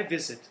State, when I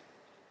visit,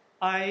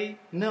 I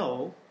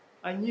knew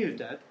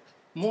that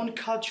Mon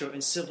culture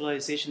and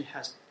civilization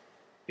has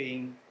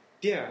been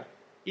there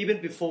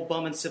even before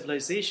Burman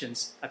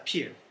civilizations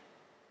appeared.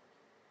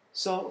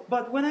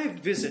 But when I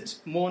visit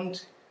Mon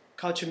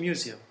Culture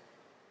Museum,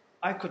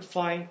 I could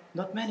find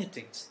not many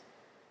things.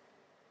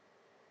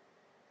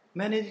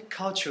 Many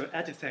cultural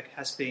artifacts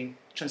has been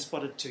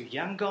transported to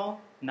Yangon,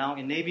 now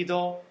in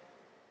Naypyidaw.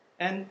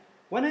 And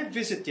when I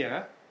visit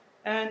there,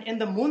 and in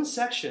the Mon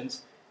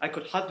sections, I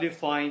could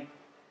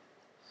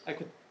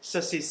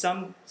just see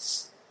some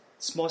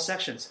small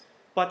sections.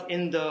 But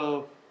in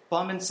the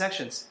Burman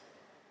sections,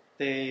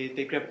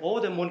 they grab all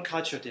the Mon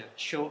culture there,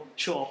 show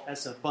off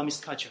as a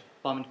Burmese culture,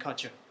 Burman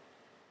culture.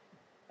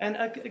 And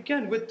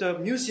again, with the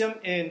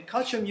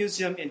Culture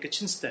Museum in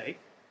Kachin State,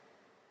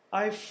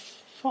 I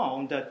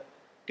found that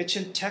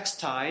Kachin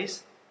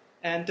textiles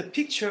and the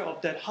picture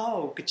of that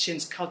how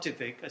Kachins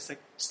cultivate as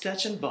like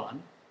stretch and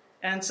burn,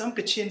 and some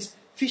Kachins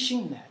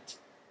fishing net.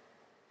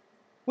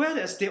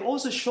 Whereas they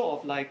also show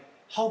off like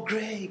how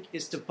great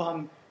is the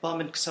Burman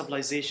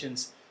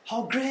civilizations,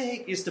 how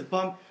great is the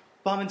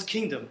Burman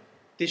kingdom.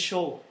 They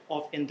show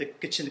off in the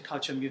Kachin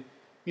Culture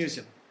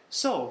Museum.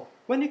 So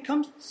when it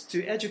comes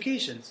to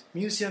education,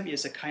 museum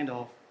is a kind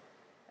of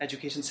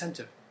education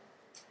center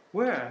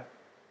where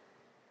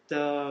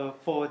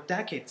for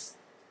decades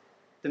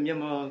the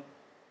Myanmar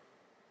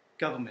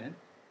government,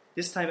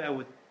 this time I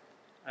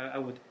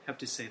would have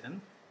to say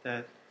them,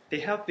 that they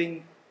have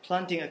been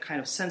planting a kind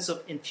of sense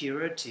of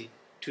inferiority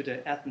to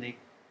the ethnic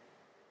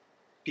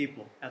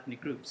people,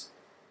 ethnic groups.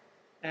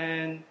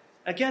 And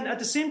again, at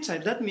the same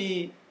time, let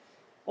me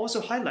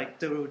also highlight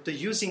the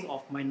using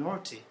of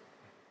minority.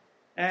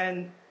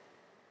 And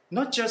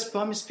not just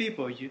Burmese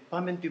people,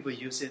 Burman people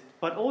use it,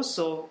 but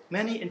also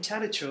many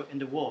intellectuals in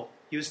the world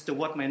use the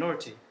word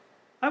minority.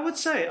 I would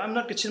say I'm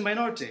not Kachin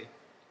minority.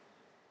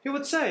 He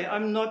would say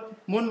I'm not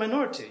Mon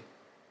minority.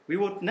 We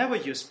would never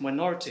use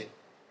minority.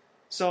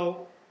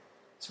 So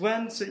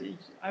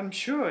I'm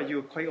sure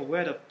you're quite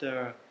aware of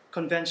the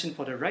Convention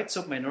for the Rights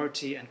of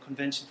Minority and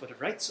Convention for the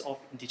Rights of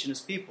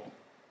Indigenous People.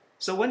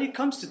 So when it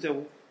comes to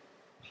the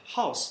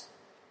house,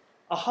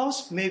 a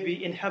house may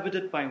be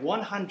inhabited by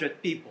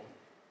 100 people.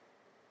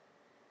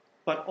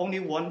 but only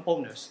one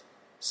owners.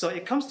 So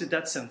it comes to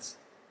that sense.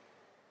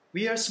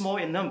 We are small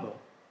in number,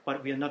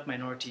 but we are not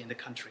minority in the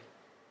country.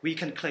 We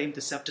can claim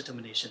the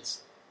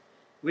self-determinations,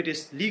 which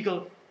is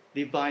legally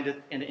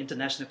binded in the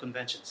international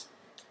conventions.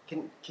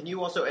 Can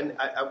you also, and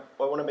I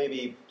want to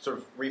maybe sort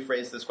of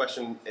rephrase this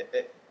question,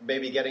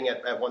 maybe getting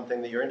at one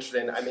thing that you're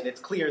interested in. I mean, it's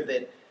clear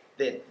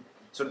that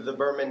sort of the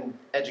Burman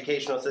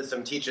educational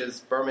system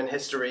teaches Burman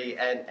history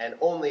and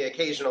only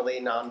occasionally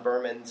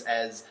non-Burmans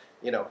as,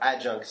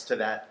 adjuncts to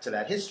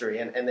that history.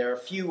 And there are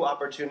few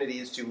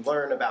opportunities to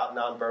learn about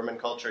non-Burman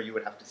culture. You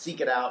would have to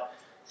seek it out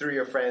through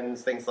your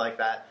friends, things like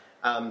that.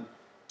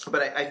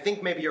 But I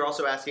think maybe you're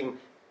also asking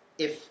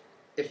if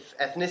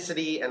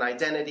ethnicity and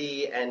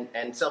identity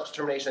and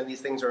self-determination and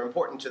these things are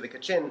important to the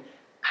Kachin,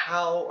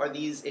 how are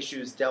these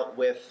issues dealt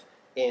with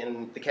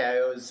in the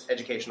KIO's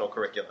educational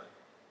curricula?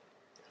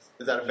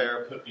 Is that a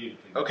fair?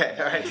 Okay,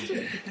 all right.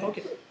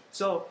 Okay,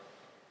 so...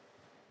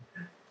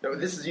 No,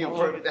 this is you.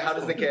 How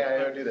does the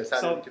KIO do this?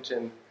 How does the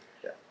Kachin...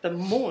 Yeah. The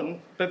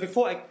Mon, but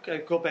before I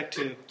go back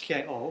to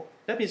KIO,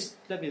 let me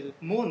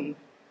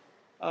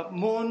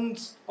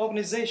Mon's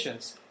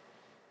organizations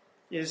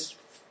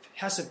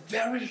has a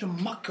very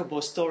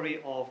remarkable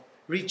story of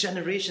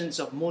regenerations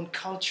of Mon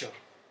culture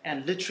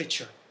and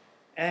literature.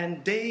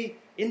 And they,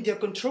 in their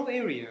control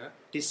area,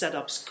 they set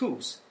up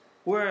schools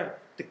where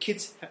the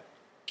kids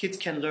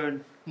can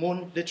learn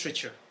Mon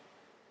literature.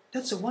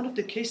 That's one of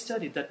the case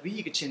studies that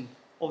we Kachin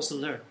also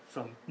learn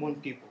from Mon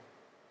people.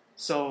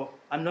 So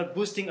I'm not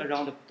boosting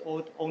around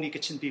only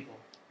Kachin people,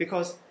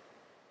 because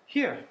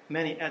here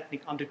many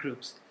ethnic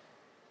undergroups.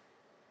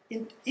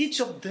 In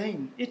each of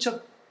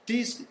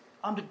these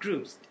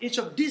undergroups, each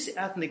of these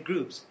ethnic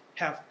groups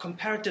have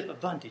comparative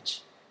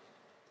advantage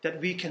that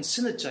we can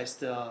synergize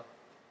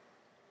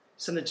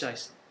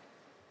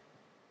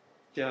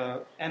their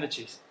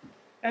energies.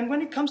 And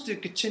when it comes to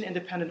Kachin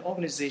independent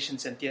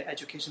organizations and their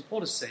education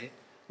policy,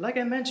 like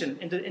I mentioned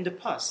in the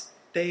past,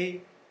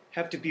 they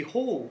have to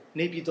behold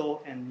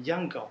Naypyidaw and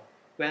Yangon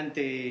when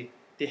they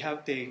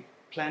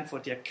plan for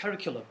their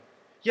curriculum.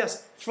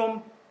 Yes,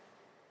 from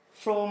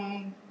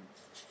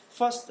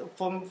first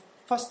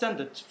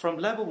standard, from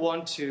level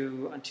 1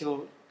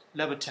 until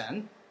level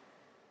 10,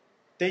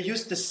 they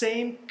use the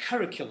same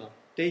curriculum.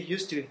 They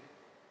use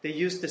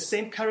the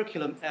same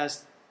curriculum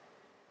as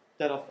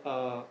that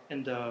of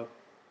in the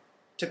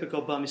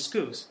typical Burmese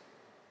schools,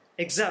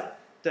 except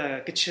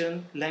the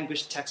Kachin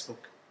language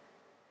textbook,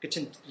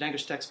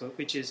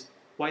 which is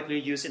widely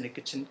used in the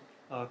Kachin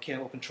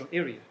KIO control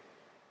area.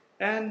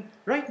 And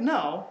right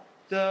now,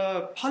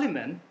 the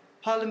parliament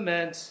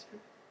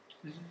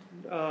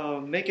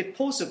make it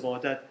possible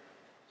that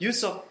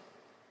use of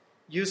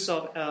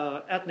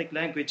ethnic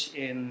language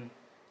in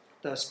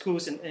the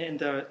schools in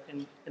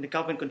the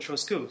government controlled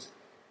schools,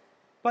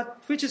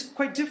 but which is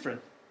quite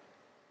different.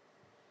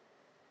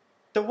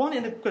 The one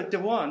in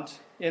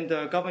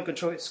the government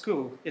controlled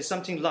school is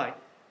something like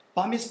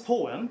Burmese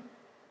poem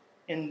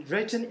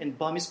written in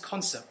Burmese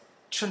concept,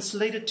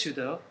 translated to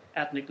the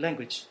ethnic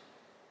language,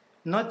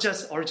 not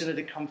just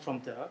originally come from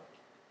the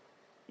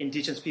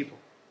indigenous people.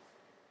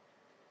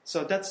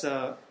 So that's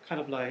a kind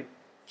of like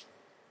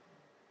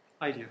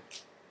idea.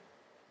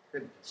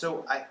 Good.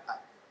 So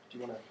do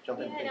you want to jump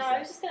in? Yeah, no, I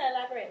was just going to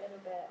elaborate a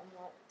little bit on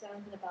what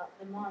Darren said about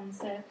the Mon.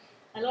 So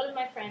a lot of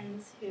my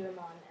friends who are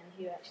Mon and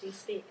who actually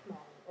speak Mon,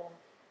 or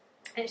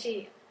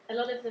actually a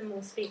lot of them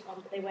will speak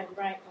Mon, but they won't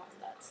write Mon.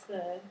 That's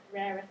the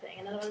rarer thing.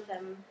 And a lot of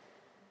them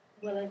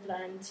will have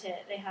learned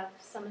it. They have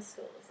summer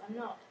schools.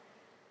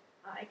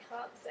 I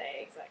can't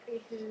say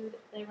exactly who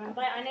they run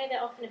by. I know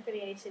they're often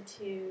affiliated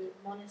to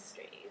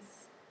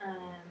monasteries.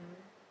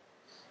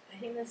 I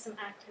think there's some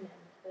acronym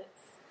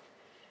that's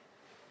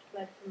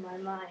fled from my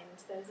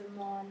mind. There's a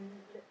Mon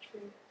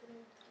literary...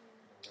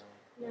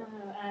 No.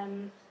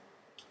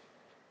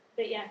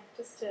 But yeah,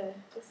 just to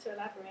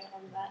elaborate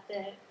on that,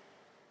 they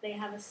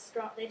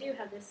do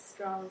have this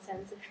strong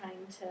sense of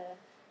trying to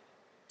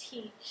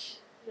teach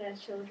their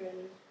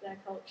children their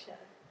culture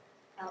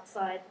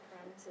outside the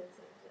parameters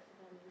of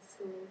the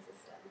school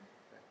system.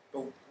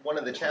 But one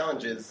of the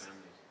challenges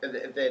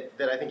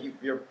that I think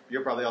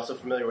you're probably also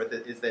familiar with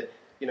is that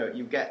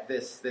you get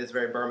this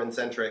very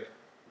Burman-centric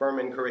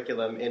Burman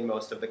curriculum in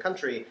most of the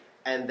country,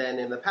 and then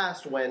in the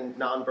past when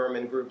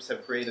non-Burman groups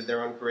have created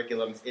their own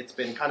curriculums, it's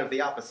been kind of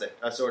the opposite,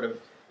 a sort of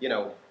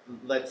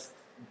let's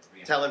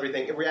tell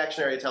everything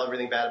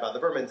bad about the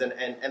Burmans,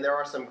 and there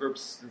are some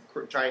groups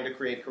trying to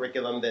create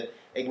curriculum that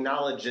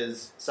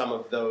acknowledges some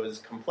of those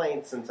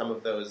complaints and some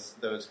of those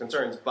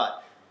concerns,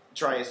 but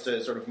tries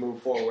to sort of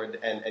move forward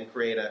and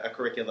create a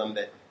curriculum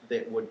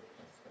that would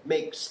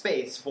make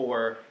space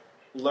for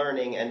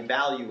learning and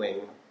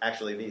valuing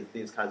actually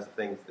these kinds of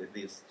things,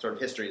 these sort of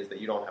histories that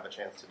you don't have a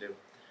chance to do.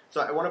 So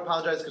I want to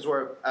apologize because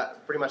we're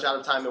pretty much out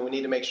of time and we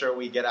need to make sure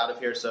we get out of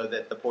here so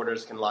that the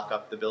porters can lock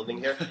up the building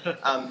here.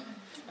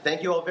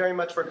 Thank you all very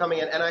much for coming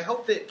in, and I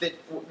hope that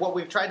what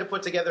we've tried to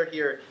put together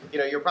here,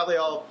 you're probably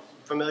all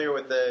familiar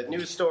with the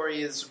news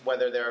stories,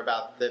 whether they're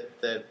about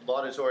the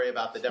laudatory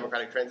about the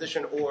democratic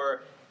transition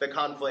or the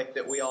conflict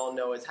that we all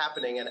know is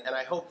happening. And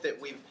I hope that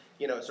we've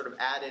sort of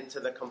added to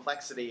the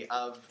complexity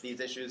of these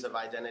issues of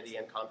identity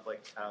and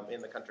conflict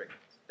in the country.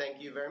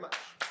 Thank you very much.